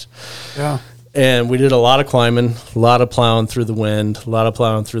Saturdays. Yeah. And we did a lot of climbing, a lot of plowing through the wind, a lot of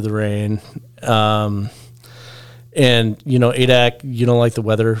plowing through the rain. ADAC, you don't like the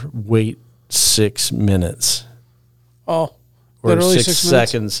weather, wait 6 minutes. Oh, or 6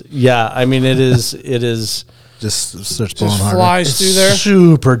 seconds. Yeah, I mean, it is... Just starts blowing harder. Flies through there.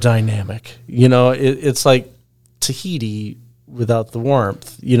 Super dynamic. It's like Tahiti without the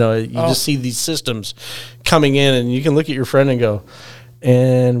warmth. You just see these systems coming in, and you can look at your friend and go,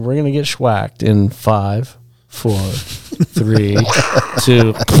 and we're going to get schwacked in 5, 4, 3,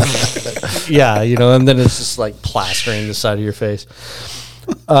 2. Yeah, and then it's just like plastering the side of your face.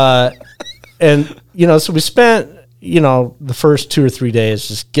 So we spent, the first 2 or 3 days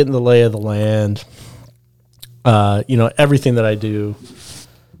just getting the lay of the land. Everything that I do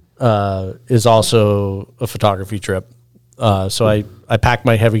is also a photography trip. So I pack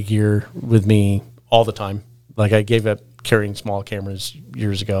my heavy gear with me all the time. Like I gave up carrying small cameras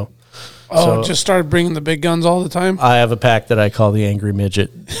years ago. Oh, so just started bringing the big guns all the time? I have a pack that I call the Angry Midget.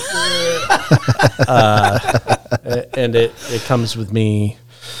 And it comes with me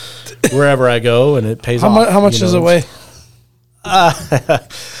wherever I go, and it pays off. How much does it weigh?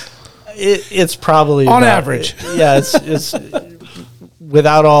 It's probably on average. It's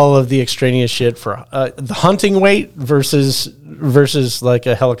without all of the extraneous shit for the hunting weight versus like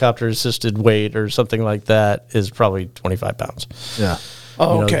a helicopter assisted weight or something like that is probably 25 pounds. Yeah.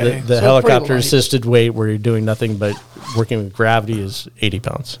 Oh, okay. The helicopter assisted weight where you're doing nothing but working with gravity is 80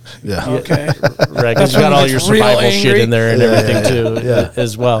 pounds. Yeah. Okay. Right. Because you got all your survival shit in there and everything too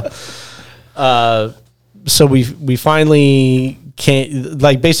as well. So we finally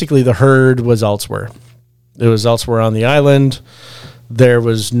basically the herd was elsewhere. It was elsewhere on the island. There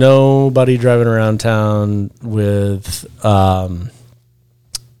was nobody driving around town with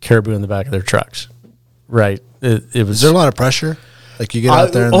caribou in the back of their trucks. Right. It was. Is there a lot of pressure? Like you get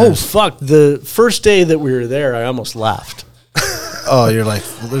out there and fuck. The first day that we were there, I almost laughed. Oh, you're like,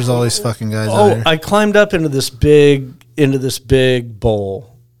 well, there's all these fucking guys out here. I climbed up into this big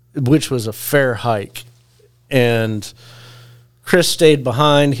bowl, which was a fair hike. And Chris stayed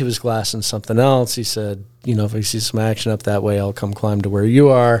behind. He was glassing something else. He said, if I see some action up that way, I'll come climb to where you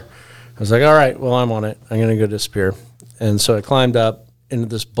are. I was like, all right, well, I'm on it. I'm going to go disappear. And so I climbed up into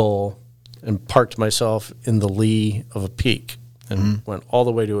this bowl and parked myself in the lee of a peak and went all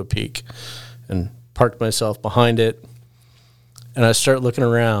the way to a peak and parked myself behind it. And I start looking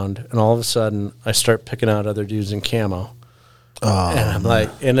around, and all of a sudden, I start picking out other dudes in camo. Oh, and I'm like,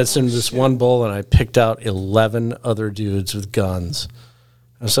 and it's in this one bowl, and I picked out 11 other dudes with guns.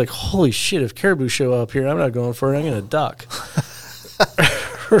 I was like, holy shit, if caribou show up here, I'm not going for it. I'm going to duck.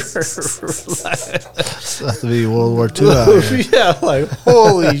 It's have to be World War II out here. Yeah, like,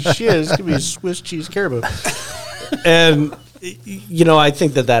 holy shit, it's going to be Swiss cheese caribou. And I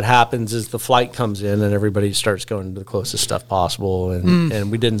think that happens as the flight comes in and everybody starts going to the closest stuff possible.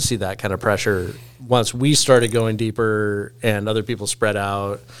 And we didn't see that kind of pressure once we started going deeper and other people spread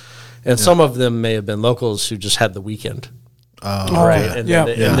out. And some of them may have been locals who just had the weekend. Oh, Right. okay.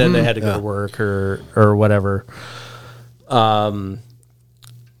 And then they had to go to work or whatever.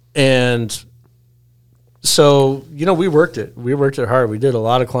 And so, we worked it. We worked it hard. We did a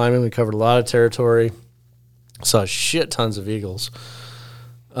lot of climbing. We covered a lot of territory. Saw shit tons of eagles.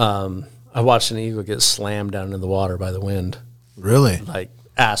 I watched an eagle get slammed down in the water by the wind, Really? like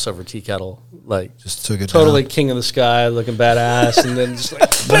ass over tea kettle, like Just took it totally down. king of the sky, looking badass, and then just like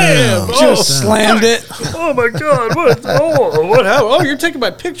bam, Just slammed it. oh my god, what happened? Oh, you're taking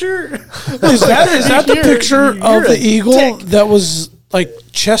my picture? Is that the picture you're of the a eagle that was like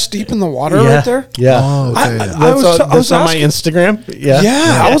chest deep in the water right there? Yeah. Oh, okay. I was on my asking- Instagram. Yeah.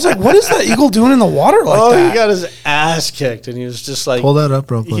 Yeah, I was like, what is that eagle doing in the water like Oh, that? he got his ass kicked, and he was just like, Pull that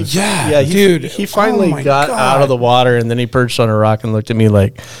up real quick. Yeah, he, dude. He finally Oh my got God. out of the water, and then he perched on a rock and looked at me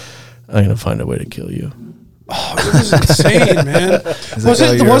like, "I'm gonna find a way to kill you." It was insane, man. Was how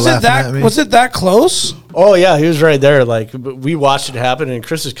it you were was it laughing at that me? was it that close? Oh yeah, he was right there. Like we watched it happen, and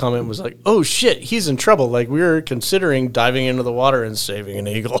Chris's comment was like, "Oh shit, he's in trouble." Like we were considering diving into the water and saving an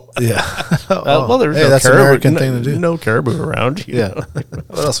eagle. Yeah. Well, there's Hey, no that's an caribou, American thing to do. No caribou around. you Yeah. know.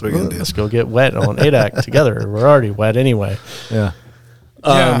 What else are we going to do? Let's go get wet on ADAC together. We're already wet anyway. Yeah.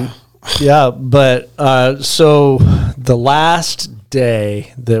 Yeah, but so the last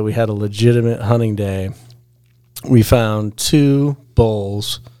day that we had a legitimate hunting day, we found 2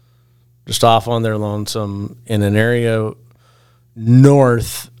 bulls just off on their lonesome in an area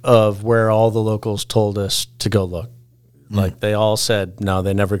north of where all the locals told us to go look. Like they all said, no,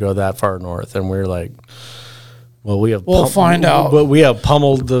 they never go that far north. And we're like, well, We'll find out. But we have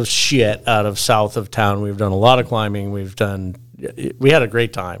pummeled the shit out of south of town. We've done a lot of climbing. We had a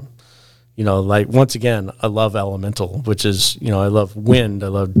great time. Like once again, I love elemental, which is, I love wind, I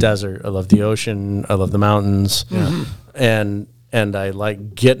love desert, I love the ocean, I love the mountains, and I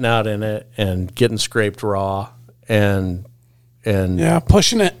like getting out in it and getting scraped raw and Yeah,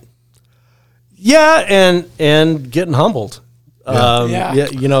 pushing it. and getting humbled. Yeah.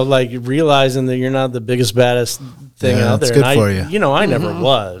 Like realizing that you're not the biggest, baddest thing Yeah, out there. it's good and for you. I never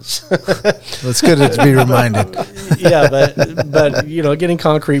was. It's good to be reminded. Yeah, but getting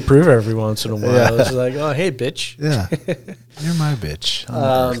concrete proof every once in a while. It's like, oh, hey, bitch. Yeah. You're my bitch.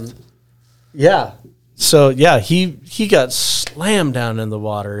 Yeah. So yeah, he got slammed down in the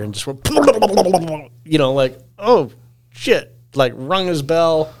water and just went, like, oh shit, like rung his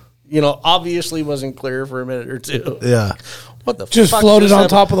bell. Obviously wasn't clear for a minute or two. Yeah. What the Just fuck floated just on happened?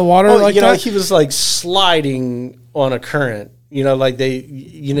 top of the water like that? He was like sliding on a current. Like they,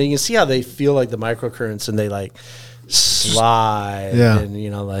 you can see how they feel like the microcurrents and they like slide. Yeah.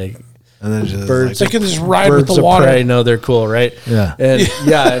 And like. And then just Birds, They can just ride with birds the of water. prey know they're cool, right? Yeah. And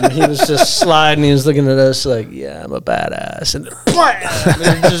and he was just sliding. He was looking at us like, "Yeah, I'm a badass," and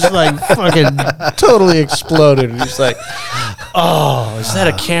they're just like fucking totally exploded. And he's like, "Oh, is that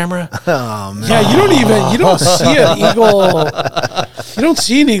a camera?" oh man. Yeah, you don't see an eagle. You don't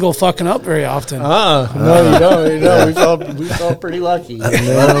see an eagle fucking up very often. No, you don't. We felt pretty lucky.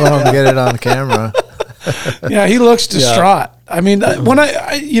 Let alone get it on camera. Yeah, he looks distraught. I mean, when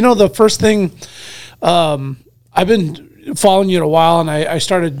I the first thing, I've been following you in a while, and I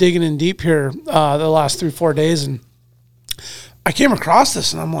started digging in deep here the last 3-4 days, and I came across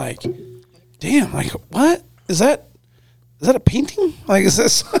this, and I'm like, damn, like what is that? Is that a painting? Like, is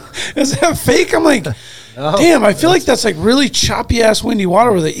that fake? I'm like, damn, I feel like that's like really choppy ass windy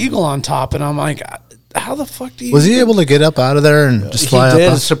water with an eagle on top, and I'm like, how the fuck do you? Was he able to get up out of there and just fly He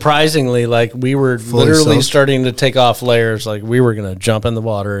did, up? surprisingly. Like we were literally soaked? starting to take off layers. Like we were gonna jump in the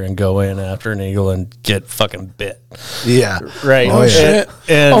water and go in after an eagle and get fucking bit. Yeah. Right. Oh, yeah. Shit.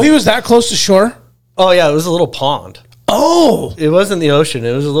 And He was that close to shore? oh yeah, it was a little pond. Oh, It wasn't the ocean.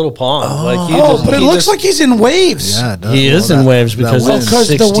 It was a little pond. Like but it looks like he's in waves. Yeah. it does. he is Well, in that- waves that because wind. it's Because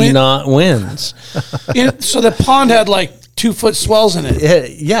the 60 wind- knot winds. So the pond had like 2-foot swells in it.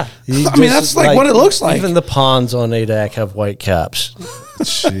 Yeah. I mean, that's like what it looks like. Even the ponds on ADAC have white caps.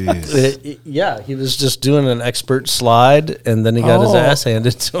 Jeez. Yeah, he was just doing an expert slide, and then he got his Oh. ass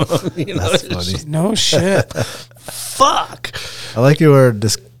handed to him. That's it's funny. just, No shit. fuck. I like you were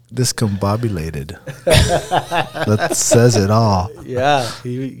discombobulated. That says it all. Yeah,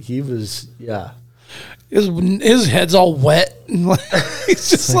 he was. Yeah, His head's all wet. And he's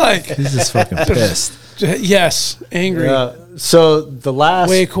just like, He's just fucking pissed. yes, angry. yeah. So the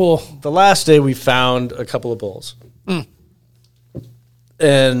Way cool. last day we found a couple of bulls,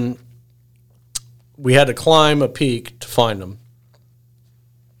 and we had to climb a peak to find them.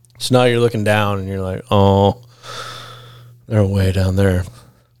 So now you're looking down and you're like, oh, they're way down there.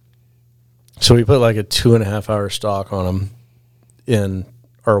 So we put like a 2.5 hour stalk on them in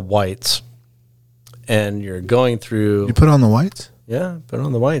our whites. And you're going through. You put on the whites? Yeah, put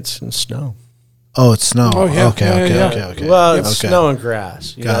on the whites and snow. Oh, it's snow. Oh, yeah. Okay. Well, it's snow and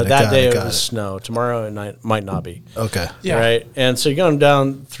grass. Got it, that got day it, it got was it. snow. Tomorrow it might not be. Okay. Yeah. Right? And so you're going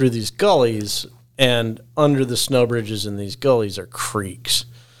down through these gullies, and under the snow bridges in these gullies are creeks.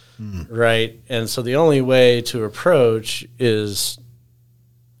 Right? And so the only way to approach is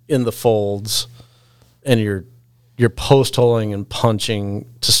in the folds, and you're post holing and punching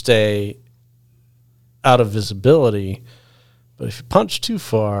to stay out of visibility. But if you punch too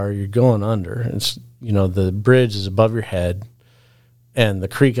far, you're going under. It's, the bridge is above your head, and the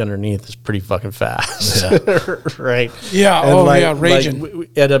creek underneath is pretty fucking fast. Right? Yeah. And Raging.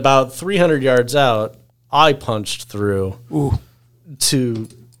 At about 300 yards out, I punched through to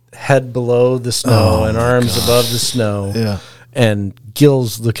head below the snow and arms above the snow. Yeah. And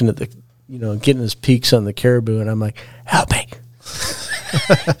Gil's looking at the, getting his peaks on the caribou, and I'm like, help me.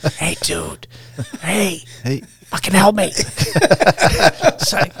 Hey, dude. Hey. Fucking help me.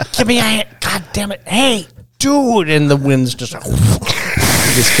 Sorry, give me a hand. God damn it. Hey, dude. And the wind's just. You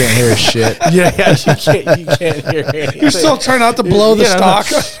just can't hear shit. Yeah, you can't hear anything. You're still trying not to blow the stock.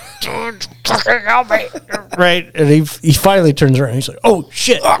 Dude, fucking help me. Right. And he finally turns around. He's like, oh,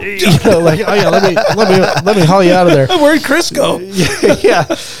 shit. Oh yeah, let me haul you out of there. Where'd Chris go? Yeah.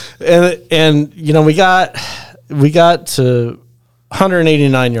 And we got to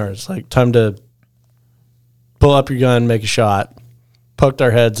 189 yards, like time to pull up your gun, make a shot. Poked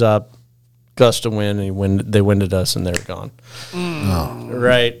our heads up, gust of wind, and they winded us, and they were gone.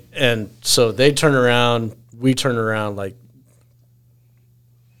 Right, and so they turn around, we turn around. Like,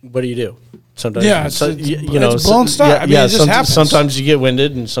 what do you do? Sometimes, it's blown stock. It just happens. Sometimes you get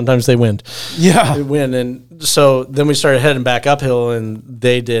winded, and sometimes they wind. Yeah, they wind, and so then we started heading back uphill, and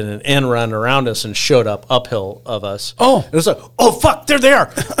they did an end run around us and showed up uphill of us. Oh, it was like, oh fuck, there they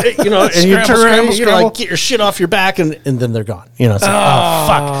are. And you turn around, and you're like, get your shit off your back, and then they're gone. It's like, oh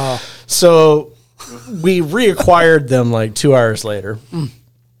fuck. So we reacquired them like 2 hours later,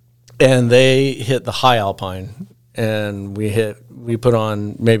 and they hit the high alpine, and we put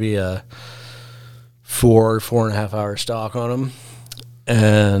on maybe a 4.5 hour stalk on them,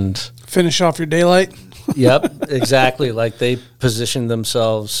 and finish off your daylight. Yep, exactly. Like, they positioned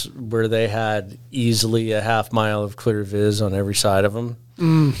themselves where they had easily a half mile of clear viz on every side of them,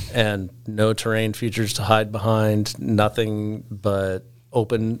 and no terrain features to hide behind, nothing but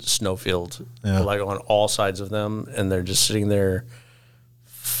open snowfield, like on all sides of them, and they're just sitting there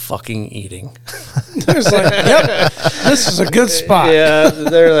fucking eating. There's like, yep, this is a good spot. Yeah,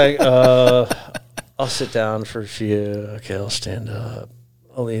 they're like, I'll sit down for a few. Okay, I'll stand up.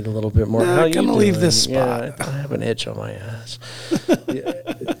 I'll eat a little bit more. Nah, How I'm gonna leave this spot. Yeah, I have an itch on my ass.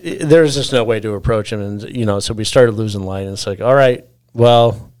 There's just no way to approach him, and so we started losing light. And it's like, all right,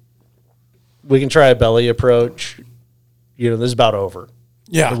 well, we can try a belly approach. This is about over.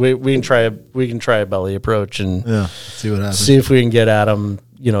 Yeah, we can try a belly approach and see what happens. See if we can get at them.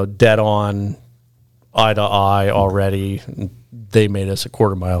 Dead on, eye to eye already. They made us a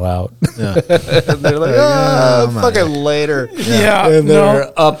quarter mile out. Yeah. And they're like, fucking later. Yeah. And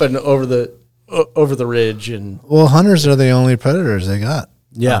they're up and over the ridge. And well, hunters are the only predators they got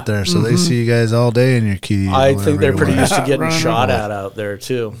out there. So they see you guys all day in your kitty. I think they're pretty used to getting shot at out there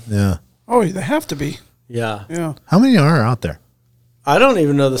too. Yeah. Oh, they have to be. Yeah. Yeah. How many are out there? I don't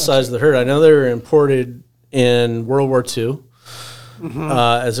even know the size of the herd. I know they were imported in World War II.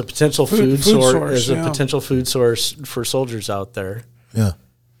 As a potential food source, potential food source for soldiers out there. Yeah.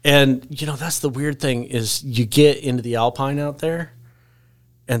 And that's the weird thing is you get into the alpine out there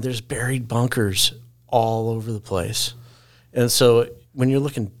and there's buried bunkers all over the place. And so when you're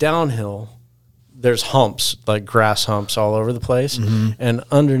looking downhill, there's humps, like grass humps all over the place. And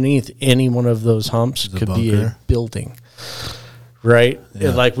underneath any one of those humps could be a building. Right?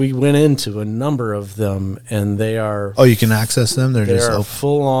 Yeah. Like, we went into a number of them, and they are... Oh, you can access them? They are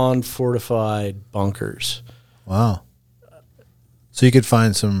full-on fortified bunkers. Wow. So you could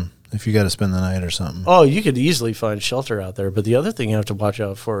find some, if you got to spend the night or something. Oh, you could easily find shelter out there. But the other thing you have to watch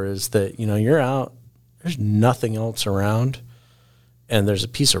out for is that, you're out, there's nothing else around, and there's a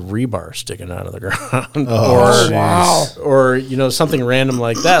piece of rebar sticking out of the ground. Or something random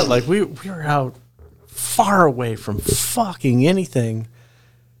like that. Like, we were out far away from fucking anything,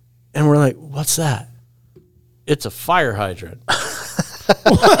 and we're like, what's that? It's a fire hydrant.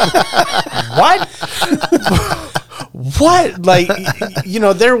 What? What? Like,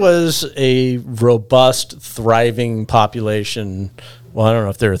 there was a robust, thriving population. Well, I don't know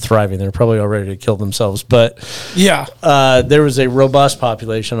if they're thriving. They're probably all ready to kill themselves. But Yeah. there was a robust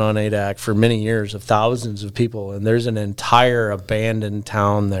population on Adak for many years of thousands of people. And there's an entire abandoned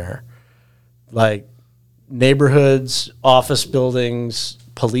town there. Like neighborhoods, office buildings,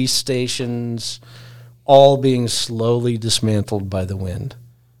 police stations, all being slowly dismantled by the wind.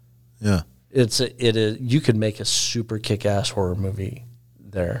 Yeah. It is. You could make a super kick-ass horror movie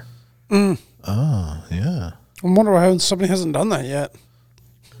there. Oh, yeah. I wonder why somebody hasn't done that yet.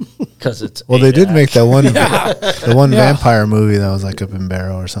 Because it's Well, they did Adak. make that one, the one vampire movie that was like up in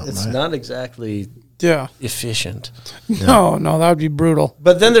Barrow or something, It's right? not exactly Yeah. efficient. No, that would be brutal.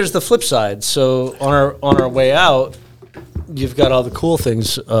 But then there's the flip side. So on our way out, you've got all the cool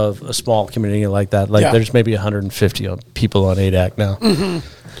things of a small community like that. Like Yeah. there's maybe 150 people on Adak now. Yeah,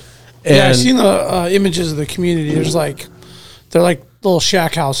 I've And seen the images of the community. They're like little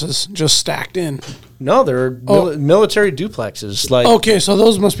shack houses just stacked in. no, they're military duplexes. Like Okay, so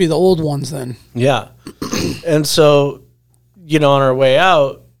those must be the old ones then. yeah, and so on our way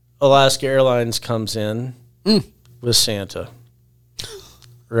out, Alaska Airlines comes in with Santa,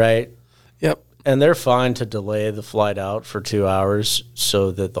 right? Yep. And they're fine to delay the flight out for 2 hours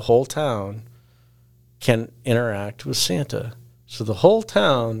so that the whole town can interact with Santa. So the whole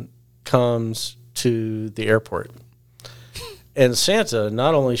town comes to the airport. And Santa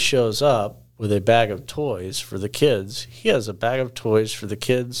not only shows up with a bag of toys for the kids, he has a bag of toys for the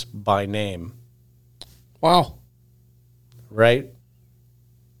kids by name, Wow. right?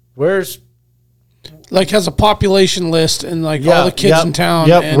 Where's Like has a population list and like all the kids in town.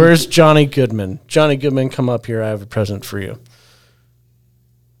 Yep. and- Where's Johnny Goodman? Johnny Goodman, come up here. I have a present for you.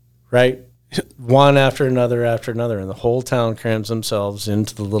 Right? One after another, and the whole town crams themselves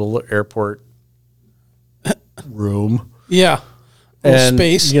into the little airport room. Yeah. Little And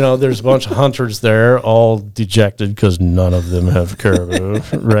space. there's a bunch of hunters there, all dejected because none of them have caribou.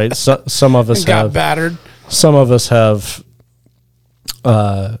 Right? Some of us and got have. battered. Some of us have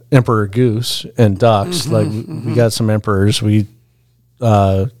emperor goose and ducks. Like we got some emperors. We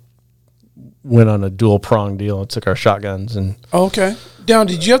went on a dual prong deal and took our shotguns and Okay. Down,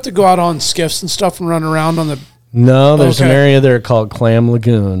 did you have to go out on skiffs and stuff and run around on the no, there's an Okay. area there called Clam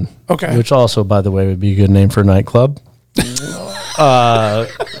Lagoon. Okay. Which also, by the way, would be a good name for a nightclub.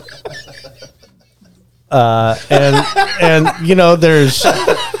 And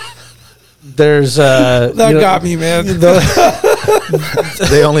there's That got me, man.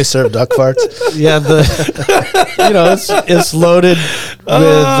 They only serve duck farts. Yeah, it's loaded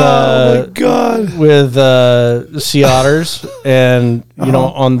with God. with sea otters, and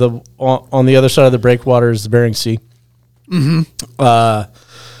on the other side of the breakwater is the Bering Sea.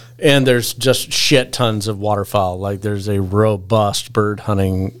 And there's just shit tons of waterfowl. Like there's a robust bird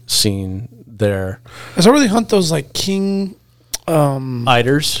hunting scene there. Is that where they hunt those like king?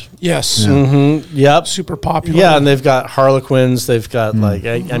 Eiders. Yes. Mm-hmm. Yep. Super popular. Yeah, and they've got harlequins. They've got like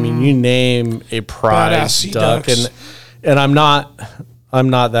I mean, you name a Badass prize sea duck, ducks. and I'm not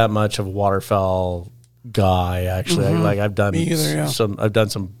that much of a waterfowl guy. Actually, I've done Me either, yeah.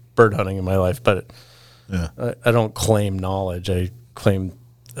 some bird hunting in my life, but Yeah. I don't claim knowledge. I claim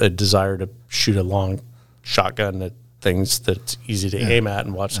a desire to shoot a long shotgun at things that's easy to aim at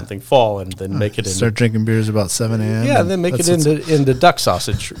and watch something fall and then make it into Start drinking beers about 7 a.m. yeah, and then make it That's what's- into duck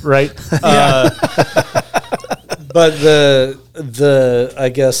sausage, right? But I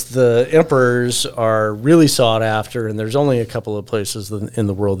guess the emperors are really sought after, and there's only a couple of places in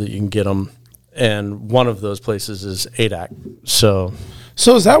the world that you can get them, and one of those places is Adak. So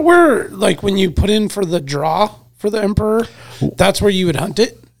So is that where like when you put in for the draw for the emperor, that's where you would hunt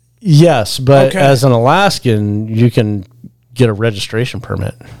it? yes, but Okay. as an Alaskan, you can get a registration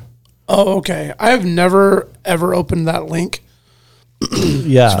permit. Oh, okay. I have never ever opened that link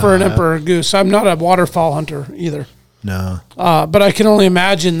Yeah, for an emperor goose. I'm not a waterfowl hunter either. No. But I can only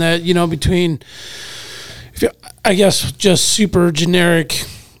imagine that, between, I guess, just super generic,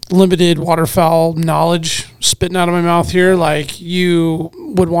 limited waterfowl knowledge spitting out of my mouth here, like you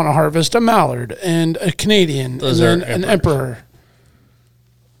would want to harvest a mallard and a Canadian Those and are then an emperor.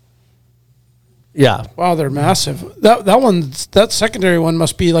 yeah. Wow, they're massive. That secondary one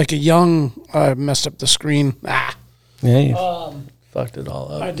must be like a young. I messed up the screen. Ah, Yeah, you fucked it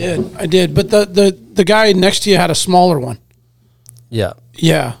all up. I did. But the guy next to you had a smaller one. Yeah.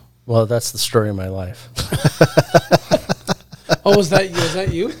 Yeah. Well, that's the story of my life. Oh, was that you? Was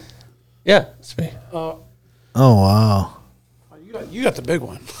that you? Yeah, it's me. Oh, wow. You got the big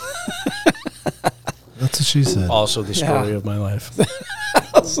one. That's what she said. Also the story Yeah. of my life.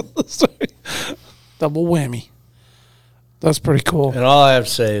 Double whammy. That's pretty cool. And all I have to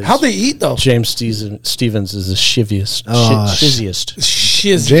say is How'd they eat though? James Stevens is the shivviest.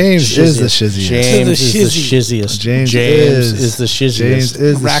 Shizziest. James is the shizziest. James is the shizzy. shizziest. James is the shizziest. James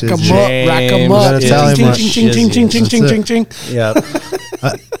is the Rack 'em shizziest. up, rack 'em gotta up. tell him Ching, what- ching, ching, ching, ching, ching, ching, ching, ching. Yeah.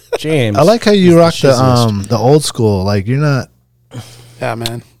 James. I like how you is rock shizziest. the old school. Like you're not Yeah,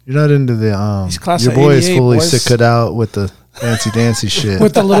 into the He's class your of boy is 88, fully boys. sick out with the fancy dancy shit.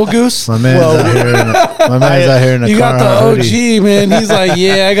 with the little goose. my man's out here. My man's out here in a You got the Carhartt hoodie. OG, man. He's like,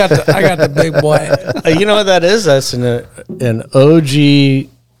 yeah, I got the big boy. You know what that is? That's an OG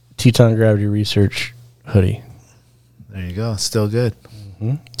Teton Gravity Research hoodie. There you go. Still good.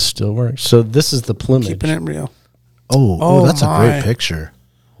 Still works. So this is the plumage. Keeping it real. Oh, that's my. a great picture.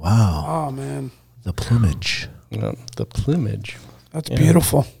 Wow, Oh man, the plumage. Yeah, the plumage. that's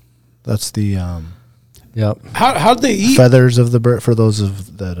beautiful. That's the Yep. How'd they eat? feathers of the bird. For those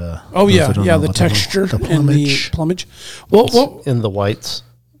of that. Oh those yeah, that don't yeah, know the what that is. texture the and the plumage, plumage. Well, In the whites.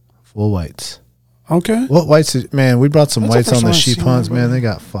 full whites. okay. What whites? Man, we brought some That's the whites first on the time I've sheep seen hunts. one, Man, but- they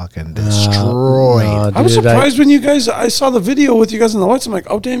got fucking destroyed. No, I was dude, surprised when you guys. I saw the video with you guys in the whites. I'm like,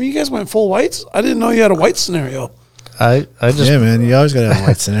 oh damn, you guys went full whites. I didn't know you had a white scenario. I just Yeah, man, you always gotta have a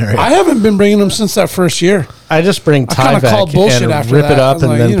white scenario. I haven't been bringing them since that first year. I just bring I kinda called Tyvek bullshit and after rip that. it I up was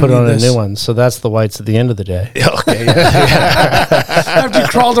and like, then you put don't on need a this. new one. So that's the whites at the end of the day. After you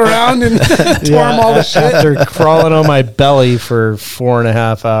crawled around and tore them all the shit. After crawling on my belly for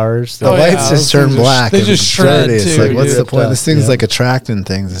 4.5 hours. The Oh, yeah, whites those just turn things are- black. they and just it's shred, dirty. It's too, like, what's the dude. point? This thing's Yeah. like attracting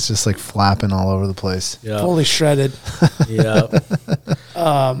things. It's just like flapping all over the place. Yeah. Fully shredded. Yeah.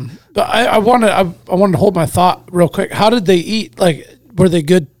 But I wanted to hold my thought real quick. How did they eat? Like, were they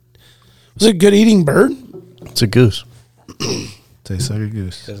good? Was it a good eating bird? It's a goose. Tastes like a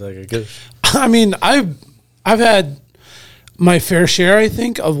goose. It's like a goose. I mean, I've had my fair share, I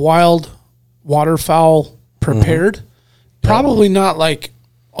think, of wild waterfowl prepared. Probably not like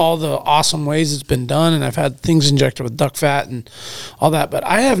all the awesome ways it's been done, and I've had things injected with duck fat and all that, but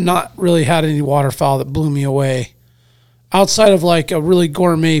I have not really had any waterfowl that blew me away outside of like a really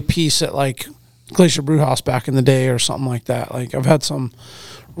gourmet piece at like Glacier Brewhouse back in the day or something like that. Like I've had some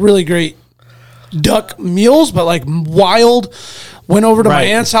really great duck meals, but like wild. Went over to my Right.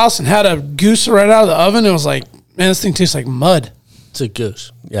 aunt's house and had a goose right out of the oven. It was like, man, this thing tastes like mud. It's a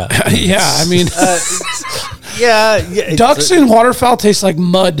goose. Yeah. Yeah, I mean, yeah. ducks and waterfowl taste like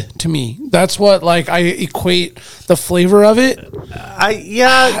mud to me. That's what like I equate the flavor of it. You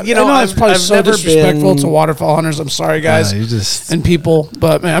know, I know it's probably so never disrespectful been- to waterfowl hunters. I'm sorry, guys, you just and people,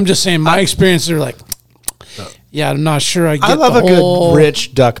 but man, I'm just saying my experiences are like, yeah, I'm not sure I get. I love the a whole, good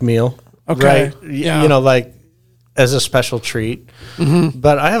rich duck meal. Okay, Right? yeah. You know, like as a special treat.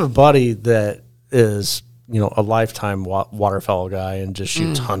 But I have a buddy that is, you know, a lifetime waterfowl guy and just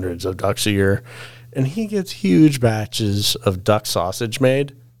shoots hundreds of ducks a year. And he gets huge batches of duck sausage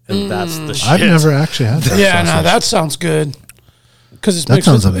made. And that's the shit. I've never actually had that. Yeah, no, sausage. that sounds good. Because it's That mixed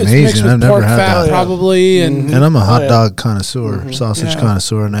sounds with, it's amazing. mixed with I've never pork had fat that. probably, and And I'm a hot yeah. dog connoisseur, sausage Yeah.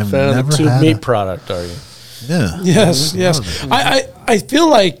 connoisseur, and I've Fan of never the tube had meat a, product, are you? Yeah. yes, yes. I feel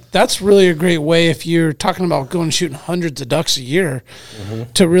like that's really a great way if you're talking about going shooting hundreds of ducks a year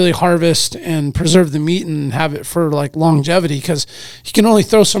to really harvest and preserve the meat and have it for like longevity, because you can only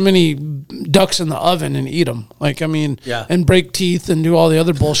throw so many ducks in the oven and eat them. Like, I mean, Yeah. and break teeth and do all the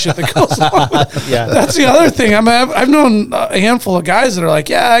other bullshit that goes on. Yeah. That's the other thing. I've known a handful of guys that are like,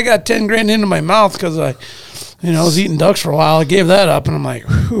 yeah, I got 10 grand into my mouth because I was eating ducks for a while. I gave that up, and I'm like,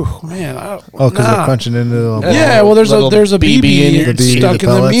 whew, man. Oh, because they're crunching into a Yeah, well, there's Little a BB in your BB teeth. stuck The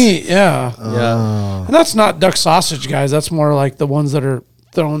in the pellets? meat. Yeah, Yeah. and that's not duck sausage, guys. That's more like the ones that are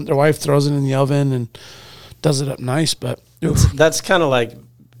thrown. Their wife throws it in the oven and does it up nice. But oof. That's kind of like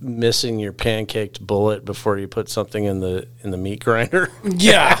missing your pancaked bullet before you put something in the meat grinder.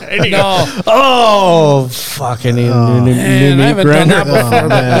 yeah, no, Oh, fucking new man, I haven't done that grinder. before.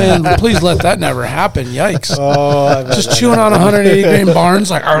 But man, please let that never happen. Yikes! Just chewing on 180 grain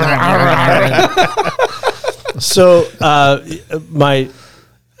barns like. So,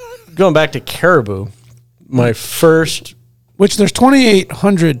 going back to caribou, my first. Which there's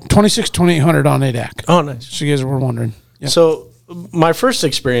 2800 on ADAC. Oh, nice. So you guys were wondering. Yeah. So, my first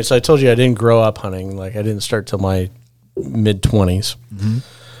experience, I told you I didn't grow up hunting. Like, I didn't start till my mid 20s.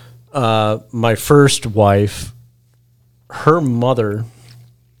 My first wife, her mother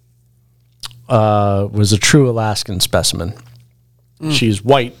was a true Alaskan specimen. She's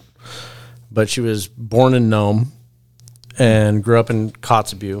white, but she was born in Nome and grew up in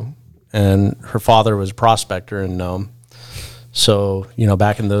Kotzebue. And her father was a prospector in Nome. So,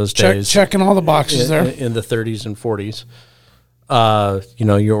 back in those days. Checking all the boxes there. In the 30s and 40s.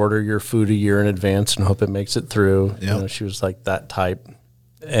 you order your food a year in advance and hope it makes it through. Yep. She was like that type.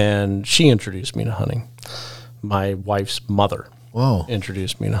 And she introduced me to hunting. My wife's mother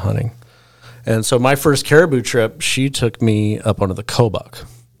introduced me to hunting. And so my first caribou trip, she took me up onto the Kobuk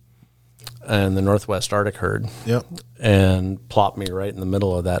and the Northwest Arctic herd. Yep. And plopped me right in the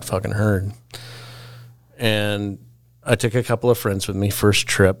middle of that fucking herd. And I took a couple of friends with me, first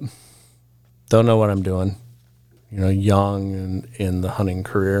trip. Don't know what I'm doing. Young and in the hunting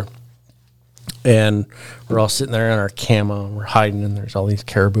career. And we're all sitting there in our camo and we're hiding, and there's all these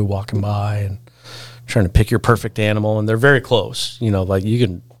caribou walking by and trying to pick your perfect animal. And they're very close. Like you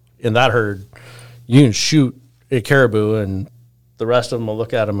can, in that herd, you can shoot a caribou and the rest of them will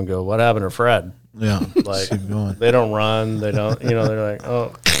look at them and go, "What happened to Fred?" Yeah. Like, keep going. they don't run. They don't, they're like,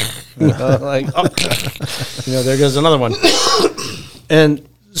 "Oh," like, "Oh," there goes another one. And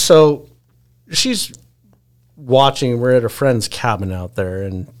so she's watching. We're at a friend's cabin out there,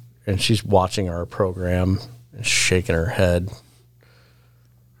 and she's watching our program and shaking her head.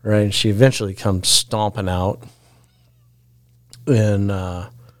 Right. And she eventually comes stomping out in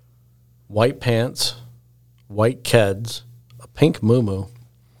white pants, white keds, a pink muumuu,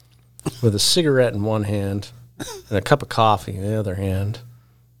 with a cigarette in one hand and a cup of coffee in the other hand.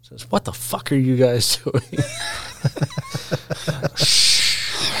 Says, "What the fuck are you guys doing?"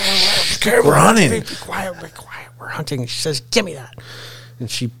 We're hunting. Be quiet. We're hunting. She says, "Give me that." And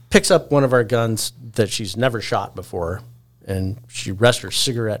she picks up one of our guns that she's never shot before, and she rests her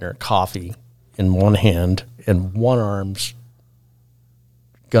cigarette and her coffee in one hand and one arm's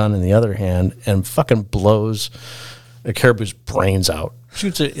gun in the other hand, and fucking blows a caribou's brains out.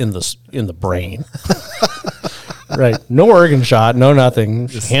 Shoots it in the brain. Right. No organ shot, no nothing.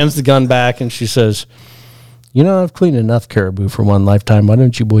 She hands the gun back and she says, "I've cleaned enough caribou for one lifetime. Why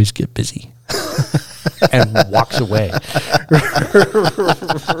don't you boys get busy?" And walks away.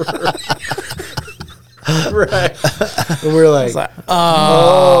 Right. And we're like,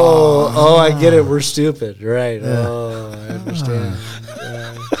 oh, I get it. We're stupid. Right. Yeah. Oh, I understand.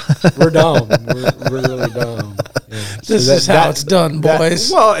 We're dumb. We're really dumb. Yeah. This is how it's done,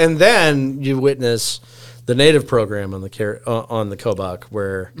 boys. And then you witness the native program on the Kobuk,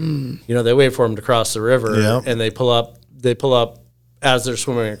 where they wait for them to cross the river, and they pull up as they're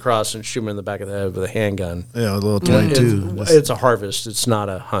swimming across and shoot them in the back of the head with a handgun. Yeah, a little 22. It's a harvest. It's not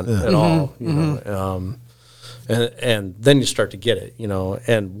a hunt at all. And then you start to get it.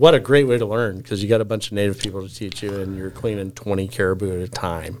 And what a great way to learn, because you got a bunch of native people to teach you, and you're cleaning 20 caribou at a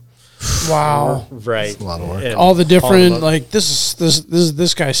time. Wow. Right. That's a lot of work. And all the different, like, this is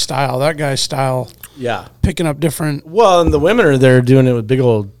this guy's style, that guy's style. Yeah. Picking up different. Well, and the women are there doing it with big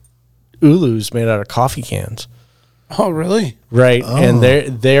old ulus made out of coffee cans. Oh, really? Right. Oh. And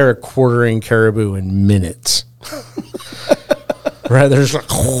they're quartering caribou in minutes. Right. There's like,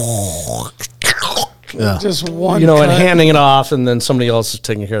 just one, and handing it off, and then somebody else is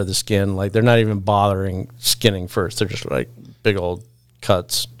taking care of the skin. Like, they're not even bothering skinning first. They're just like big old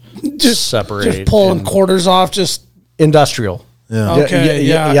cuts. Just separate. Just pulling quarters off. Just industrial. Yeah. Okay.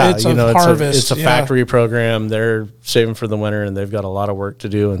 Yeah. It's a harvest. It's a factory program. They're saving for the winter, and they've got a lot of work to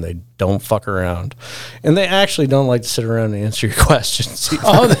do, and they don't fuck around. And they actually don't like to sit around and answer your questions.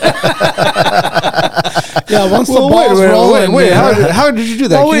 Once the ball's rolling. Wait. How did you do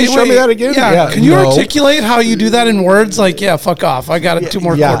that? Can you show me that again? Yeah. Can you articulate how you do that in words? Like, fuck off. I got 2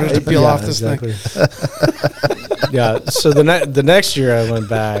 more quarters to peel off this thing. Yeah. So the next year I went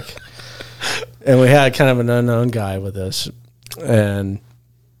back, and we had kind of an unknown guy with us. And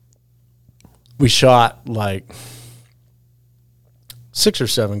we shot like 6 or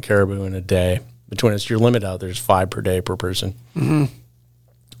 7 caribou in a day between us. Your limit out there's 5 per day per person. Mm-hmm.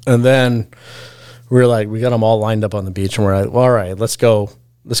 And then we got them all lined up on the beach, and we're like, well, all right, let's go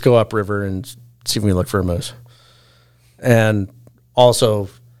upriver and see if we can look for a moose. And also,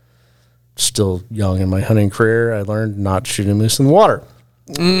 still young in my hunting career, I learned not to shoot a moose in the water.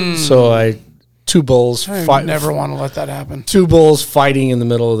 So 2 bulls. I never want to let that happen. 2 bulls fighting in the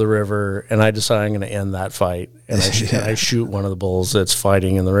middle of the river, and I decide I'm going to end that fight. And I shoot one of the bulls that's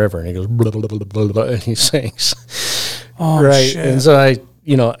fighting in the river, and he goes blah, blah, blah, blah, blah, and he sinks. Oh, right. shit. And so I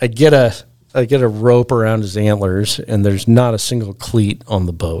get a rope around his antlers, and there's not a single cleat on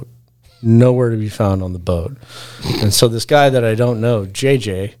the boat, nowhere to be found on the boat. And so this guy that I don't know,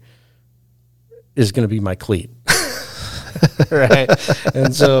 JJ, is going to be my cleat. Right.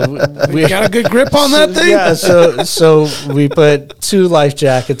 And so we got a good grip on that thing. Yeah. So we put 2 life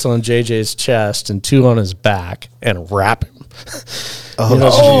jackets on JJ's chest and 2 on his back and wrap him. Just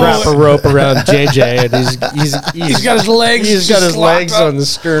wrap a rope around JJ, and he's got his legs. He's got his legs on the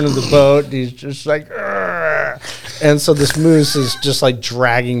stern of the boat. And he's just like, And so this moose is just like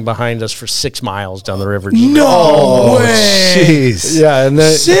dragging behind us for 6 miles down the river. No way. Jeez. Yeah, and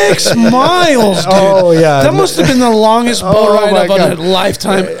then 6 miles, dude. Oh, yeah. That must have been the longest boat Oh, ride my of a God.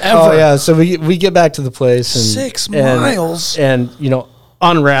 lifetime ever. Oh yeah, so we get back to the place and 6 miles. and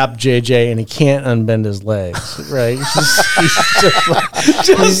unwrap JJ and he can't unbend his legs, right? He's just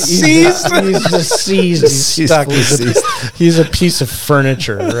like, seized. He's just seized. He's stuck. He's a piece of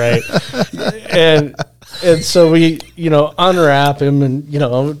furniture, right? And so we unwrap him and give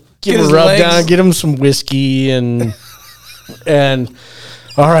Get him a his rub legs. down, get him some whiskey and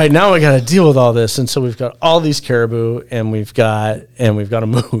all right, now we got to deal with all this. And so we've got all these caribou and we've got a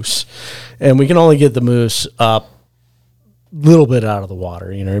moose. And we can only get the moose up a little bit out of the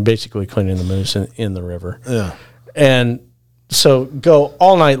water, basically cleaning the moose in the river. Yeah. And so go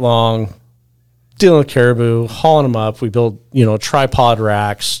all night long dealing with caribou, hauling them up. We build, tripod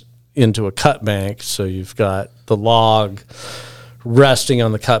racks into a cut bank. So you've got the log resting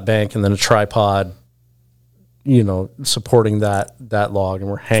on the cut bank and then a tripod supporting that log, and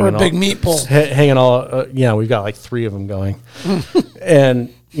we're hanging For a big meat pole. hanging all. We've got like 3 of them going,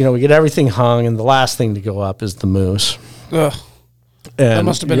 and we get everything hung, and the last thing to go up is the moose. Ugh. And That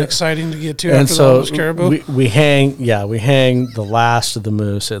must have been exciting to get to And after so those caribou. we hang the last of the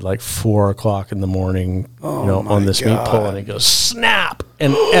moose at like 4:00 in the morning, on this meat pole, and it goes snap,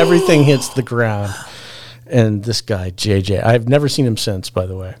 and everything hits the ground. And this guy, JJ, I've never seen him since, by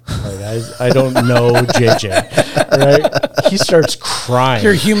the way. Like, I don't know JJ, right? He starts crying.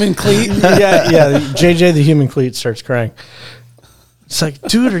 Your human cleat. yeah. JJ, the human cleat, starts crying. It's like,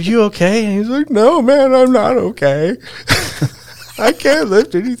 dude, are you okay? And he's like, no, man, I'm not okay. I can't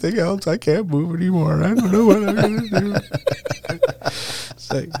lift anything else. I can't move anymore. I don't know what I'm going to do. It's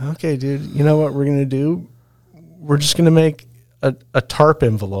like, okay, dude, you know what we're going to do? We're just going to make a tarp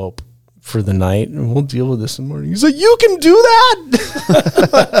envelope for the night, and we'll deal with this in the morning. He's like, you can do that?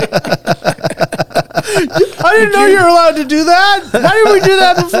 I didn't know you were allowed to do that. Why didn't we do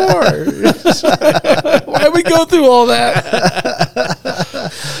that before? Why we go through all that?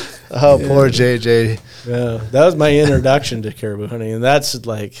 Oh, poor JJ. Yeah, that was my introduction to caribou hunting, and that's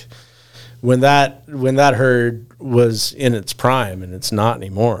like when that herd was in its prime, and it's not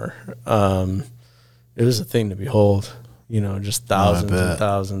anymore. It was a thing to behold. Just thousands and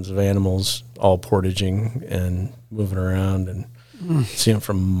thousands of animals all portaging and moving around, and seeing them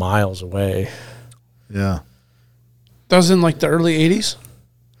from miles away. Yeah. That was in like the early 80s?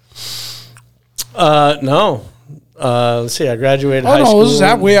 No. Let's see. I graduated high Oh, no, school. this is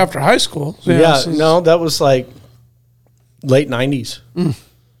that way after high school. Yeah, this is- no, that was like late 90s.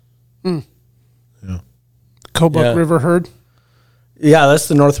 Kobuk Yeah. River herd, Yeah, that's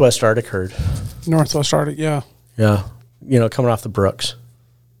the Northwest Arctic herd. Northwest Arctic. Yeah, Yeah. Coming off the Brooks.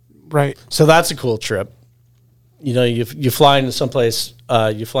 right. So that's a cool trip. You fly into someplace,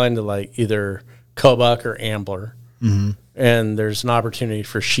 you fly into like either Kobuk or Ambler, and there's an opportunity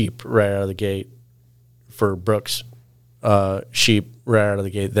for sheep right out of the gate, for Brooks sheep right out of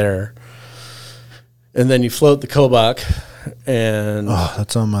the gate there. And then you float the Kobuk, and Oh,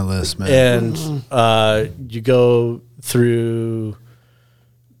 that's on my list, man. and you go through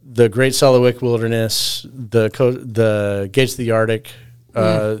the Great Selawik Wilderness, the Gates of the Arctic,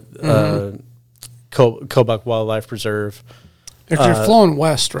 Kobuk Wildlife Preserve. If you're flowing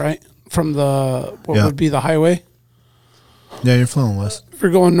west, right, from the what Yeah. would be the highway. Yeah, you're flowing west. If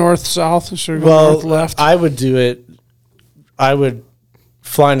you're going north south, if you're going north left. I would do it. I would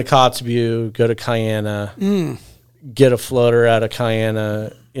fly into Kotzebue, go to Cayena, get a floater out of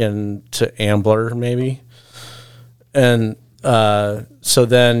Cayena into Ambler, maybe. And so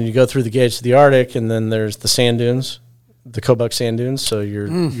then you go through the Gates of the Arctic, and then there's the sand dunes, the Kobuk sand dunes. So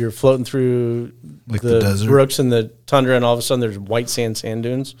you're floating through Like the desert? Brooks and the tundra, and all of a sudden there's white sand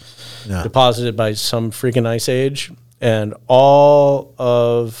dunes Yeah. deposited by some freaking ice age, and all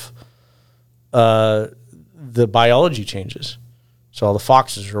of the biology changes. So all the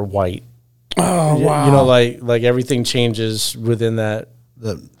foxes are white. Oh, wow. Like everything changes within that.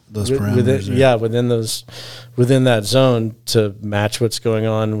 Those parameters. Within that zone to match what's going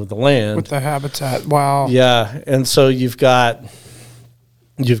on with the land. With the habitat. Wow. Yeah, and so you've got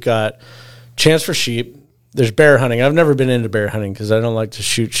chance for sheep. There's bear hunting. I've never been into bear hunting because I don't like to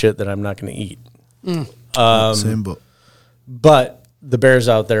shoot shit that I'm not going to eat. Same boat. But the bears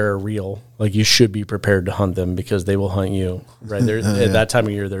out there are real. Like, you should be prepared to hunt them because they will hunt you. Right there at that time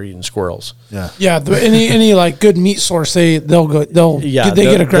of year, they're eating squirrels. Yeah. Yeah. Any like good meat source, they'll get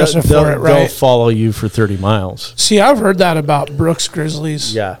aggressive for it, right? They'll follow you for 30 miles. See, I've heard that about Brooks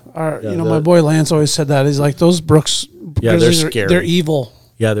grizzlies. Yeah. My boy Lance always said that. He's like, those Brooks Yeah, they're grizzlies scary. they're evil.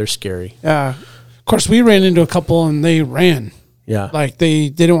 Yeah, they're scary. Yeah. course, we ran into a couple and they ran. Yeah. Like they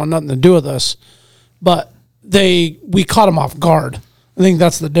didn't want nothing to do with us, but we caught them off guard. I think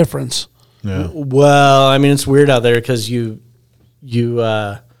that's the difference. Yeah. Well, I mean, it's weird out there because you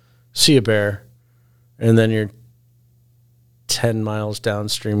see a bear, and then you're 10 miles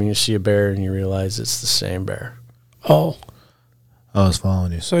downstream and you see a bear and you realize it's the same bear. Oh, I was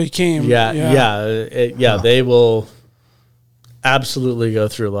following you. so he came. Yeah. They will absolutely go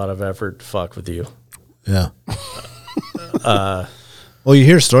through a lot of effort to fuck with you. Yeah. Well, you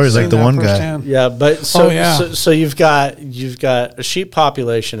hear stories like the one guy. firsthand. Yeah, but Oh, so you've got a sheep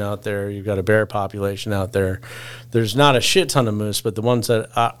population out there, you've got a bear population out there. There's not a shit ton of moose, but the ones that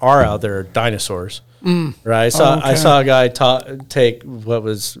are out there are dinosaurs. Right? I saw a guy take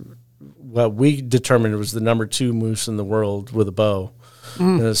what we determined was the number 2 moose in the world with a bow,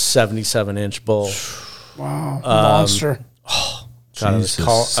 and a 77-inch bull. Wow, monster. God,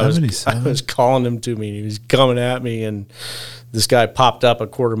 Jesus, I was calling him to me. He was coming at me, and this guy popped up a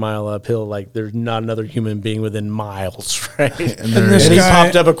quarter mile uphill like there's not another human being within miles, right? And this he guy-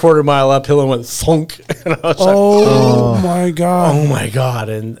 popped up a quarter mile uphill and went thunk. And I was My God. oh my God.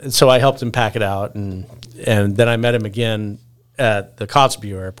 And so I helped him pack it out, and then I met him again at the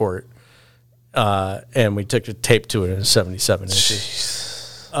Kotzebue airport, and we took a tape to it in 77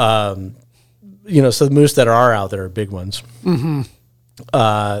 inches. So the moose that are out there are big ones.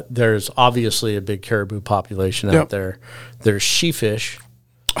 There's obviously a big caribou population out Yep. there. There's sheefish.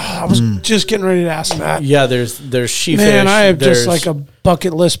 I was just getting ready to ask that. Yeah, there's sheefish. Man, I have just There's- like a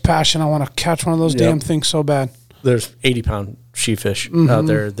bucket list passion. I want to catch one of those damn things so bad. There's 80-pound sheefish out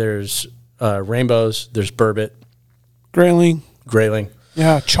there. There's rainbows. There's burbot, Grayling. grayling.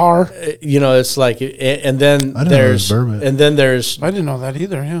 Yeah, char. It's like, and then I didn't know there's there was burbot. and then there's I didn't know that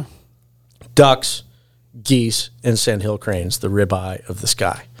either. Yeah. ducks, geese, and sandhill cranes, the ribeye of the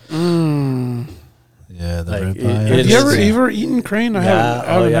sky. Yeah, the Like, ribeye. it- Have you ever eaten crane? I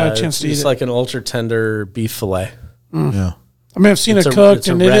haven't had a chance to eat It's it. like an ultra tender beef fillet. Yeah. I mean, I've seen It's it a- cooked, it's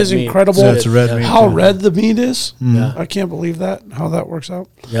a and it red is meat. incredible. So it's a red meat. how too. red the meat is. Yeah. I can't believe that. How that works out.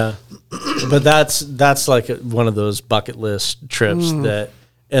 Yeah, but that's like one of those bucket list trips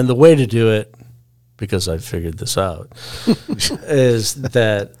and the way to do it, because I figured this out, is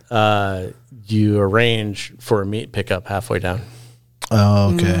that you arrange for a meat pickup halfway down.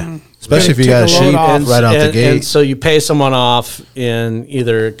 Oh, okay. Especially if you Take got a a load sheep off. right out the And gate. so you pay someone off in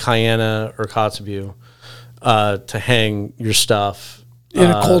either Cayena or Kotzebue to hang your stuff In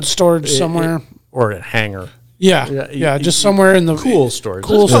a cold storage somewhere. or a hanger. Yeah, just somewhere in the Cool storage.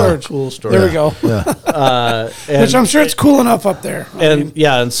 Cool Let's call it storage. Cool storage. There we go. And, Which I'm sure it's cool enough up there.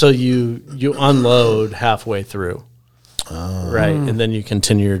 and so you unload halfway through. Right, and then you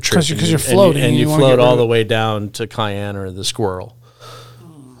continue your trip 'Cause you're and you- floating, and you you wanna float get rid all of the it. way down to Cayenne or the Squirrel.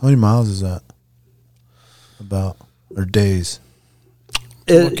 How many miles is that? About or days?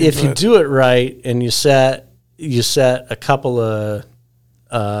 If you do it right and you set a couple of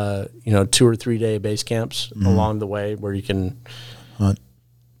 2 or 3 day base camps along the way where you can Hunt.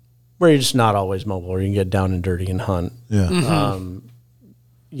 where you're just not always mobile, where you can get down and dirty and hunt. Yeah.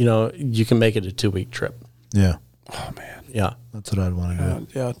 You can make it a 2-week trip. Yeah. Oh man. Yeah, That's what I'd want to do.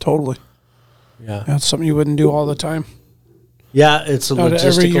 Yeah, totally. yeah, That's something you wouldn't do all the time. yeah. It's a Not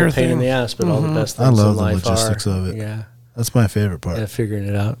every year logistical pain in thing. the ass, but all the best I things love in the life logistics are. of it. Yeah, That's my favorite part. yeah, figuring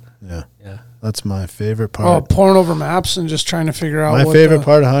it out. Yeah. Yeah. That's my favorite Oh, part. pouring over maps and just trying to figure out My what favorite the-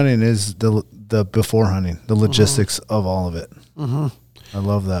 part of hunting is the before hunting, the logistics of all of it. I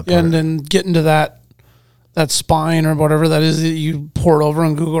love that part. Yeah, and then getting to that spine or whatever that is that you pour it over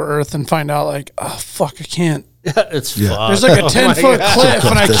on Google Earth and find out like, oh fuck, I can't. It's Yeah. fun. There's like a 10-foot cliff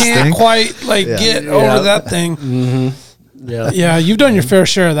and I This can't thing? quite get over that thing. Yeah. Yeah, you've done your fair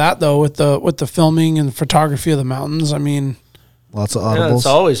share of that though with the filming and photography of the mountains. I mean, Lots of Yeah, audibles. it's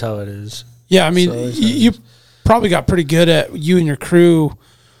always how it is. yeah, I mean, you probably got pretty good at you and your crew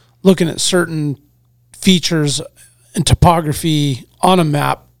looking at certain features and topography on a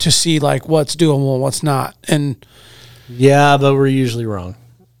map to see like what's doable and what's not. And Yeah, but we're usually wrong.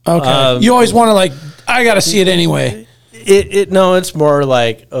 okay, you always want to like, I got to see it anyway. It's more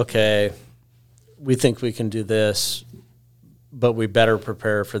like, okay, we think we can do this, but we better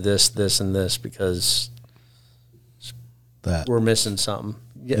prepare for this, and this because that. we're missing something.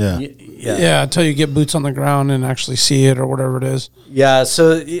 Yeah. Yeah, until you get boots on the ground and actually see it or whatever it is. Yeah,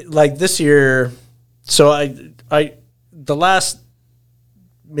 so like this year, so I the last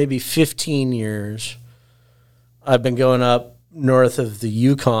maybe 15 years, I've been going up north of the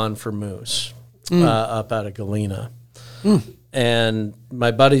Yukon for moose, up out of Galena. And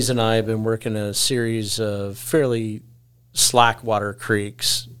my buddies and I have been working a series of fairly slack water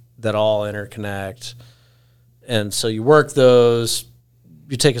creeks that all interconnect. And so you work those,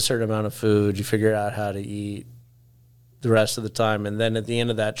 you take a certain amount of food, you figure out how to eat the rest of the time. And then at the end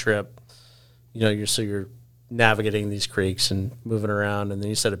of that trip, you're navigating these creeks and moving around, and then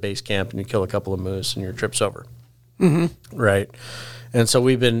you set a base camp and you kill a couple of moose and your trip's over. Mm-hmm. Right. And so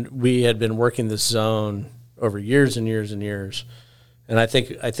we had been working this zone over years and years and years. And I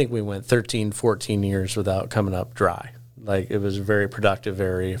think we went 13, 14 years without coming up dry. Like, it was a very productive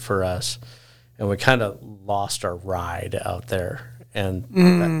area for us. And we kind of lost our ride out there.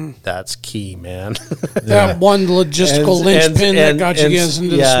 And that's key, man. That one logistical linchpin that got you guys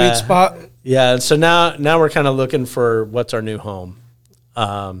into the sweet spot. Yeah, and so now we're kind of looking for what's our new home,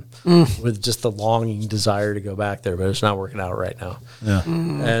 with just the longing desire to go back there, but it's not working out right now. Yeah.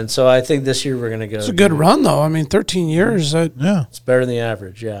 And so I think this year we're going to go. It's a good run, though. I mean, 13 years. Yeah. It's better than the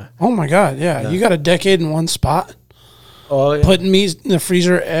average, yeah. Oh, my God, yeah. You got a decade in one spot. Oh, yeah. Putting meat in the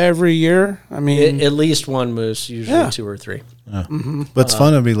freezer every year. I mean, At least one moose, usually 2 or 3. Yeah. But it's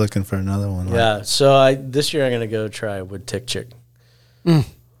fun to be looking for another one. Yeah, so this year I'm going to go try wood tick chick.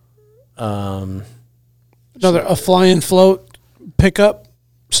 a fly and float pickup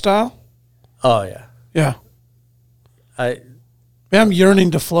style. Oh, yeah. Yeah. I'm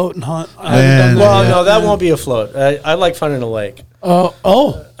yearning to float and hunt. No, that won't be a float. I like finding a lake.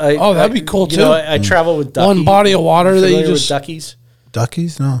 That'd be cool too. I travel with duckies. One body of water that you just duckies.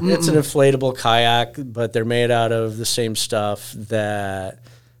 Duckies? No. It's an inflatable kayak, but they're made out of the same stuff that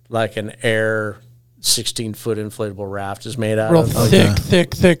like an Air 16-foot inflatable raft is made out real of.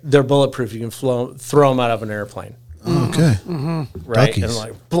 thick. They're bulletproof. You can throw them out of an airplane. Okay. Right? Duckies. And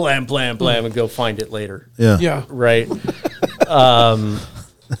like blam, blam, blam, and go find it later. Yeah. Right.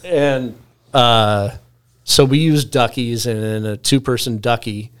 So we use duckies, and in a 2-person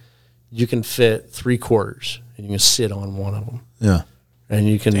ducky, you can fit 3 quarters, and you can sit on one of them. Yeah. And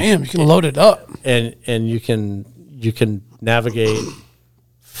you can you can load it up, and you can navigate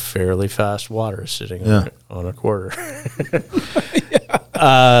fairly fast water sitting on a quarter.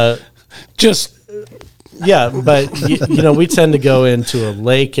 But we tend to go into a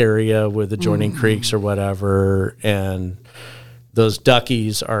lake area with adjoining creeks or whatever, and those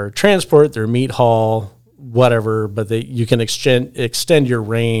duckies are transport, they're meat haul, whatever, but you can extend your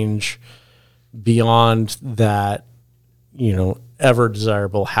range beyond that, ever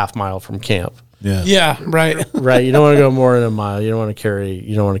desirable half mile from camp. Yeah, right. Right. You don't want to go more than a mile. You don't want to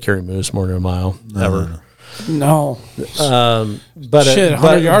carry moose more than a mile ever. No. But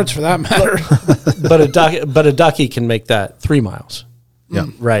 100 yards for that matter. but a ducky can make that 3 miles. Yeah.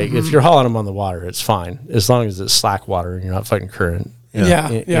 Right. Mm-hmm. If you're hauling them on the water, it's fine as long as it's slack water and you're not fighting current. Or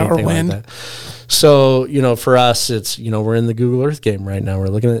wind. Like that. So, for us, it's, we're in the Google Earth game right now. We're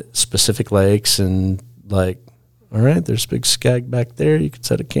looking at specific lakes and like, all right, there's a big skag back there. You could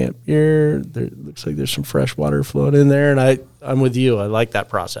set a camp here. There looks like there's some fresh water flowing in there. And I'm with you. I like that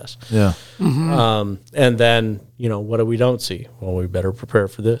process. Yeah. Mm-hmm. And then, what do we don't see? Well, we better prepare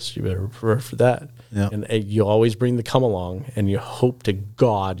for this. You better prepare for that. Yeah. And you always bring the come along, and you hope to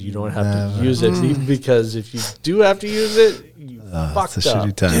God you don't have to use it, because if you do have to use it, you fucked it's a up.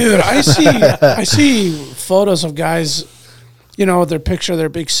 shitty time. Dude, I see photos of guys, with their picture of their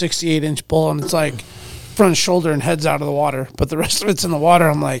big 68-inch bull, and it's like front shoulder and head's out of the water, but the rest of it's in the water.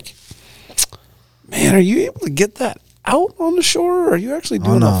 I'm like, man, are you able to get that out on the shore? Or are you actually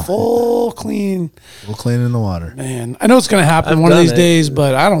doing a full clean? We'll clean in the water. Man, I know it's going to happen one of these days,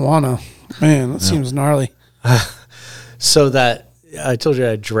 but I don't want to. Man, that seems gnarly. So that I told you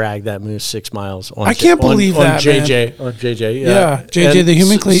I dragged that moose 6 miles. I can't believe on that, JJ. Man. On JJ, yeah, JJ and the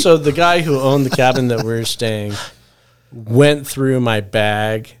human cleat. So the guy who owned the cabin that we were staying went through my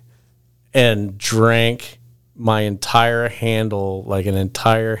bag and drank my entire handle, like an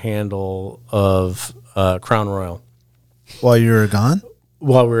entire handle of Crown Royal. While you were gone?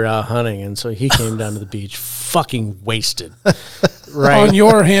 While we were out hunting. And so he came down to the beach fucking wasted. Right. On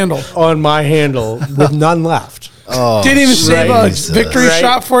your handle. On my handle with none left. Oh, didn't even save a victory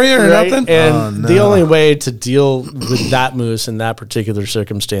shot for you or nothing? And the only way to deal with that moose in that particular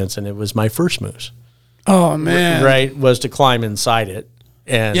circumstance, and it was my first moose. Oh, man. Right, was to climb inside it.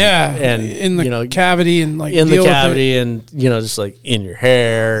 And in the cavity and like in the cavity and just like in your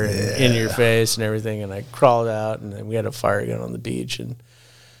hair and in your face and everything. And I crawled out, and then we had a fire gun on the beach, and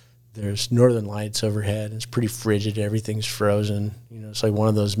there's northern lights overhead. It's pretty frigid. Everything's frozen. It's like one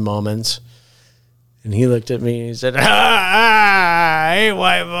of those moments. And he looked at me and he said, "Hey,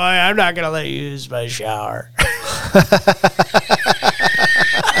 white boy, I'm not gonna let you use my shower."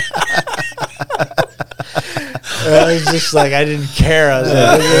 I was just like, I didn't care. I was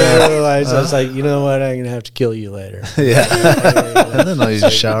like, I was like, you know what? I'm gonna have to kill you later. Yeah. And then I'll use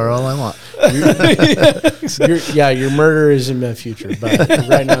a shower all I want. Your murder is in my future, but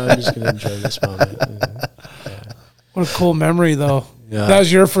right now I'm just gonna enjoy this moment. What a cool memory, though. Yeah. That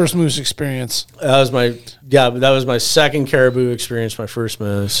was your first moose experience. That was my second caribou experience. My first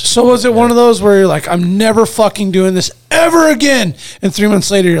moose. So was it one of those where you're like, I'm never fucking doing this ever again, and 3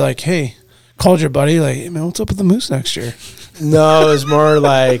 months later you're like, hey, called your buddy, like, hey man, what's up with the moose next year? No, it was more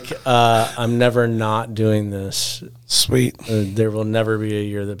like I'm never not doing this. Sweet. There will never be a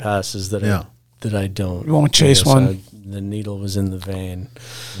year that passes that I don't. You won't chase one. The needle was in the vein.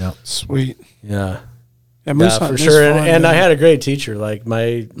 Yeah. Sweet. Yeah. Yeah, moose for hunting is sure. fun, And I man. had a great teacher. Like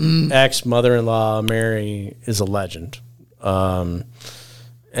my ex mother-in-law, Mary, is a legend. And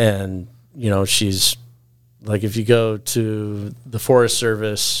she's like, if you go to the Forest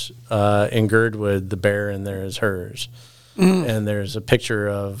Service in Girdwood, the bear in there is hers. And there's a picture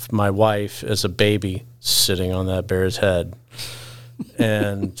of my wife as a baby sitting on that bear's head.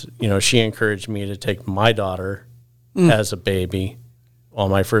 And, she encouraged me to take my daughter as a baby on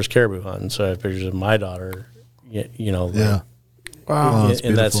my first caribou hunt. And so I have pictures of my daughter, Yeah. Wow.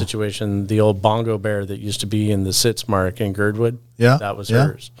 in that situation. The old bongo bear that used to be in the Sitz Mark in Girdwood, that was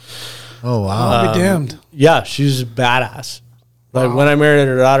hers. Oh, wow. I'll be damned. Yeah, she's badass. Like when I married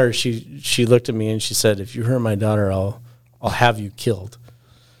her daughter, she looked at me and she said, "If you hurt my daughter, I'll have you killed."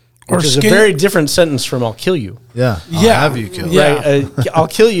 Which is a very different sentence from "I'll kill you." Yeah. I'll have you killed. Yeah. Right? I'll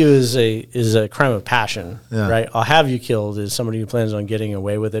kill you is a crime of passion. Yeah. Right? I'll have you killed is somebody who plans on getting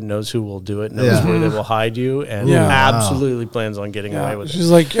away with it, knows who will do it, knows where they will hide you, and absolutely plans on getting away with it. She's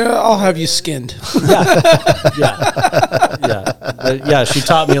like, yeah, I'll have you skinned. Yeah. She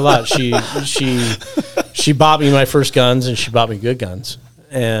taught me a lot. She bought me my first guns, and she bought me good guns.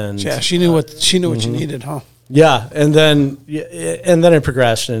 And Yeah, she knew what you needed, huh? yeah, and then I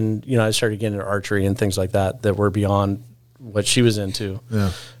progressed, and I started getting into archery and things like that were beyond what she was into.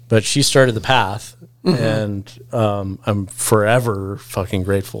 Yeah. But she started the path, and I'm forever fucking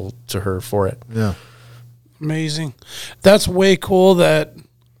grateful to her for it. Yeah. Amazing. That's way cool that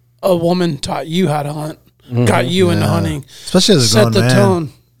a woman taught you how to hunt, got you into hunting, Especially as a set grown the man. tone.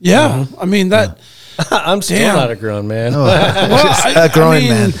 Yeah, I mean that. I'm still Damn. not a grown man. Well, A growing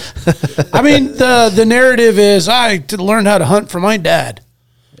man. I mean, the narrative is I learned how to hunt from my dad.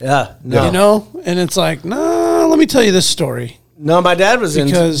 Yeah, no. And it's like, no, let me tell you this story. No, my dad was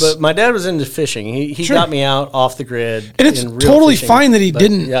Because- my dad was into fishing. He Sure. got me out off the grid. And it's in real totally fishing, fine that he but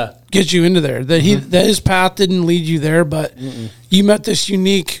didn't Yeah, get you into there. That that his path didn't lead you there, but you met this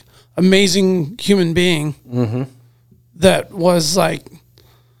unique, amazing human being that was like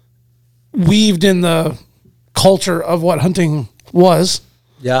weaved in the culture of what hunting was.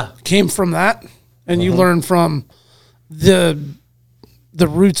 yeah, Came from that, and you learned from the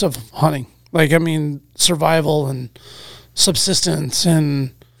roots of hunting. Like, I mean, survival and subsistence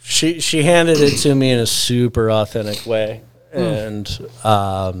and She handed it to me in a super authentic way, and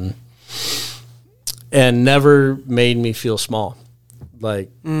never made me feel small. Like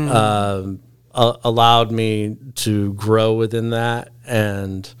allowed me to grow within that,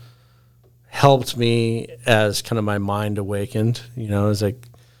 and helped me as kind of my mind awakened.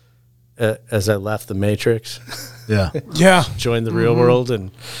 As I left the Matrix, Yeah. yeah, joined the real world,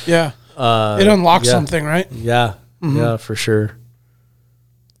 and yeah. It unlocks yeah. something, right? yeah, for sure.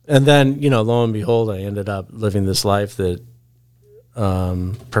 And then, lo and behold, I ended up living this life that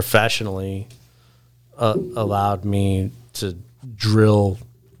professionally allowed me to drill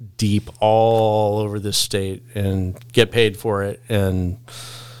deep all over this state and get paid for it, and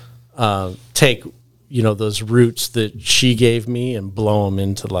take, those roots that she gave me and blow them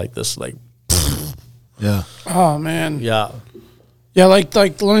into like this, like, Yeah. Oh man, yeah. yeah. Like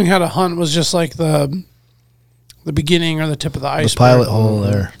learning how to hunt was just like the beginning or the tip of the The iceberg. pilot hole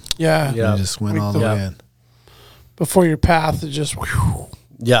there. Yeah, Yeah. You just went all the Yeah. way in. Before your path, it just. Whew.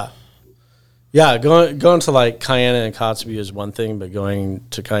 Yeah. Yeah, going to like Cayenne and Kotzebue is one thing, but going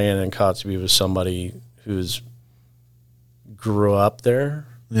to Cayenne and Kotzebue with somebody who's grew up there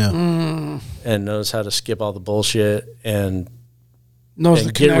Yeah. and knows how to skip all the bullshit and Knows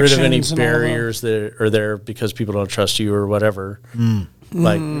the get rid of any connections and all that. barriers that are there because people don't trust you or whatever.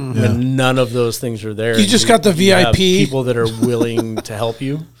 Like when none of those things are there. You just got the you have VIP. people that are willing to help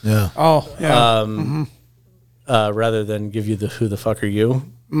you Yeah. Oh yeah, rather than give you the who the fuck are you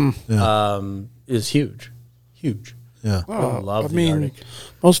is huge. Huge. Yeah. I love I the mean, Arctic.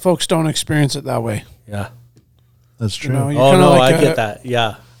 most folks don't experience it that way. Yeah. That's true. know, you're Oh, kinda no, like I get that.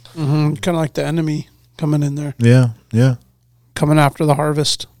 Yeah. Kind of like the enemy coming in there, Yeah. Yeah. coming after the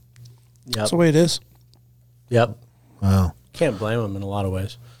harvest. Yep. That's the way it is. Yep. Wow. Can't blame them in a lot of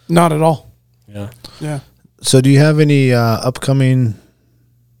ways. Not at all. Yeah. Yeah. So do you have any upcoming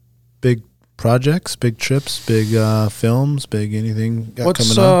big projects, big trips, big films, big anything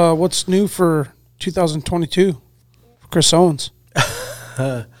coming on? What's new for 2022? Chris Owens.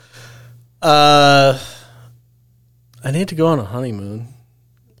 I need to go on a honeymoon.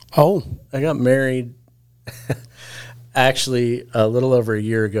 Oh, I got married actually a little over a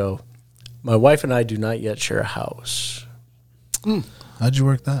year ago. My wife and I do not yet share a house. How'd you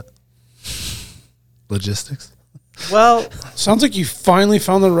work that? Logistics? Well, sounds like you finally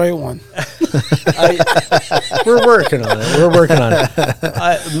found the right one. we're working on it.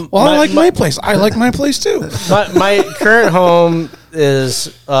 I like my place. I like my place too. My current home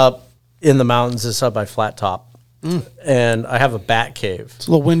is up in the mountains. It's up by Flat Top. And I have a bat cave. It's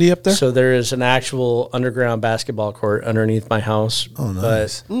a little windy up there. So there is an actual underground basketball court underneath my house. Oh,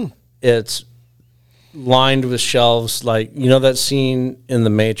 nice. But it's lined with shelves. Like, you know that scene in The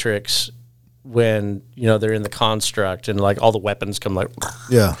Matrix when, you know, they're in the construct and like all the weapons come like,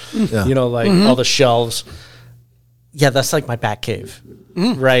 Yeah. you know, like all the shelves. Yeah, that's like my bat cave.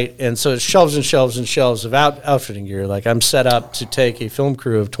 Right. And so it's shelves and shelves and shelves of outfitting gear. Like I'm set up to take a film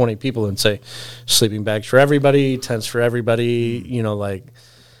crew of 20 people and say sleeping bags for everybody, tents for everybody, you know, like,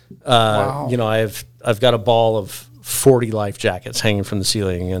 you know, I've got a ball of 40 life jackets hanging from the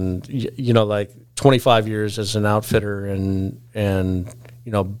ceiling and, you know, like 25 years as an outfitter and,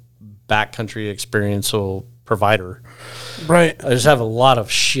 you know, backcountry experiential provider. Right. I just have a lot of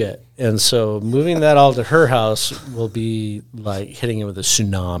shit. And so moving that all to her house will be like hitting it with a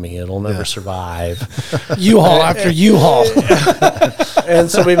tsunami. It'll never survive. U-Haul after U-Haul. And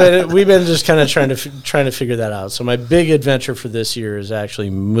so we've been just kind of trying to figure that out. So my big adventure for this year is actually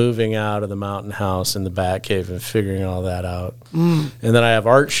moving out of the mountain house in the Bat Cave and figuring all that out. And then I have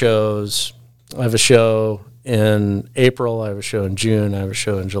art shows. I have a show in April. I have a show in June. I have a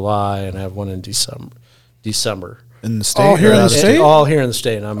show in July, and I have one in December. In the state? All here in the state? All here in the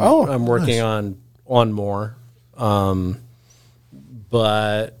state. Oh, I'm working on more.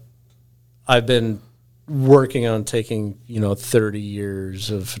 But I've been working on taking, 30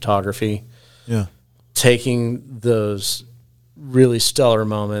 years of photography. Yeah. Taking those really stellar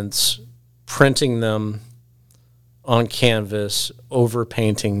moments, printing them on canvas,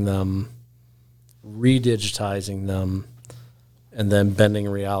 overpainting them, redigitizing them, and then bending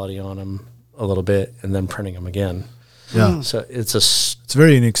reality on them a little bit, and then printing them again. Yeah. So it's a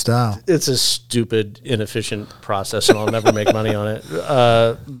very unique style. It's a stupid, inefficient process, and I'll never make money on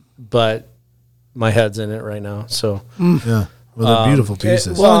it. But my head's in it right now. So yeah, well, they're beautiful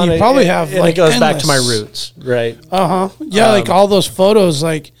pieces. Well, you probably have like it goes back to my endless. roots, right? Yeah, like all those photos.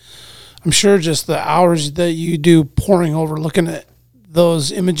 Like I'm sure just the hours that you do poring over, looking at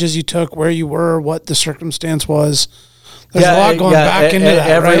those images you took, where you were, what the circumstance was. There's a lot going back into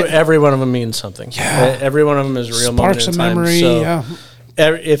that, right? Every one of them means something. Yeah. Every one of them is a real moment Sparks in of time. memory, So yeah.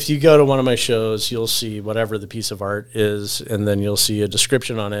 if you go to one of my shows, you'll see whatever the piece of art is, and then you'll see a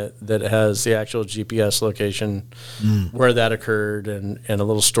description on it that has the actual GPS location, where that occurred, and a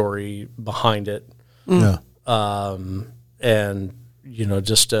little story behind it. Yeah. And,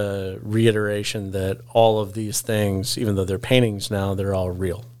 just a reiteration that all of these things, even though they're paintings now, they're all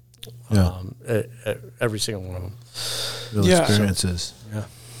real. Yeah. Every single one of them. Real Yeah. experiences. Yeah.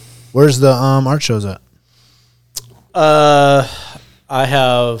 Where's the art shows at? I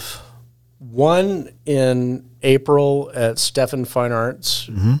have one in April at Stephan Fine Arts,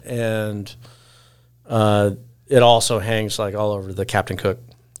 and it also hangs like all over the Captain Cook.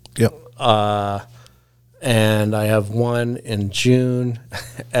 Yep. And I have one in June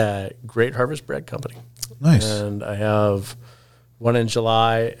at Great Harvest Bread Company. Nice. And I have one in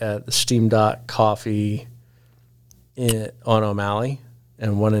July at the Steam Dot Coffee on O'Malley,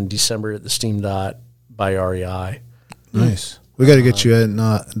 and one in December at the Steam Dot by REI. Nice. We got to get you in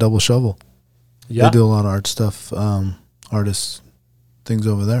Double Shovel. Yeah. They do a lot of art stuff, artists, things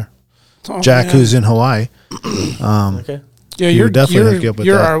over there. Oh, Jack, yeah. who's in Hawaii. Okay. Yeah, He would definitely hook you up with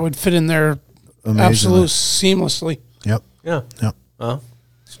your that. art would fit in there Amazingly. absolutely seamlessly. Yep. Yeah. Yep. Well,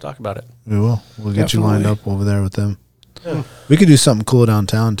 let's talk about it. We will. We'll get you lined Definitely. up over there with them. We could do something cool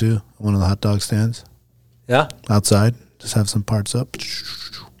downtown too. One of the hot dog stands Yeah. outside. Just have some parts up.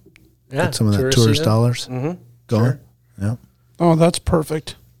 Yeah. Get some of that Touristy tourist then. dollars going. Sure. Yeah. Oh, that's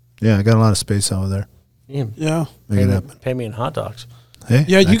perfect. Yeah, I got a lot of space over there. Yeah. Make it happen. Pay me in hot dogs. Hey,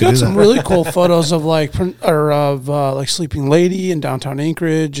 Yeah, I you could got do some that. really cool photos of like like Sleeping Lady in downtown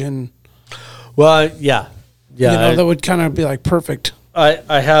Anchorage, and Yeah. Yeah. that would kind of be like perfect.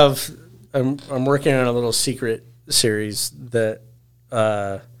 I'm working on a little secret series that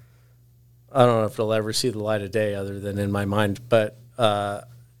I don't know if it'll ever see the light of day other than in my mind, but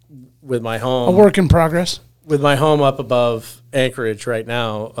with my home, A work in progress. with my home up above Anchorage right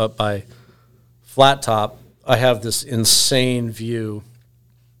now, up by Flat Top, I have this insane view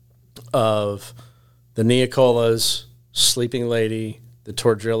of the Neocolas, Sleeping Lady, the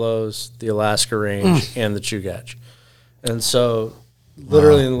Tordrillos, the Alaska Range, and the Chugach. And so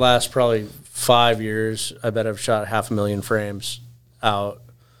literally in the last probably 5 years, I bet I've shot 500,000 frames out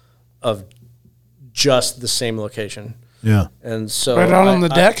of just the same location. Yeah. And so Right out on the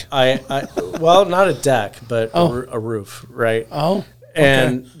deck? I well, not a deck, but a roof, right? Oh.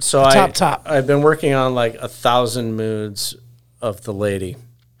 And so Top. I've been working on like 1,000 moods of the lady.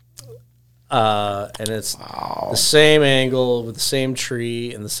 And it's the same angle with the same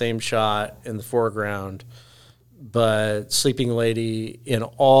tree and the same shot in the foreground, but Sleeping Lady in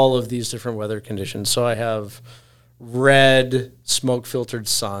all of these different weather conditions. So I have red smoke filtered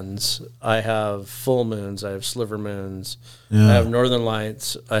suns. I have full moons. I have sliver moons. I have northern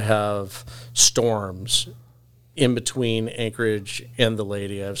lights. I have storms in between Anchorage and the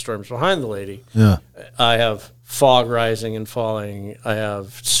Lady. I have storms behind the Lady. Yeah. I have fog rising and falling. I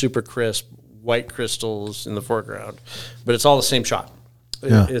have super crisp white crystals in the foreground, but it's all the same shot.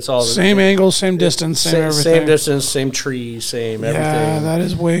 Yeah. It's all Same angle, same distance, same everything. same distance, same tree, same everything. Yeah, that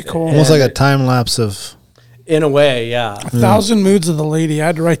is way cool. Almost like a time lapse of. In a way, yeah. 1,000 moods of the lady. I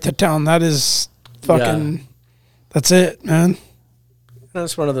had to write that down. That is fucking. That's it, man.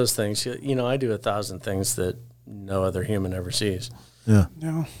 That's one of those things. You know, I do 1,000 things that no other human ever sees. Yeah.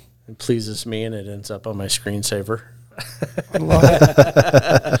 Yeah. It pleases me, and it ends up on my screensaver. I love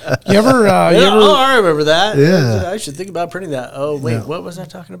it. You ever? Oh, I remember that. Yeah. I should think about printing that. Oh, wait, what was I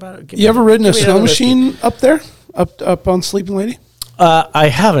talking about? You ever ridden a give me snow another whiskey. machine up there, up on Sleeping Lady? I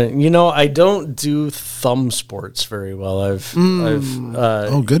haven't. You know, I don't do thumb sports very well. I've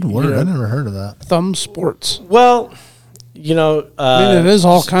Oh, good word. you know, I never heard of that. Thumb sports. well, you know, I mean, it is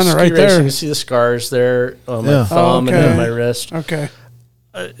all kind of ski right racing, there. You see the scars there on my Yeah. thumb and Okay. on my wrist. Okay.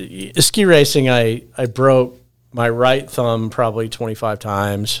 Ski racing, I broke my right thumb probably 25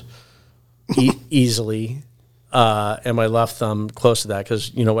 times easily, and my left thumb close to that,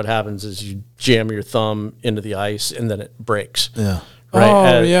 because you know what happens is you jam your thumb into the ice and then it breaks. Yeah. Right.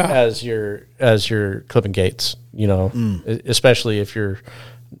 Oh, as you're clipping gates, you know, especially if you're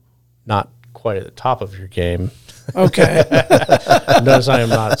not quite at the top of your game. Okay. Notice I am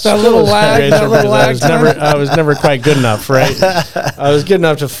not That little lag, that little lag time. I was never quite good enough, right? I was good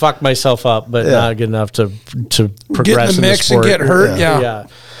enough to fuck myself up, but not good enough to progress Get in the mix and sport. get hurt.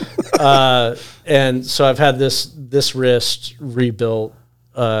 Yeah. And so I've had this wrist rebuilt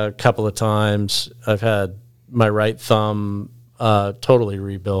a couple of times. I've had my right thumb totally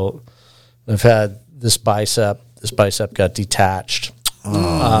rebuilt. I've had this bicep. This bicep got detached.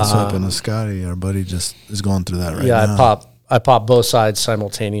 What's happened to Scotty? Our buddy just is going through that right now. I popped both sides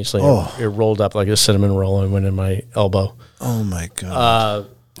simultaneously. Oh. It rolled up like a cinnamon roll and went in my elbow. Oh my god.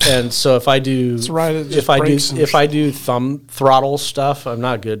 And so if I do right, it just breaks and- if I do thumb throttle stuff, I'm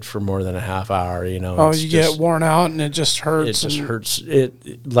not good for more than a half hour. You know. Oh, It's you just- get worn out and it just hurts. It just and hurts.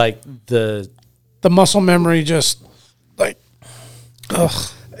 It like the The muscle memory just like, ugh.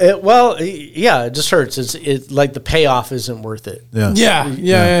 it just hurts. It's like the payoff isn't worth it. Yeah.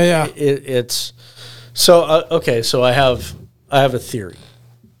 Yeah. It's so okay. So I have a theory,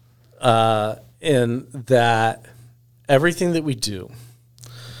 in that everything that we do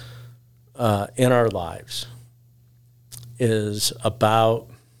in our lives is about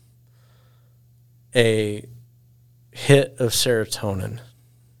a hit of serotonin.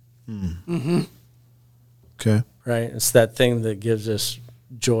 Okay. Right? It's that thing that gives us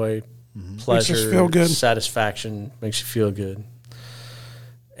joy, pleasure, Makes us feel good. satisfaction, makes you feel good.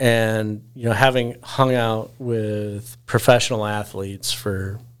 And, you know, having hung out with professional athletes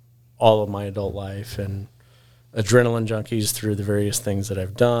for all of my adult life and adrenaline junkies through the various things that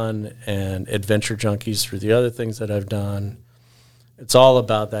I've done and adventure junkies through the other things that I've done, it's all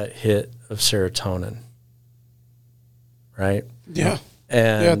about that hit of serotonin. Right? Yeah.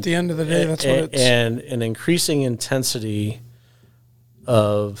 And Yeah, at the end of the day, that's what it's- and an increasing intensity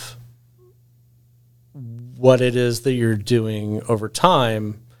of what it is that you're doing over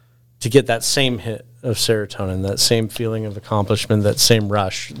time to get that same hit of serotonin, that same feeling of accomplishment, that same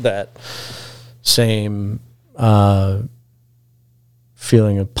rush, that same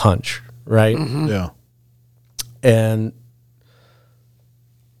feeling of punch, right? Yeah. And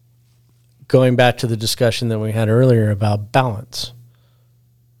going back to the discussion that we had earlier about balance,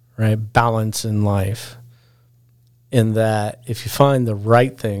 right? Balance in life, in that if you find the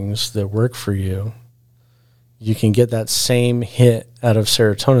right things that work for you, you can get that same hit out of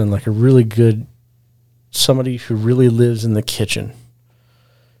serotonin, like somebody who really lives in the kitchen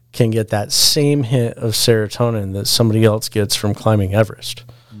can get that same hit of serotonin that somebody else gets from climbing Everest,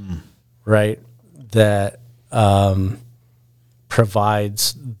 right? That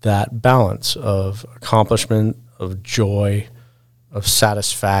provides that balance of accomplishment, of joy, of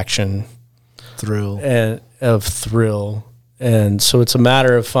satisfaction, Thrill. And so it's a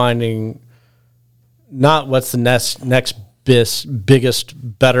matter of finding not what's the next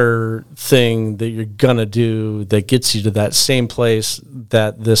biggest, better thing that you're going to do that gets you to that same place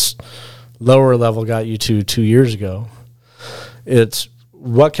that this lower level got you to 2 years ago. It's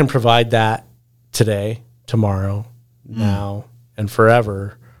what can provide that today, tomorrow, now, and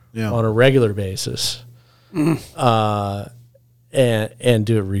forever on a regular basis, and do it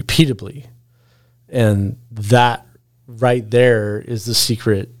repeatably. And that right there is the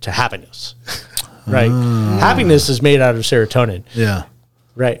secret to happiness. Right. Happiness is made out of serotonin. Yeah.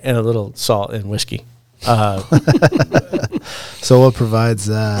 Right. And a little salt and whiskey. So what provides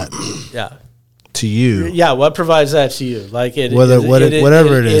that Yeah. to you? Yeah. What provides that to you? Like whatever it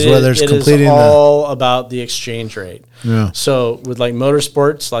is, whether it's completing it is all about the exchange rate. Yeah. So with like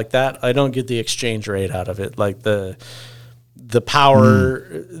motorsports like that, I don't get the exchange rate out of it. Like the power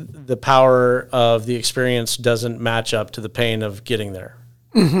of the experience doesn't match up to the pain of getting there.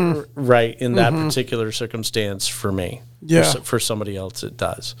 Right, in that particular circumstance for me. Yeah. For somebody else it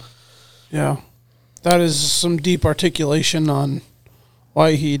does. Yeah. That is some deep articulation on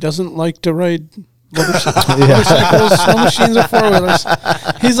why he doesn't like to ride motorcycles, snow machines, or four-wheelers.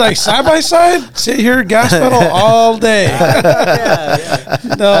 He's like, side by side, sit here, gas pedal all day.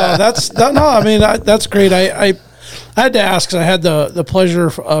 No, that's great. I had to ask, because I had the pleasure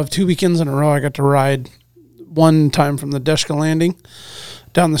of 2 weekends in a row. I got to ride one time from the Deshka Landing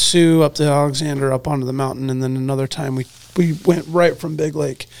down the Sioux, up to Alexander, up onto the mountain, and then another time we went right from Big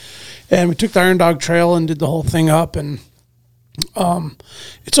Lake. And we took the Iron Dog Trail and did the whole thing up. And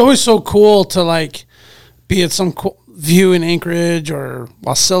it's always so cool to, like, be at some cool view in Anchorage or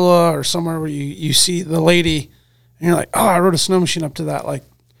Wasilla or somewhere where you see the lady, and you're like, oh, I rode a snow machine up to that, like,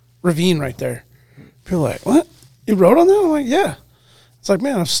 ravine right there. People are like, what? You rode on that? I'm like, yeah. It's like,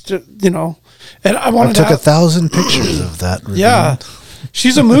 man, and I took 1,000 pictures of that ravine. Yeah.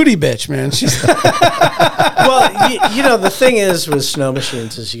 She's a moody bitch, man. She's Well, the thing is with snow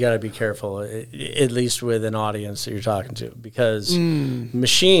machines is you got to be careful, at least with an audience that you're talking to, because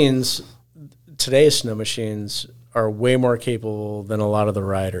today's snow machines are way more capable than a lot of the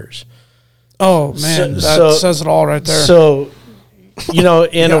riders. Oh, man, that says it all right there. So,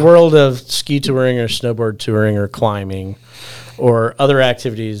 in a world of ski touring or snowboard touring or climbing or other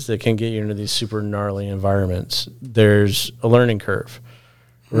activities that can get you into these super gnarly environments, there's a learning curve.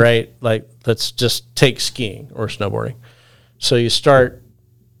 Right? Like, let's just take skiing or snowboarding. So you start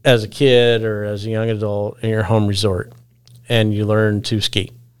as a kid or as a young adult in your home resort, and you learn to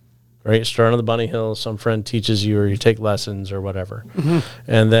ski. Right? You start on the bunny hill, some friend teaches you, or you take lessons or whatever.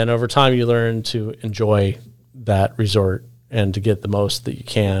 And then over time you learn to enjoy that resort and to get the most that you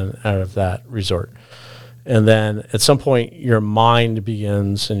can out of that resort. And then at some point your mind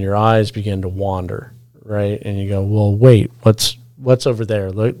begins and your eyes begin to wander, right? And you go, well, wait, what's over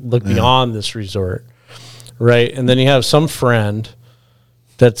there? Look beyond this resort, right? And then you have some friend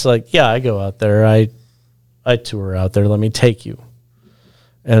that's like, yeah, I go out there. I tour out there. Let me take you.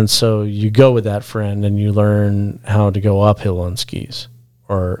 And so you go with that friend and you learn how to go uphill on skis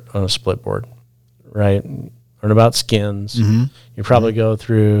or on a split board, right? Learn about skins. You probably go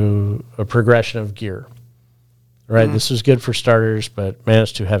through a progression of gear. Right, this is good for starters, but man,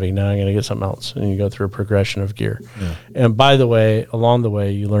 it's too heavy. Now I'm going to get something else. And you go through a progression of gear. Yeah. And by the way, along the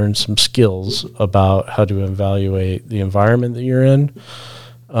way, you learn some skills about how to evaluate the environment that you're in,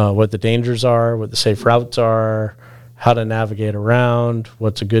 what the dangers are, what the safe routes are, how to navigate around,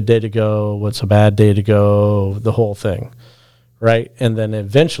 what's a good day to go, what's a bad day to go, the whole thing. Right, and then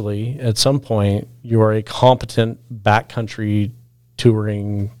eventually, at some point, you are a competent backcountry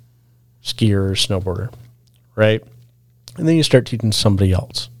touring skier or snowboarder. Right? And then you start teaching somebody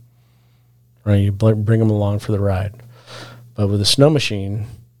else. Right? You bring them along for the ride. But with a snow machine,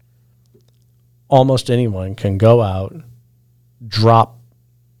 almost anyone can go out, drop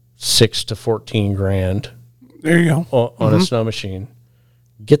 $6 to $14,000 there you go. on a snow machine,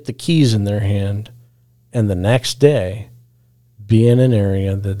 get the keys in their hand, and the next day be in an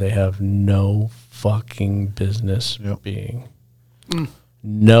area that they have no fucking business being.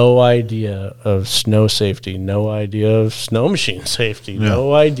 No idea of snow safety, no idea of snow machine safety,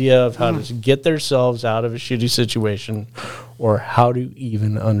 no idea of how to get themselves out of a shitty situation or how to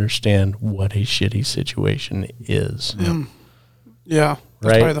even understand what a shitty situation is. Yeah. That's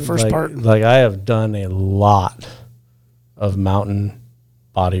Right? probably the first part. Like I have done a lot of mountain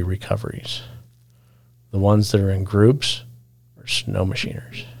body recoveries. The ones that are in groups are snow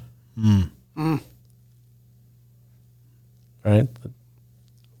machiners. Right?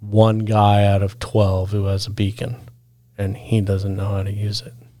 One guy out of 12 who has a beacon, and he doesn't know how to use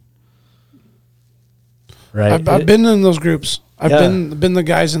it. Right? I've been in those groups. I've Yeah. been the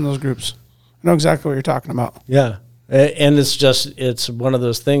guys in those groups. I know exactly what you're talking about. Yeah. And it's one of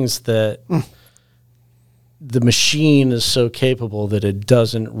those things that the machine is so capable that it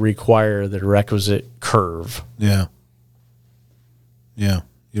doesn't require the requisite curve. Yeah. Yeah.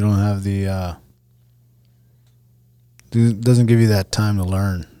 You don't have the, it doesn't give you that time to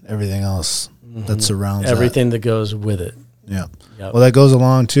learn everything else that surrounds Everything that goes with it. that. Yeah. Yep. Well, that goes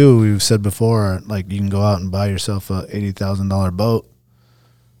along too. We've said before, like you can go out and buy yourself a $80,000 boat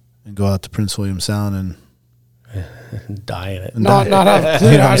and go out to Prince William Sound and Die in it. Not have a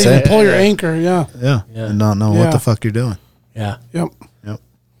clue You know what how I'm to even saying? pull your anchor. Yeah. yeah, Yeah. and not know Yeah. what the fuck you're doing. Yeah. Yep. Yep.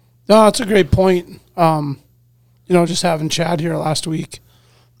 No, that's a great point. Just having Chad here last week,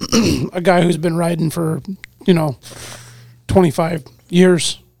 a guy who's been riding for, 25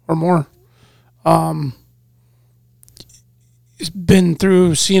 years or more. He's been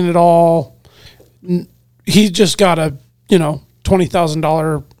through, seeing it all. He just got a,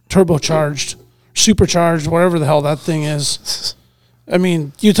 $20,000 turbocharged, supercharged, whatever the hell that thing is. I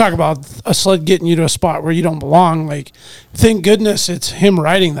mean, you talk about a sled getting you to a spot where you don't belong. Like, thank goodness it's him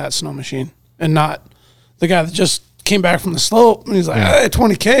riding that snow machine and not the guy that just came back from the slope and he's like, hey,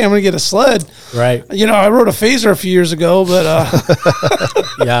 20K, I'm going to get a sled. Right. I rode a Phaser a few years ago, but,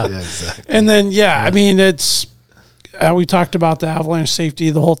 Yeah. Yeah, exactly. and then, I mean, it's, we talked about the avalanche safety,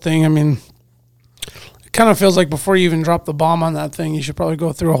 the whole thing. I mean, it kind of feels like before you even drop the bomb on that thing, you should probably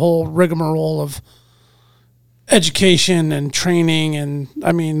go through a whole rigmarole of education and training. And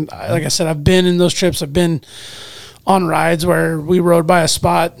I mean, like I said, I've been in those trips. I've been on rides where we rode by a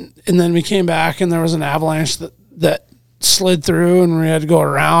spot and then we came back and there was an avalanche that slid through and we had to go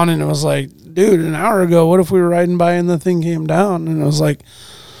around, and it was like, dude, an hour ago, what if we were riding by and the thing came down? And it was like,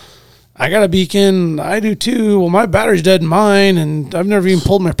 I got a beacon. I do too. Well, my battery's dead in mine, and I've never even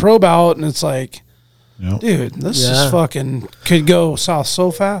pulled my probe out. And it's like, Yep. dude, this Yeah. is fucking could go south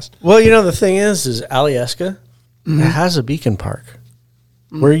so fast. Well, the thing is Alyeska has a beacon park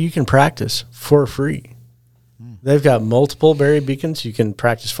where you can practice for free. They've got multiple buried beacons. You can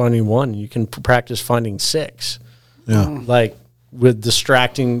practice finding one. You can practice finding 6. Yeah. Like with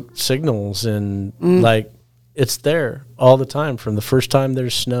distracting signals and like it's there all the time. From the first time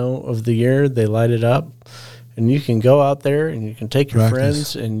there's snow of the year, they light it up, and you can go out there and you can take your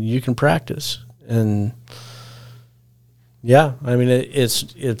Practice. friends and you can practice. And yeah, I mean,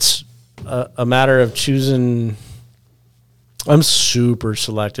 it's a matter of choosing. I'm super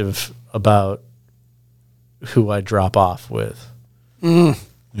selective about who I drop off with. Yeah.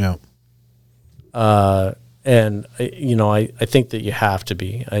 And I think that you have to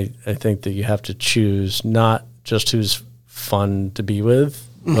be. I think that you have to choose not just who's fun to be with,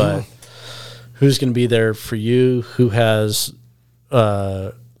 but who's going to be there for you, who has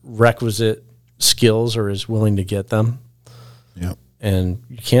requisite skills or is willing to get them. Yep. And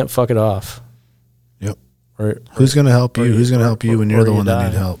you can't fuck it off. Yep. Or Who's going to help you? Who's going to help you when you're or the you one that die.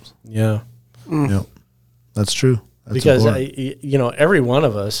 need help? Yeah. Yep. That's true. That's Because important. every one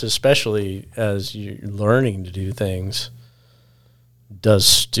of us, especially as you're learning to do things, does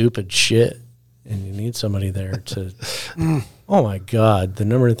stupid shit, and you need somebody there to. Oh my God, the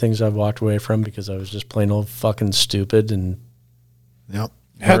number of things I've walked away from because I was just plain old fucking stupid and Yep.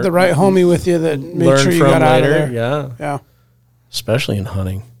 Had the right homie with you that made learn sure you from got out of later. there. Yeah, Yeah. especially in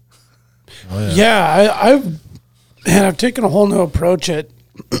hunting. Oh, yeah. Yeah, I've taken a whole new approach at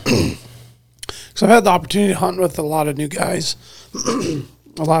because I've had the opportunity to hunt with a lot of new guys the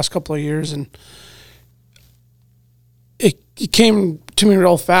last couple of years, and it came to me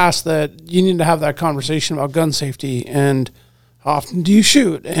real fast that you need to have that conversation about gun safety and how often do you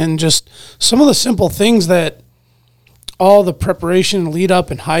shoot, and just some of the simple things that all the preparation, lead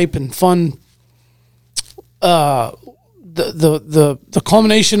up, and hype and fun. The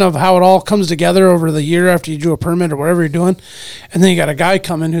culmination of how it all comes together over the year after you do a permit or whatever you're doing, and then you got a guy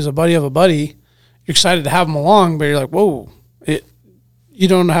come in who's a buddy of a buddy. You're excited to have him along, but you're like, whoa, you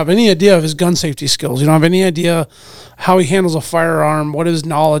don't have any idea of his gun safety skills. You don't have any idea how he handles a firearm, what his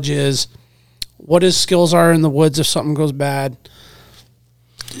knowledge is, what his skills are in the woods if something goes bad.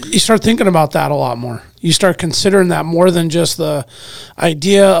 You start thinking about that a lot more. you start considering that more than just the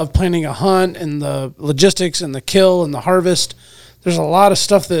idea of planning a hunt and the logistics and the kill and the harvest. There's a lot of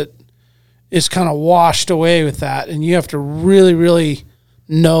stuff that is kind of washed away with that, and you have to really, really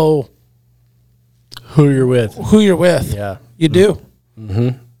know who you're with. Yeah, you do. Mm-hmm.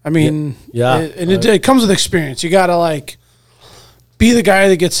 I mean, it comes with experience. You got to like be the guy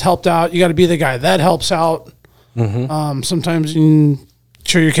that gets helped out. You got to be the guy that helps out. Mm-hmm. Sometimes, in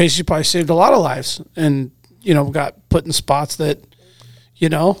your case, you probably saved a lot of lives, and got put in spots that,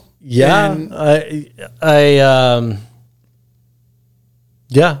 Yeah, and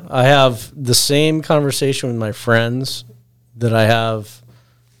I have the same conversation with my friends that I have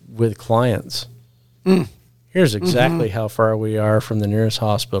with clients. Here's exactly how far we are from the nearest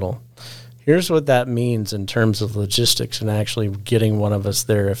hospital. Here's what that means in terms of logistics and actually getting one of us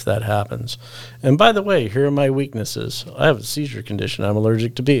there if that happens. And by the way, here are my weaknesses. I have a seizure condition. I'm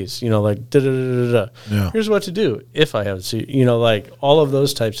allergic to bees. Like da-da-da-da-da. Yeah. Here's what to do if I have a seizure. Like all of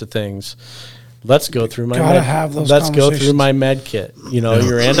those types of things. Let's go through my let's go through my med kit.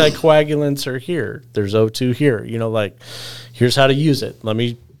 Your anticoagulants are here. There's O2 here. Like here's how to use it. Let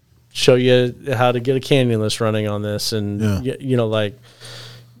me show you how to get a cannulus running on this, and like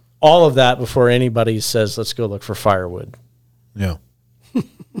all of that before anybody says let's go look for firewood. Yeah.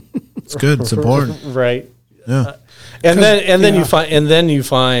 It's good. It's important. Right. Yeah. And then you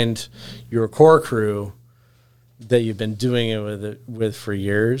find your core crew that you've been doing it with for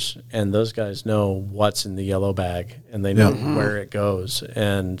years, and those guys know what's in the yellow bag and they know where it goes.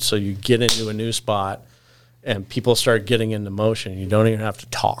 And so you get into a new spot and people start getting into motion. You don't even have to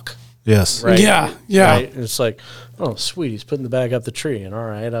talk. Yes. Right. Yeah. Right? It's like, oh, sweet, he's putting the bag up the tree, and all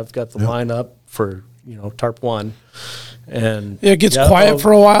right, I've got the line up for tarp one, and it gets quiet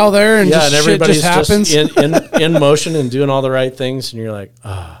for a while there, and and everybody's just happens just in motion and doing all the right things, and you're like,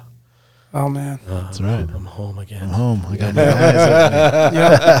 oh man, that's right. I'm home again. I'm home. I got my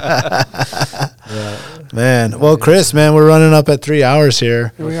eyes open. Man, well, Chris, man, we're running up at 3 hours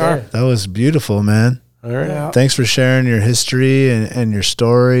here. Here we are. That was beautiful, man. All right. Yeah. Thanks for sharing your history and your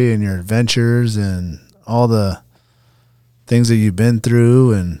story and your adventures and all the things that you've been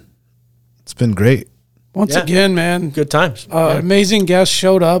through, and it's been great. Once again, man, good times. Amazing guests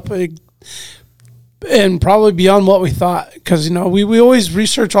showed up, and probably beyond what we thought, because we always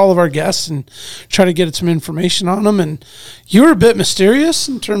research all of our guests and try to get some information on them, and you were a bit mysterious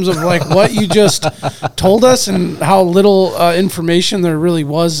in terms of like what you just told us and how little information there really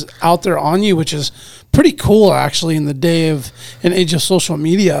was out there on you, which is pretty cool actually in the day of an age of social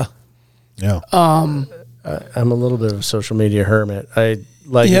media. Yeah. I'm a little bit of a social media hermit.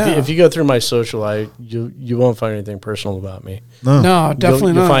 If you go through my social, you won't find anything personal about me. No,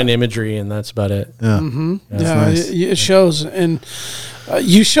 definitely you'll not. find imagery, and that's about it. Yeah. Mm-hmm. Nice. It shows, and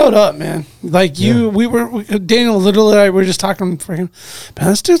you showed up, man. Like Daniel Little and I were just talking. Freaking, man,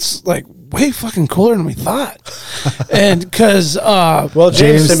 this dude's like way fucking cooler than we thought. And because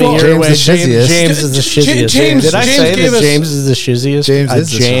James is the shizziest. James is the shizziest. Did I say that James is the shizziest? James is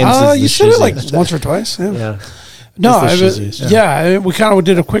the shizziest. You said it like once or twice. Yeah. No, we kind of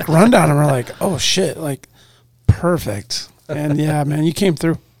did a quick rundown, and we're like, oh shit, like perfect. And yeah, man, you came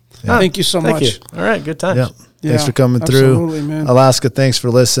through. Yeah. Thank you so much. You. All right, good times. Yeah. Thanks for coming through. Man. Alaska, thanks for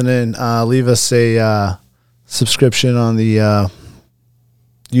listening. Leave us a subscription on the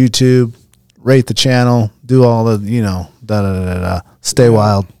YouTube. Rate the channel. Do all the, Stay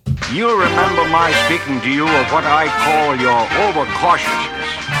wild. You'll remember my speaking to you of what I call your overcautiousness.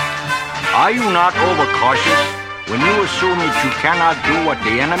 Are you not overcautious when you assume that you cannot do what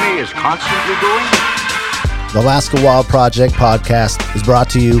the enemy is constantly doing? The Alaska Wild Project podcast is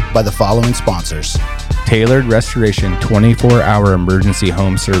brought to you by the following sponsors. Tailored Restoration 24-hour emergency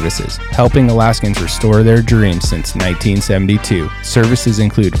home services, helping Alaskans restore their dreams since 1972. Services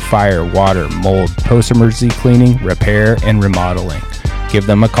include fire, water, mold, post-emergency cleaning, repair, and remodeling. Give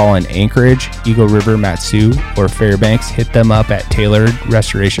them a call in Anchorage, Eagle River, Matsu, or Fairbanks. Hit them up at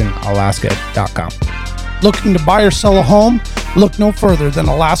tailoredrestorationalaska.com. Looking to buy or sell a home? Look no further than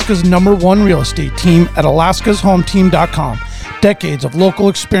Alaska's #1 real estate team at alaskashometeam.com. Decades of local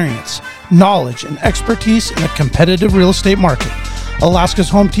experience, knowledge, and expertise in a competitive real estate market. Alaska's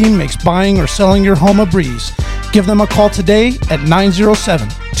Home Team makes buying or selling your home a breeze. Give them a call today at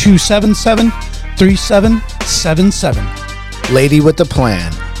 907-277-3777. Lady with the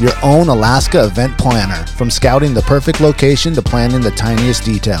Plan, your own Alaska event planner. From scouting the perfect location to planning the tiniest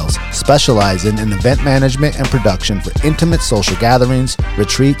details. Specializing in event management and production for intimate social gatherings,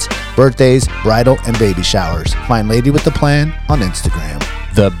 retreats, birthdays, bridal, and baby showers. Find Lady with the Plan on Instagram.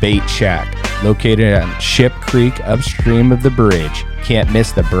 The Bait Shack, located on Ship Creek upstream of the bridge. Can't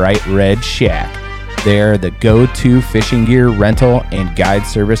miss the bright red shack. They are the go-to fishing gear rental and guide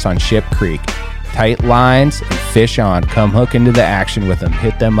service on Ship Creek. Tight lines and fish on. Come hook into the action with them.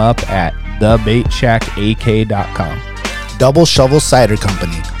 Hit them up at thebaitshackak.com. Double Shovel Cider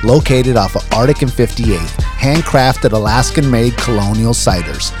Company, located off of Arctic and 58th, handcrafted Alaskan-made colonial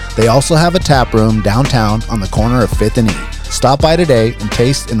ciders. They also have a tap room downtown on the corner of 5th and E. Stop by today and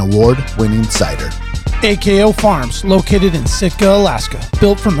taste an award-winning cider. AKO Farms, located in Sitka, Alaska,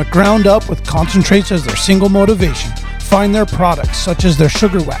 built from the ground up with concentrates as their single motivation. Find their products such as their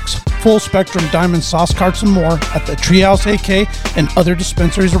sugar wax, full spectrum diamond sauce carts and more at the Treehouse AK and other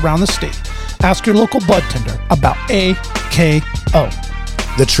dispensaries around the state. Ask your local bud tender about AKO.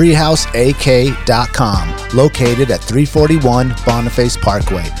 TheTreehouseAK.com, located at 341 Boniface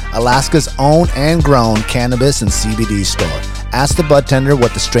Parkway, Alaska's own and grown cannabis and CBD store. Ask the bud tender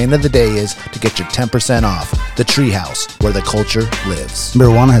what the strain of the day is to get your 10% off. The Treehouse, where the culture lives.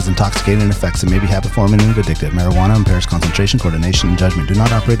 Marijuana has intoxicating effects and may be habit-forming and addictive. Marijuana impairs concentration, coordination, and judgment. Do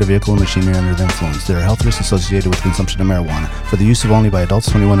not operate a vehicle or machinery under the influence. There are health risks associated with consumption of marijuana. For the use of only by adults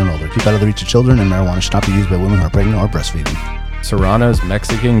 21 and older. Keep out of the reach of children, and marijuana should not be used by women who are pregnant or breastfeeding. Serrano's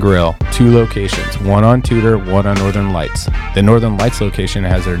Mexican Grill, 2 locations, one on Tudor, one on Northern Lights. The Northern Lights location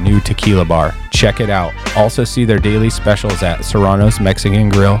has their new tequila bar. Check it out. Also see their daily specials at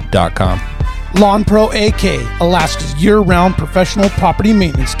serranosmexicangrill.com. Lawn Pro AK, Alaska's year-round professional property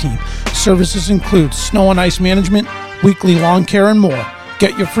maintenance team. Services include snow and ice management, weekly lawn care, and more.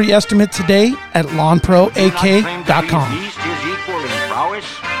 Get your free estimate today at lawnproak.com. East is equal in prowess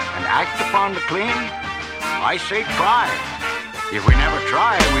and act upon the clean. I say try. If we never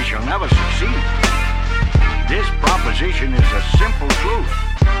try, we shall never succeed. This proposition is a simple truth,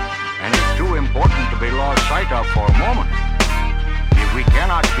 and it's too important to be lost sight of for a moment. If we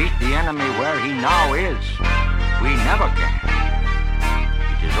cannot beat the enemy where he now is, we never can.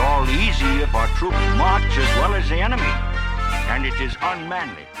 It is all easy if our troops march as well as the enemy, and it is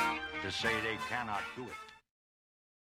unmanly to say they cannot do it.